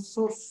we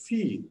also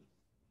feel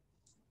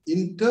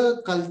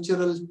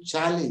intercultural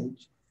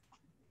challenge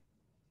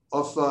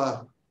of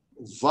a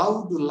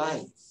vowed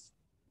life.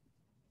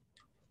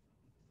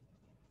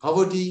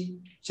 Poverty,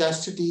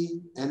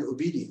 chastity, and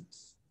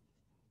obedience.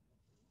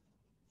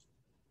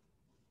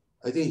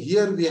 I think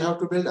here we have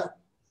to build up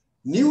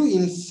new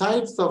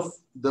insights of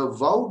the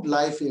vowed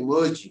life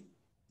emerging.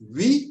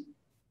 We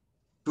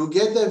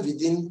together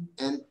within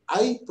an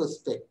I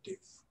perspective.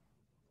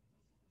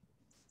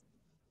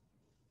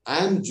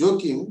 I am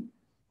joking.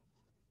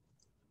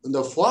 In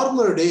the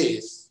former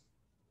days,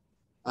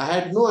 I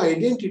had no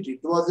identity.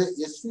 It was a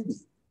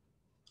SVD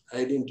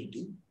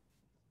identity.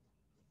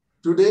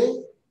 Today,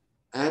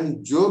 I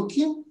am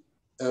joking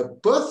a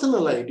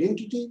personal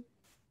identity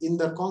in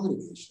the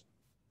congregation.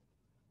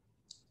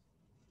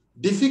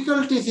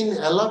 Difficulties in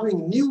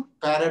allowing new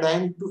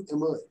paradigm to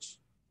emerge.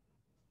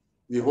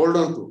 We hold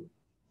on to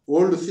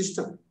old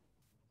system.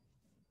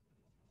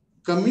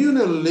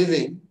 Communal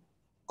living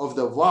of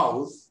the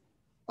vows,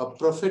 a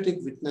prophetic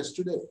witness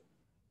today.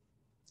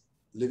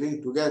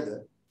 Living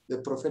together, the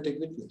prophetic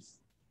witness.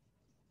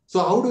 So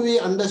how do we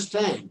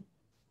understand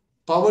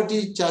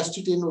poverty,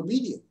 chastity, and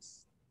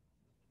obedience?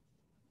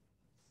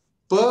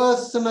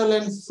 Personal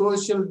and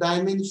social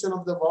dimension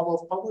of the vow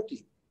of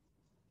poverty.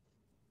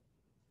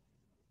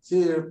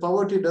 See,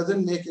 poverty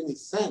doesn't make any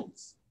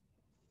sense.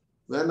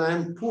 When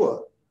I'm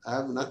poor, I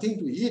have nothing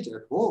to eat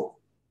at home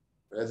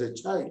as a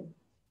child.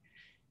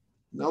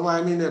 Now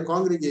I'm in a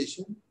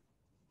congregation,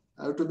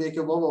 I have to make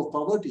a vow of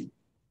poverty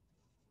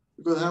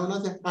because I have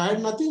nothing. I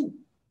had nothing.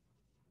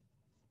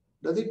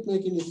 Does it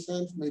make any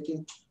sense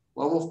making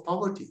vow of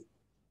poverty?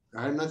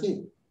 I had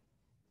nothing.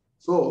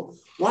 So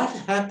what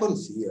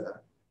happens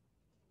here?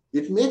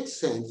 It makes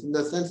sense in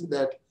the sense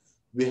that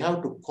we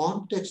have to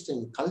context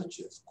and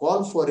cultures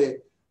call for a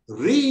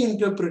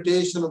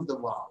reinterpretation of the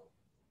vow.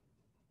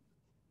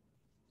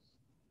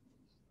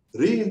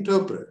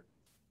 Reinterpret.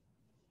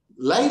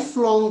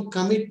 Lifelong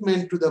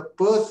commitment to the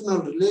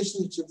personal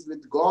relationships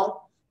with God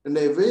and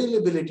the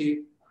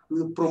availability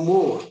to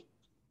promote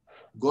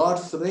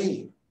God's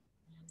reign.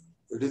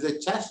 It is a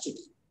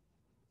chastity.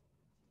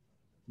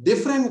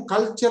 Different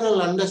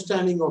cultural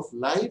understanding of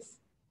life,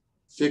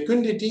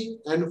 fecundity,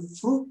 and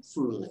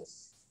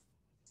fruitfulness.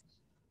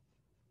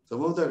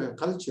 Some of the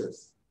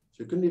cultures,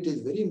 fecundity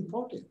is very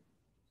important.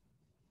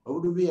 How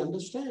do we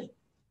understand?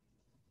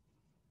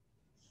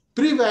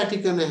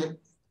 Pre-Vatican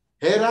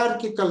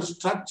hierarchical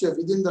structure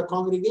within the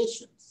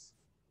congregations.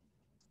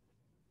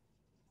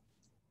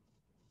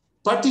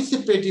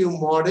 Participative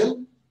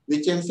model,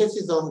 which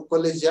emphasizes on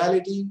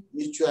collegiality,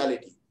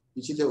 mutuality,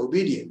 which is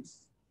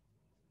obedience.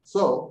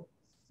 So,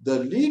 the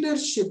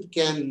leadership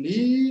can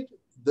lead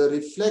the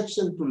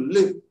reflection to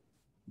live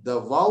the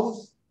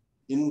vows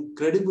in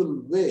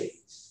credible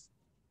ways.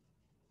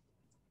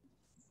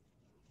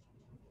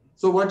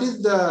 So what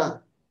is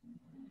the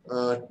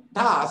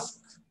task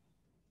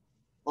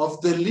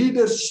of the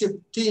leadership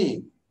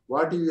team?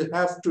 What do you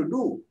have to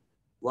do?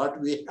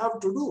 What we have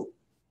to do?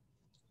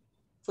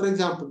 For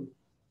example,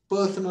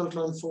 personal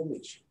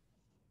transformation.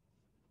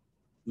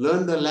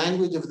 Learn the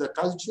language of the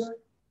culture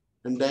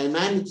and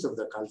dynamics of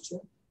the culture.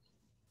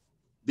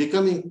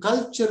 Becoming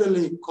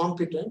culturally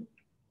competent,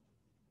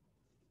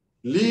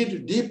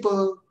 lead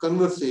deeper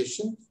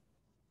conversations,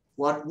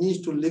 what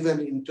means to live in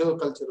an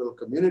intercultural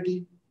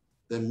community,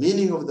 the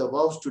meaning of the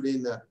vows today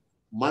in the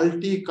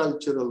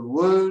multicultural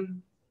world,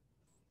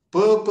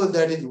 purpose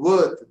that is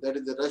worth, that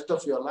is the rest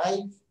of your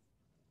life,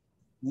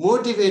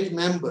 motivate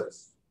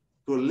members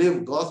to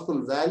live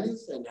gospel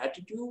values and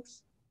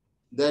attitudes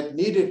that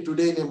needed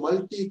today in a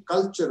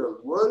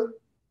multicultural world,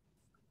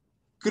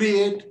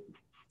 create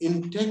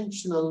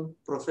intentional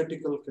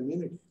prophetical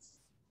communities.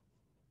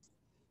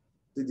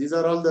 So these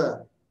are all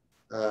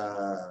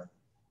the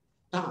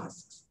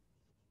tasks.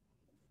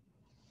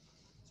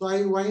 So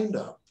I wind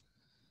up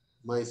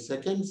my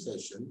second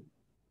session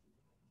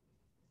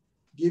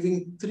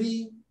giving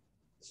 3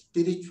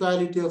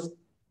 spirituality of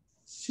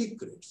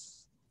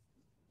secrets.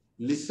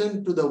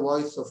 Listen to the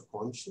voice of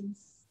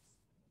conscience.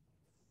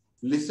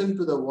 Listen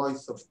to the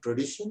voice of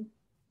tradition.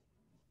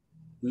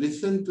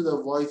 Listen to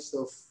the voice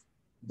of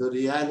the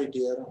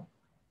reality around.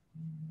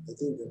 I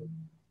think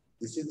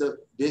this is the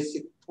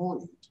basic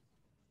point.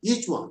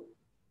 Each one.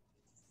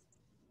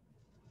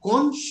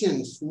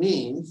 Conscience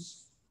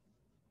means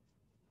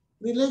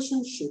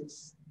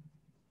relationships.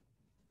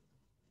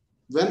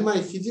 When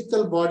my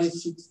physical body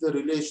seeks the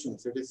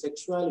relations, it is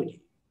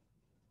sexuality.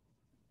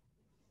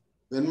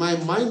 When my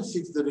mind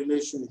seeks the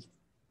relations,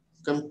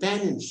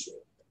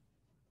 companionship.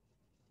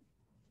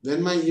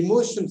 When my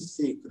emotions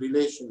seek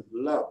relations,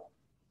 love.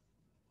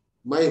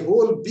 My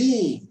whole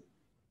being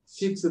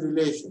seeks a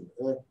relation,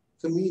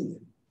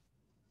 communion.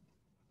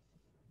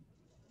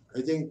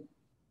 I think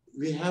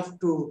we have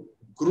to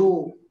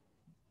grow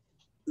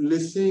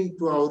listening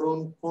to our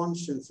own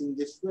conscience in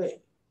this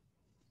way.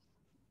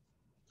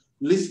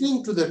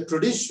 Listening to the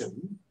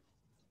tradition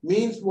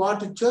means what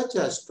the church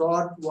has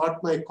taught,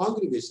 what my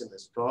congregation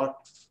has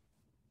taught,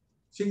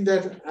 seeing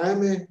that I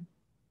am a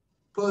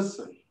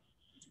person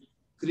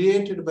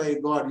created by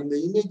God in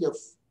the image of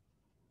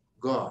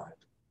God.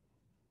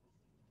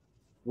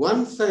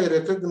 Once I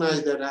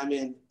recognize that I am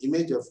an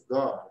image of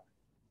God,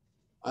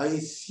 I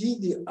see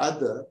the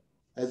other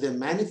as a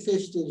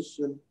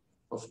manifestation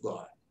of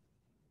God.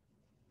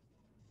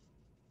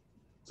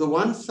 So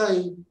once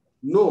I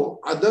know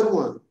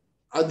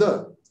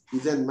other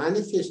is a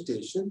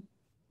manifestation,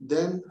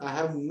 then I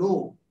have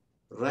no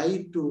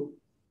right to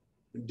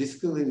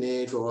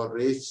discriminate or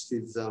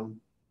racism.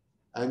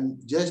 I'm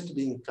just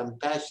being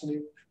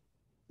compassionate,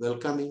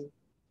 welcoming,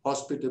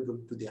 hospitable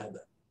to the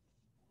other.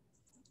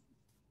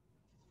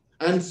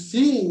 And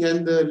seeing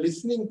and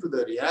listening to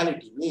the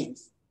reality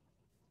means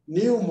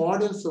new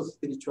models of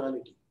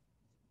spirituality,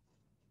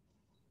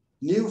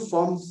 new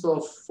forms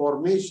of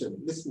formation,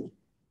 listening.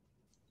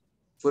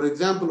 For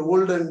example,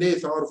 olden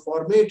days, our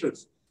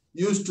formators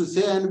used to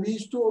say and we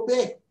used to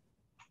obey.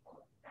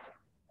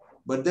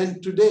 But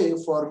then today,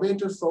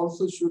 formators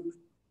also should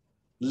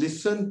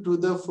listen to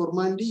the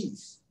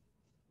formandees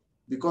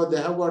because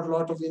they have got a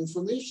lot of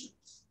information.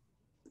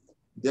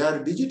 They are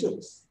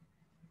digitals.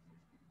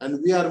 And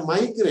we are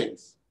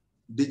migrants,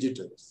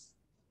 digitals.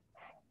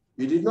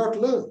 We did not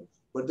learn.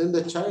 But then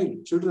the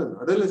children,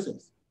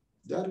 adolescents,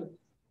 they are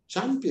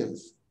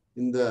champions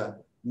in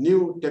the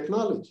new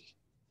technology.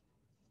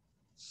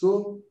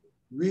 So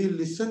we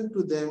listen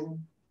to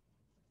them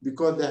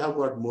because they have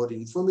got more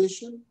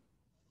information.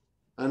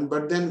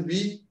 But then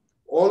we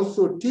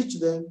also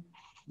teach them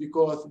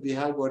because we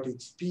have got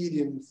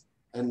experience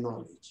and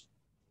knowledge.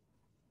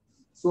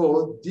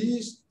 So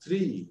these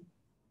three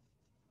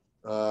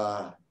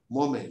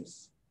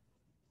moments,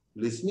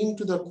 listening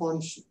to the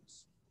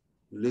conscience,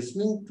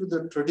 listening to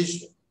the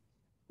tradition,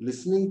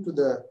 listening to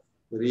the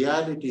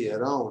reality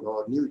around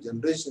our new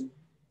generation,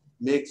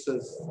 makes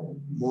us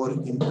more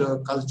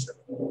intercultural.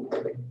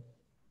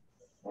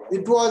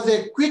 It was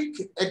a quick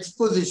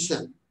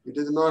exposition. It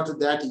is not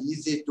that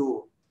easy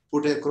to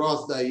put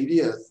across the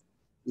ideas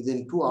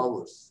within 2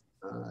 hours.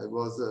 I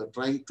was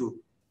trying to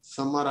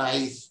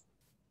summarize,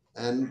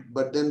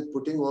 but then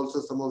putting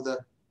also some of the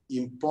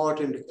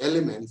important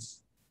elements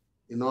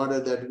in order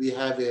that we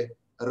have a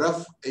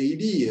rough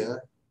idea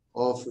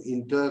of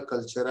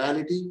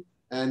interculturality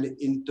and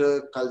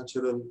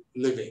intercultural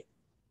living.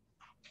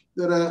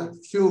 There are a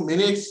few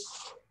minutes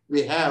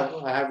we have.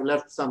 I have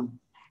left some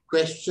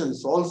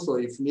questions also.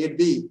 If need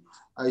be,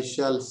 I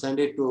shall send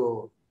it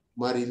to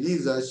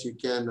Marie-Lisa. She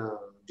can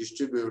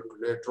distribute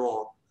later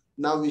on.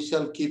 Now we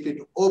shall keep it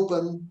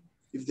open.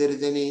 If there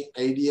is any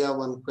idea,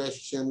 one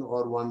question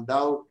or one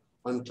doubt,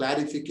 one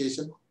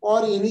clarification,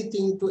 or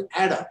anything to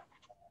add up,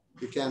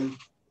 you can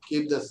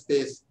keep the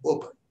space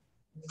open.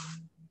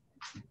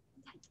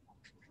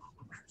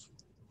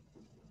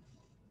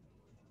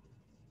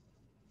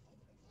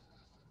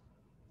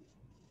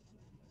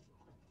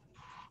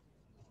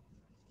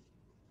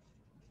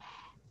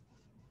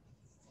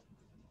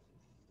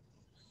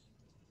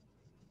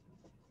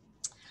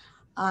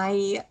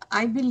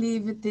 I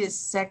believe this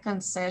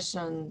second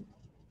session,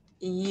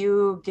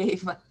 you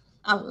gave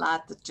a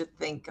lot to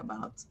think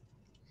about,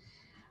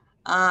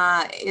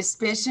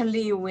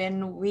 especially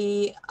when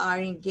we are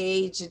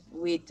engaged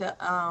with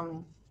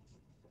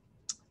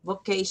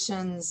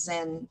vocations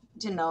and,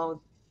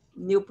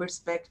 new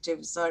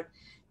perspectives or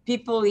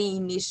people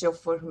in initial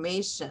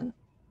formation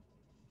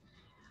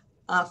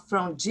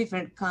from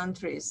different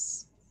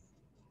countries.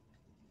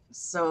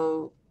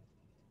 So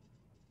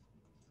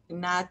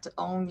not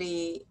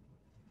only,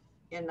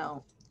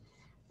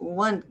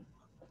 one,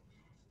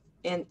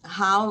 and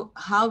how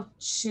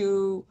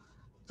to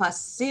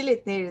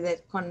facilitate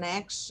that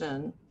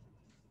connection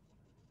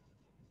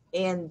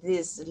and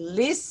this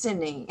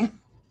listening.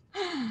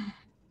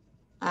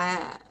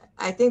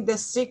 I think the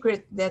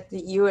secret that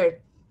you are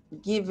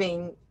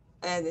giving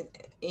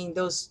in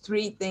those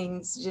three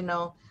things,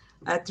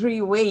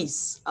 3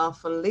 ways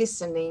of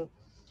listening,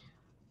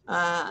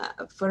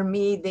 for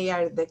me, they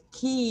are the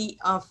key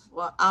of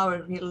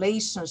our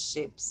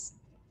relationships.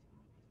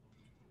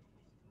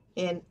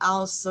 And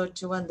also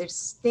to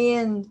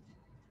understand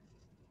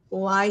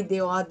why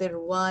the other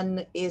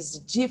one is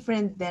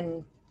different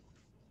than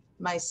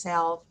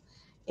myself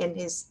and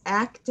is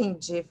acting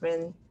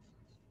different,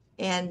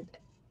 and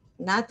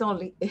not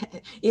only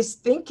is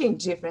thinking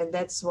different,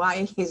 that's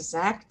why he's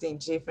acting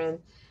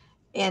different,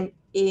 and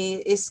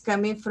is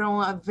coming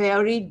from a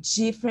very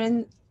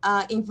different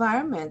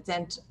environment.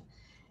 And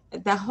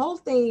the whole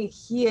thing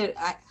here,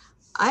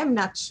 I'm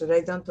not sure,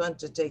 I don't want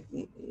to take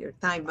your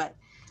time, but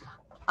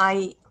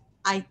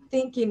I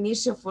think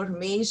initial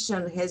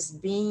formation has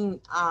been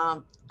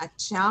a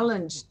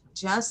challenge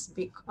just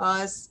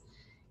because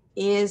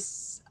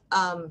it's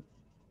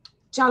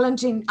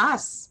challenging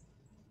us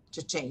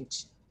to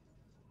change,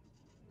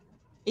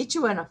 each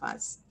one of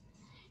us.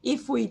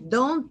 If we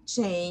don't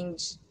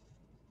change,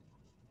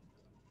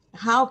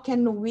 how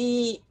can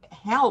we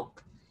help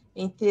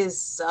in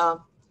these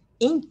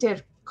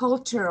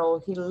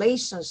intercultural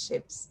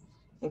relationships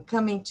and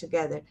coming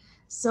together?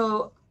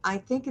 So I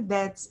think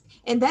that's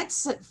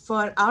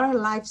for our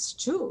lives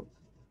too,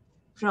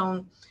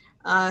 from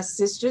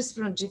sisters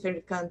from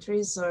different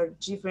countries or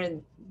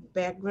different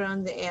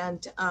background,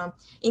 and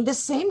in the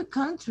same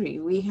country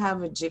we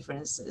have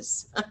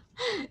differences.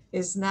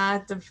 It's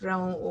not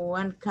from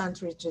one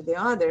country to the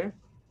other,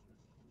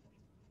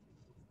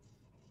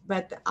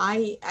 but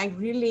I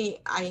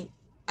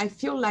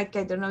feel like,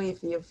 I don't know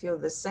if you feel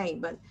the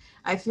same, but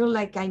I feel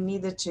like I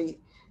needed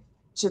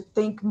to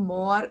think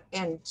more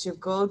and to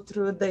go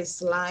through the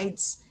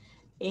slides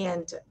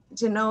and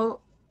to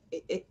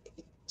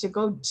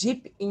go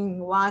deep in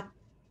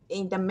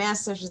the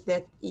message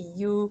that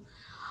you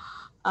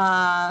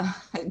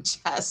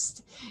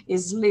just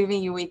is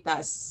living with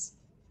us.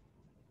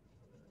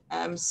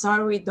 I'm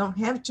sorry we don't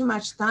have too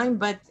much time,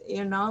 but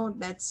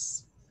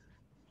that's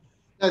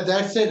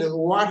it.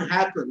 What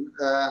happened,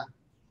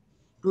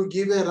 to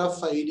give a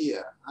rough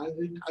idea,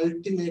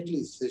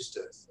 ultimately,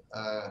 sisters,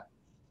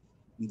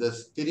 the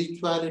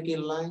spirituality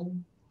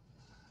line,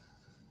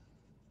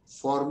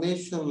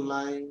 formation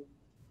line,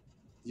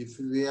 if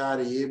we are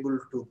able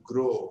to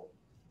grow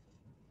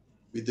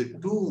with the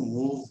two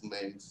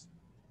movements,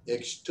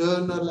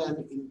 external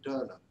and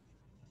internal.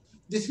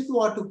 This is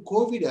what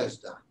COVID has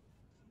done.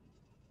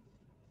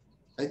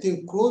 I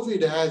think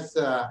COVID has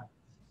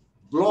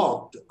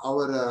blocked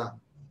our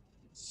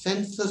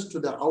senses to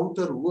the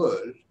outer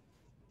world,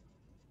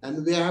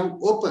 and we have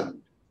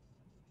opened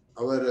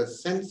our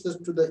senses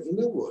to the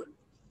inner world.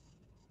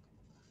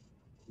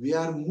 We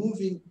are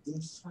moving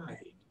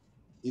inside,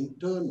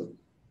 internal.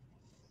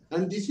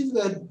 And this is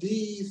where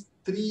these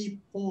 3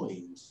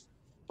 points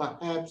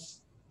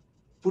perhaps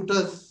put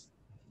us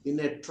in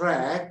a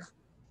track,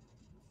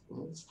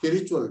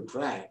 spiritual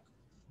track,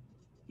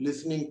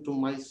 listening to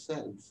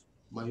myself,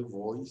 my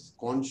voice,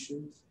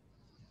 conscience,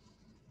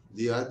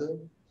 the other,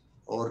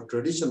 or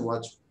tradition,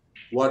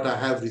 what I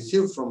have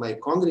received from my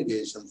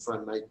congregation,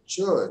 from my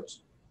church,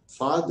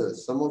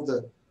 fathers, some of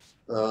the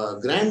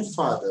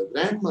grandfather,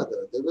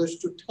 grandmother, they wish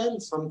to tell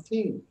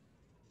something.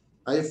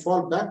 I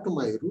fall back to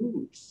my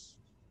roots.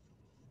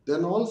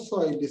 Then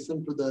also I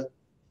listen to the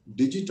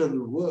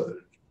digital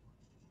world,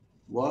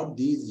 what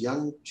these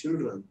young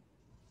children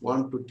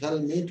want to tell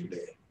me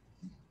today.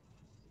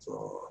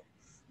 So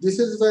this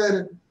is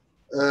where,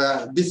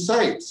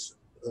 besides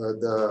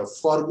the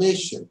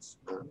formations,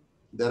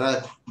 there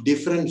are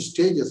different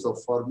stages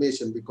of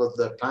formation, because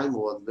the time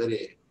was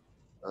very,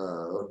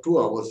 2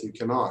 hours you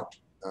cannot,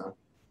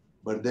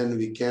 but then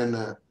we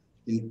can,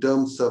 in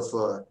terms of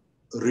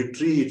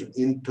retreat,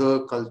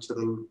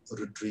 intercultural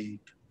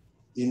retreat,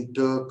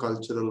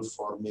 intercultural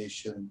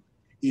formation,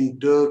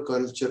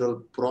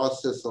 intercultural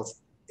process of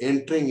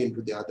entering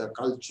into the other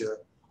culture,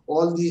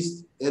 all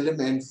these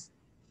elements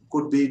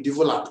could be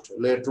developed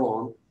later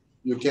on.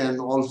 You can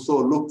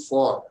also look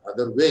for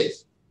other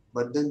ways.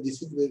 But then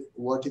this is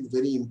what is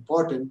very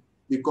important,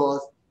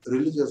 because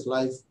religious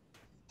life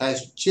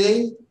has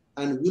changed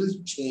and will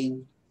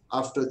change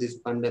after this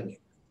pandemic.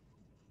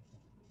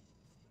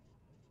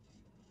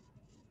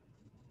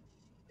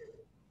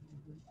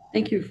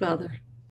 Thank you, Father.